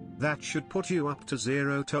points. That should put you up to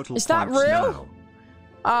 0 total points. Is that real?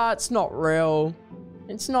 Now. It's not real.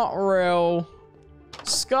 It's not real.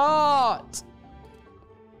 Scott!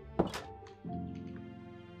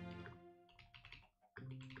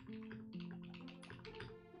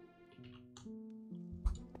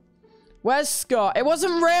 Where's Scott? It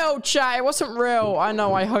wasn't real, chat. It wasn't real. I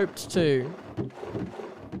know, I hoped to.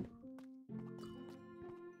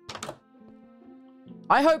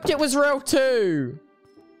 I hoped it was real too.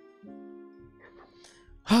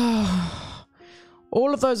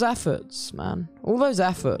 All of those efforts, man. All those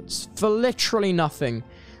efforts for literally nothing.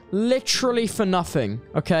 Literally for nothing,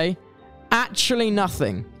 okay? Actually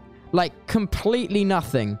nothing. Like, completely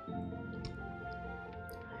nothing.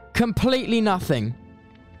 Completely nothing.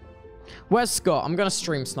 Where's Scott? I'm gonna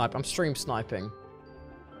stream snipe. I'm stream sniping.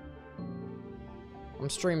 I'm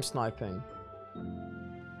stream sniping.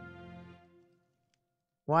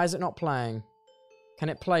 Why is it not playing? Can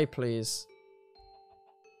it play, please?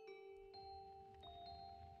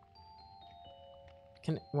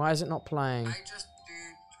 Why is it not playing? I just do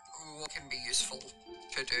what can be useful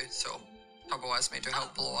to do, so Tubbo asked me to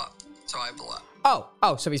help blow up, so I blow up.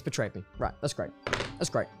 Oh, so he's betrayed me. Right, that's great. That's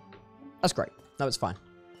great. That's great. No, it's fine.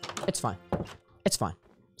 It's fine. It's fine.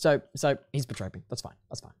 So he's betrayed me. That's fine.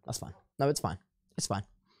 That's fine. That's fine. No, it's fine. It's fine.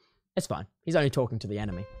 It's fine. He's only talking to the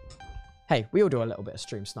enemy. Hey, we all do a little bit of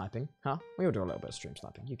stream sniping, huh? We all do a little bit of stream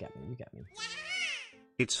sniping. You get me. You get me.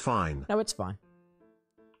 It's fine. No, it's fine.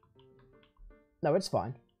 No, it's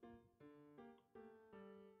fine.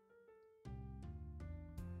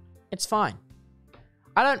 It's fine.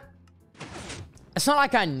 I don't... It's not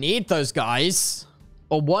like I need those guys.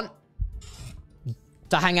 Or want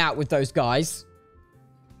to hang out with those guys.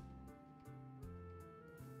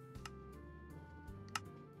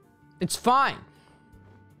 It's fine.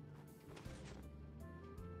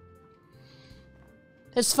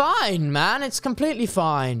 It's fine, man. It's completely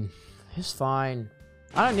fine. It's fine.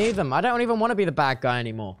 I don't need them. I don't even want to be the bad guy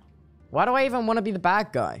anymore. Why do I even want to be the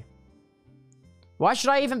bad guy? Why should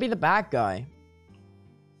I even be the bad guy?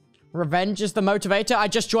 Revenge is the motivator. I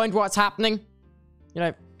just joined what's happening. You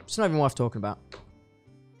know, it's not even worth talking about.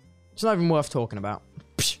 It's not even worth talking about.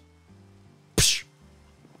 Psh. Psh.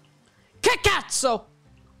 Kikatsu!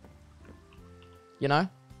 You know?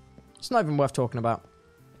 It's not even worth talking about.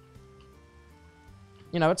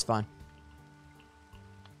 You know, it's fine.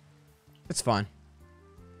 It's fine.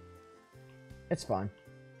 It's fine.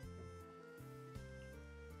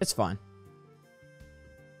 It's fine.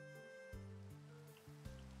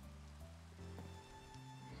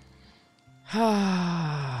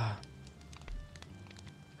 Why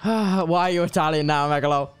are you Italian now,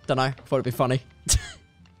 Megalo? Dunno. Thought it'd be funny.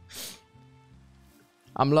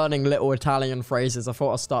 I'm learning little Italian phrases. I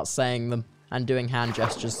thought I'd start saying them and doing hand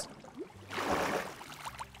gestures.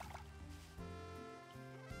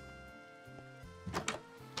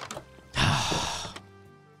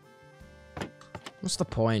 What's the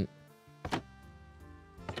point?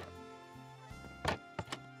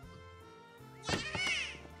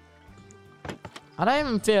 I don't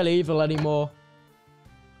even feel evil anymore.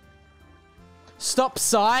 Stop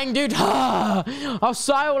sighing, dude. I'll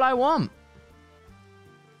sigh all I want.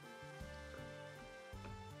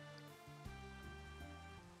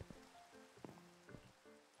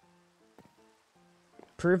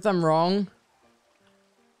 Prove them wrong.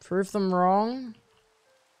 Prove them wrong.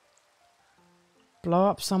 Blow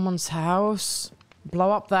up someone's house.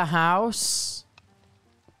 Blow up their house.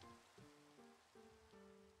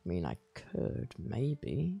 I mean, I could,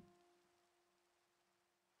 maybe.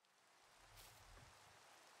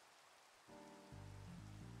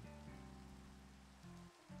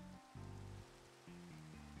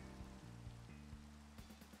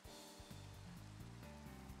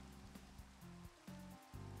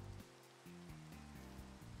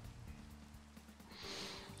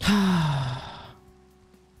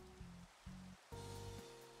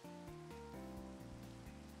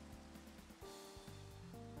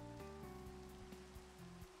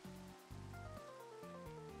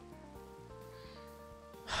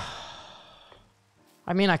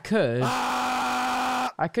 I mean, I could.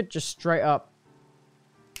 I could just straight up...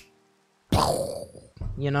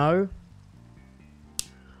 You know?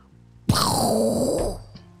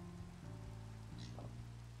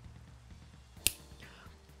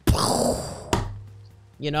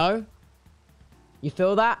 You know? You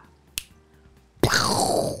feel that?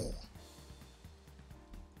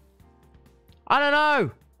 I don't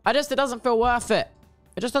know. It doesn't feel worth it.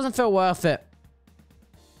 It just doesn't feel worth it.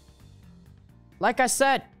 Like I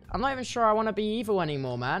said, I'm not even sure I want to be evil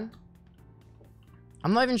anymore, man.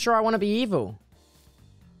 I'm not even sure I want to be evil.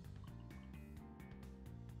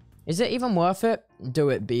 Is it even worth it? Do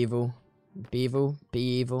it, be evil. Be evil. Be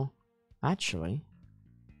evil. Actually.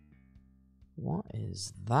 What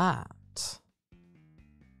is that?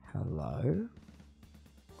 Hello?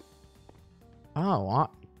 Oh, what?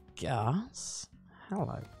 Gus?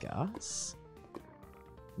 Hello, Gus.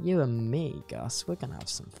 You and me, Gus, we're gonna have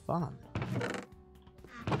some fun.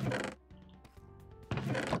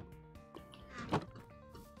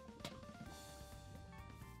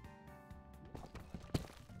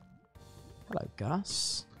 Hello,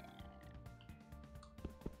 Gus.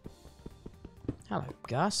 Hello,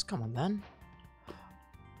 Gus. Come on, then.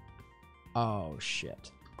 Oh,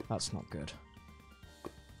 shit. That's not good.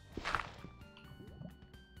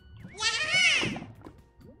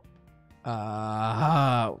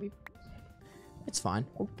 It's fine.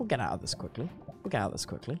 We'll get out of this quickly. We'll get out of this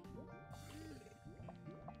quickly.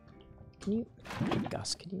 Can you...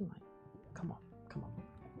 Gus, can you, like... Come on. Come on.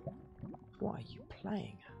 What are you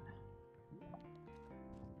playing at?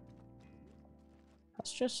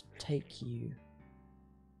 Let's just take you...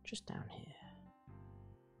 just down here.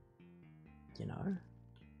 You know?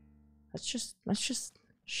 Let's just...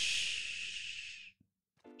 Shh.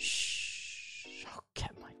 Shh. I'll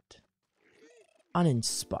get my...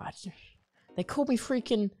 Uninspired. They called me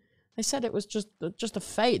freaking... They said it was just a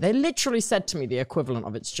phase. They literally said to me the equivalent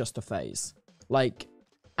of it's just a phase. Like,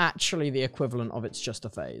 actually the equivalent of it's just a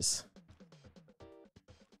phase.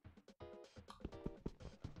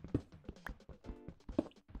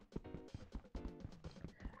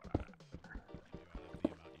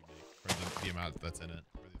 The amount that's in it.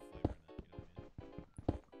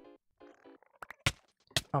 Or the flavor in it,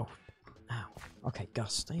 you know what I mean? Oh. Ow. Okay,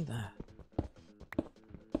 Gus, stay there.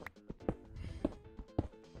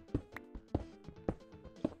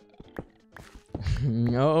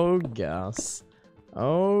 Oh, Gus.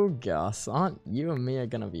 Oh, Gus. Aren't you and me are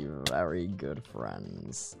gonna be very good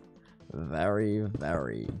friends. Very,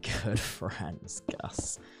 very good friends,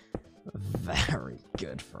 Gus. Very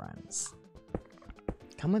good friends.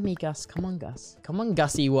 Come with me, Gus. Come on, Gus. Come on,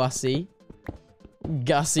 Gussie Wussy.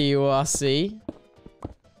 Gussie Wussy.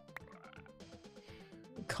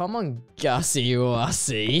 Come on, Gussie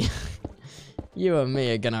Wussy. You and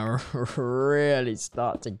me are gonna really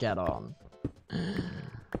start to get on.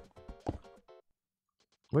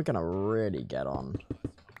 We're gonna really get on.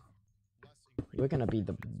 We're gonna be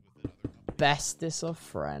the bestest of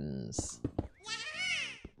friends.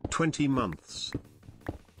 20 months.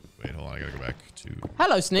 Wait, hold on. I gotta go back to.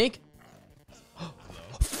 Hello, Sneak.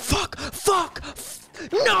 Fuck! Fuck!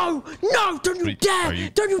 No! No! Don't you dare!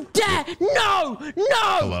 Don't you dare! No!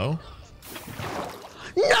 No! Hello?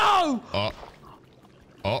 No!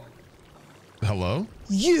 Oh. Hello?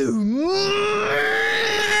 You!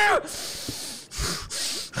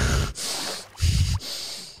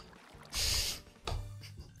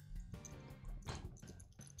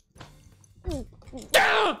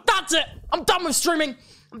 That's it! I'm done with streaming!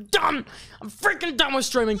 I'm done! I'm freaking done with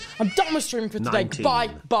streaming! I'm done with streaming for today. 19. Bye,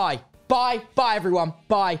 bye, bye, bye, everyone.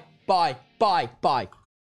 Bye, bye, bye, bye.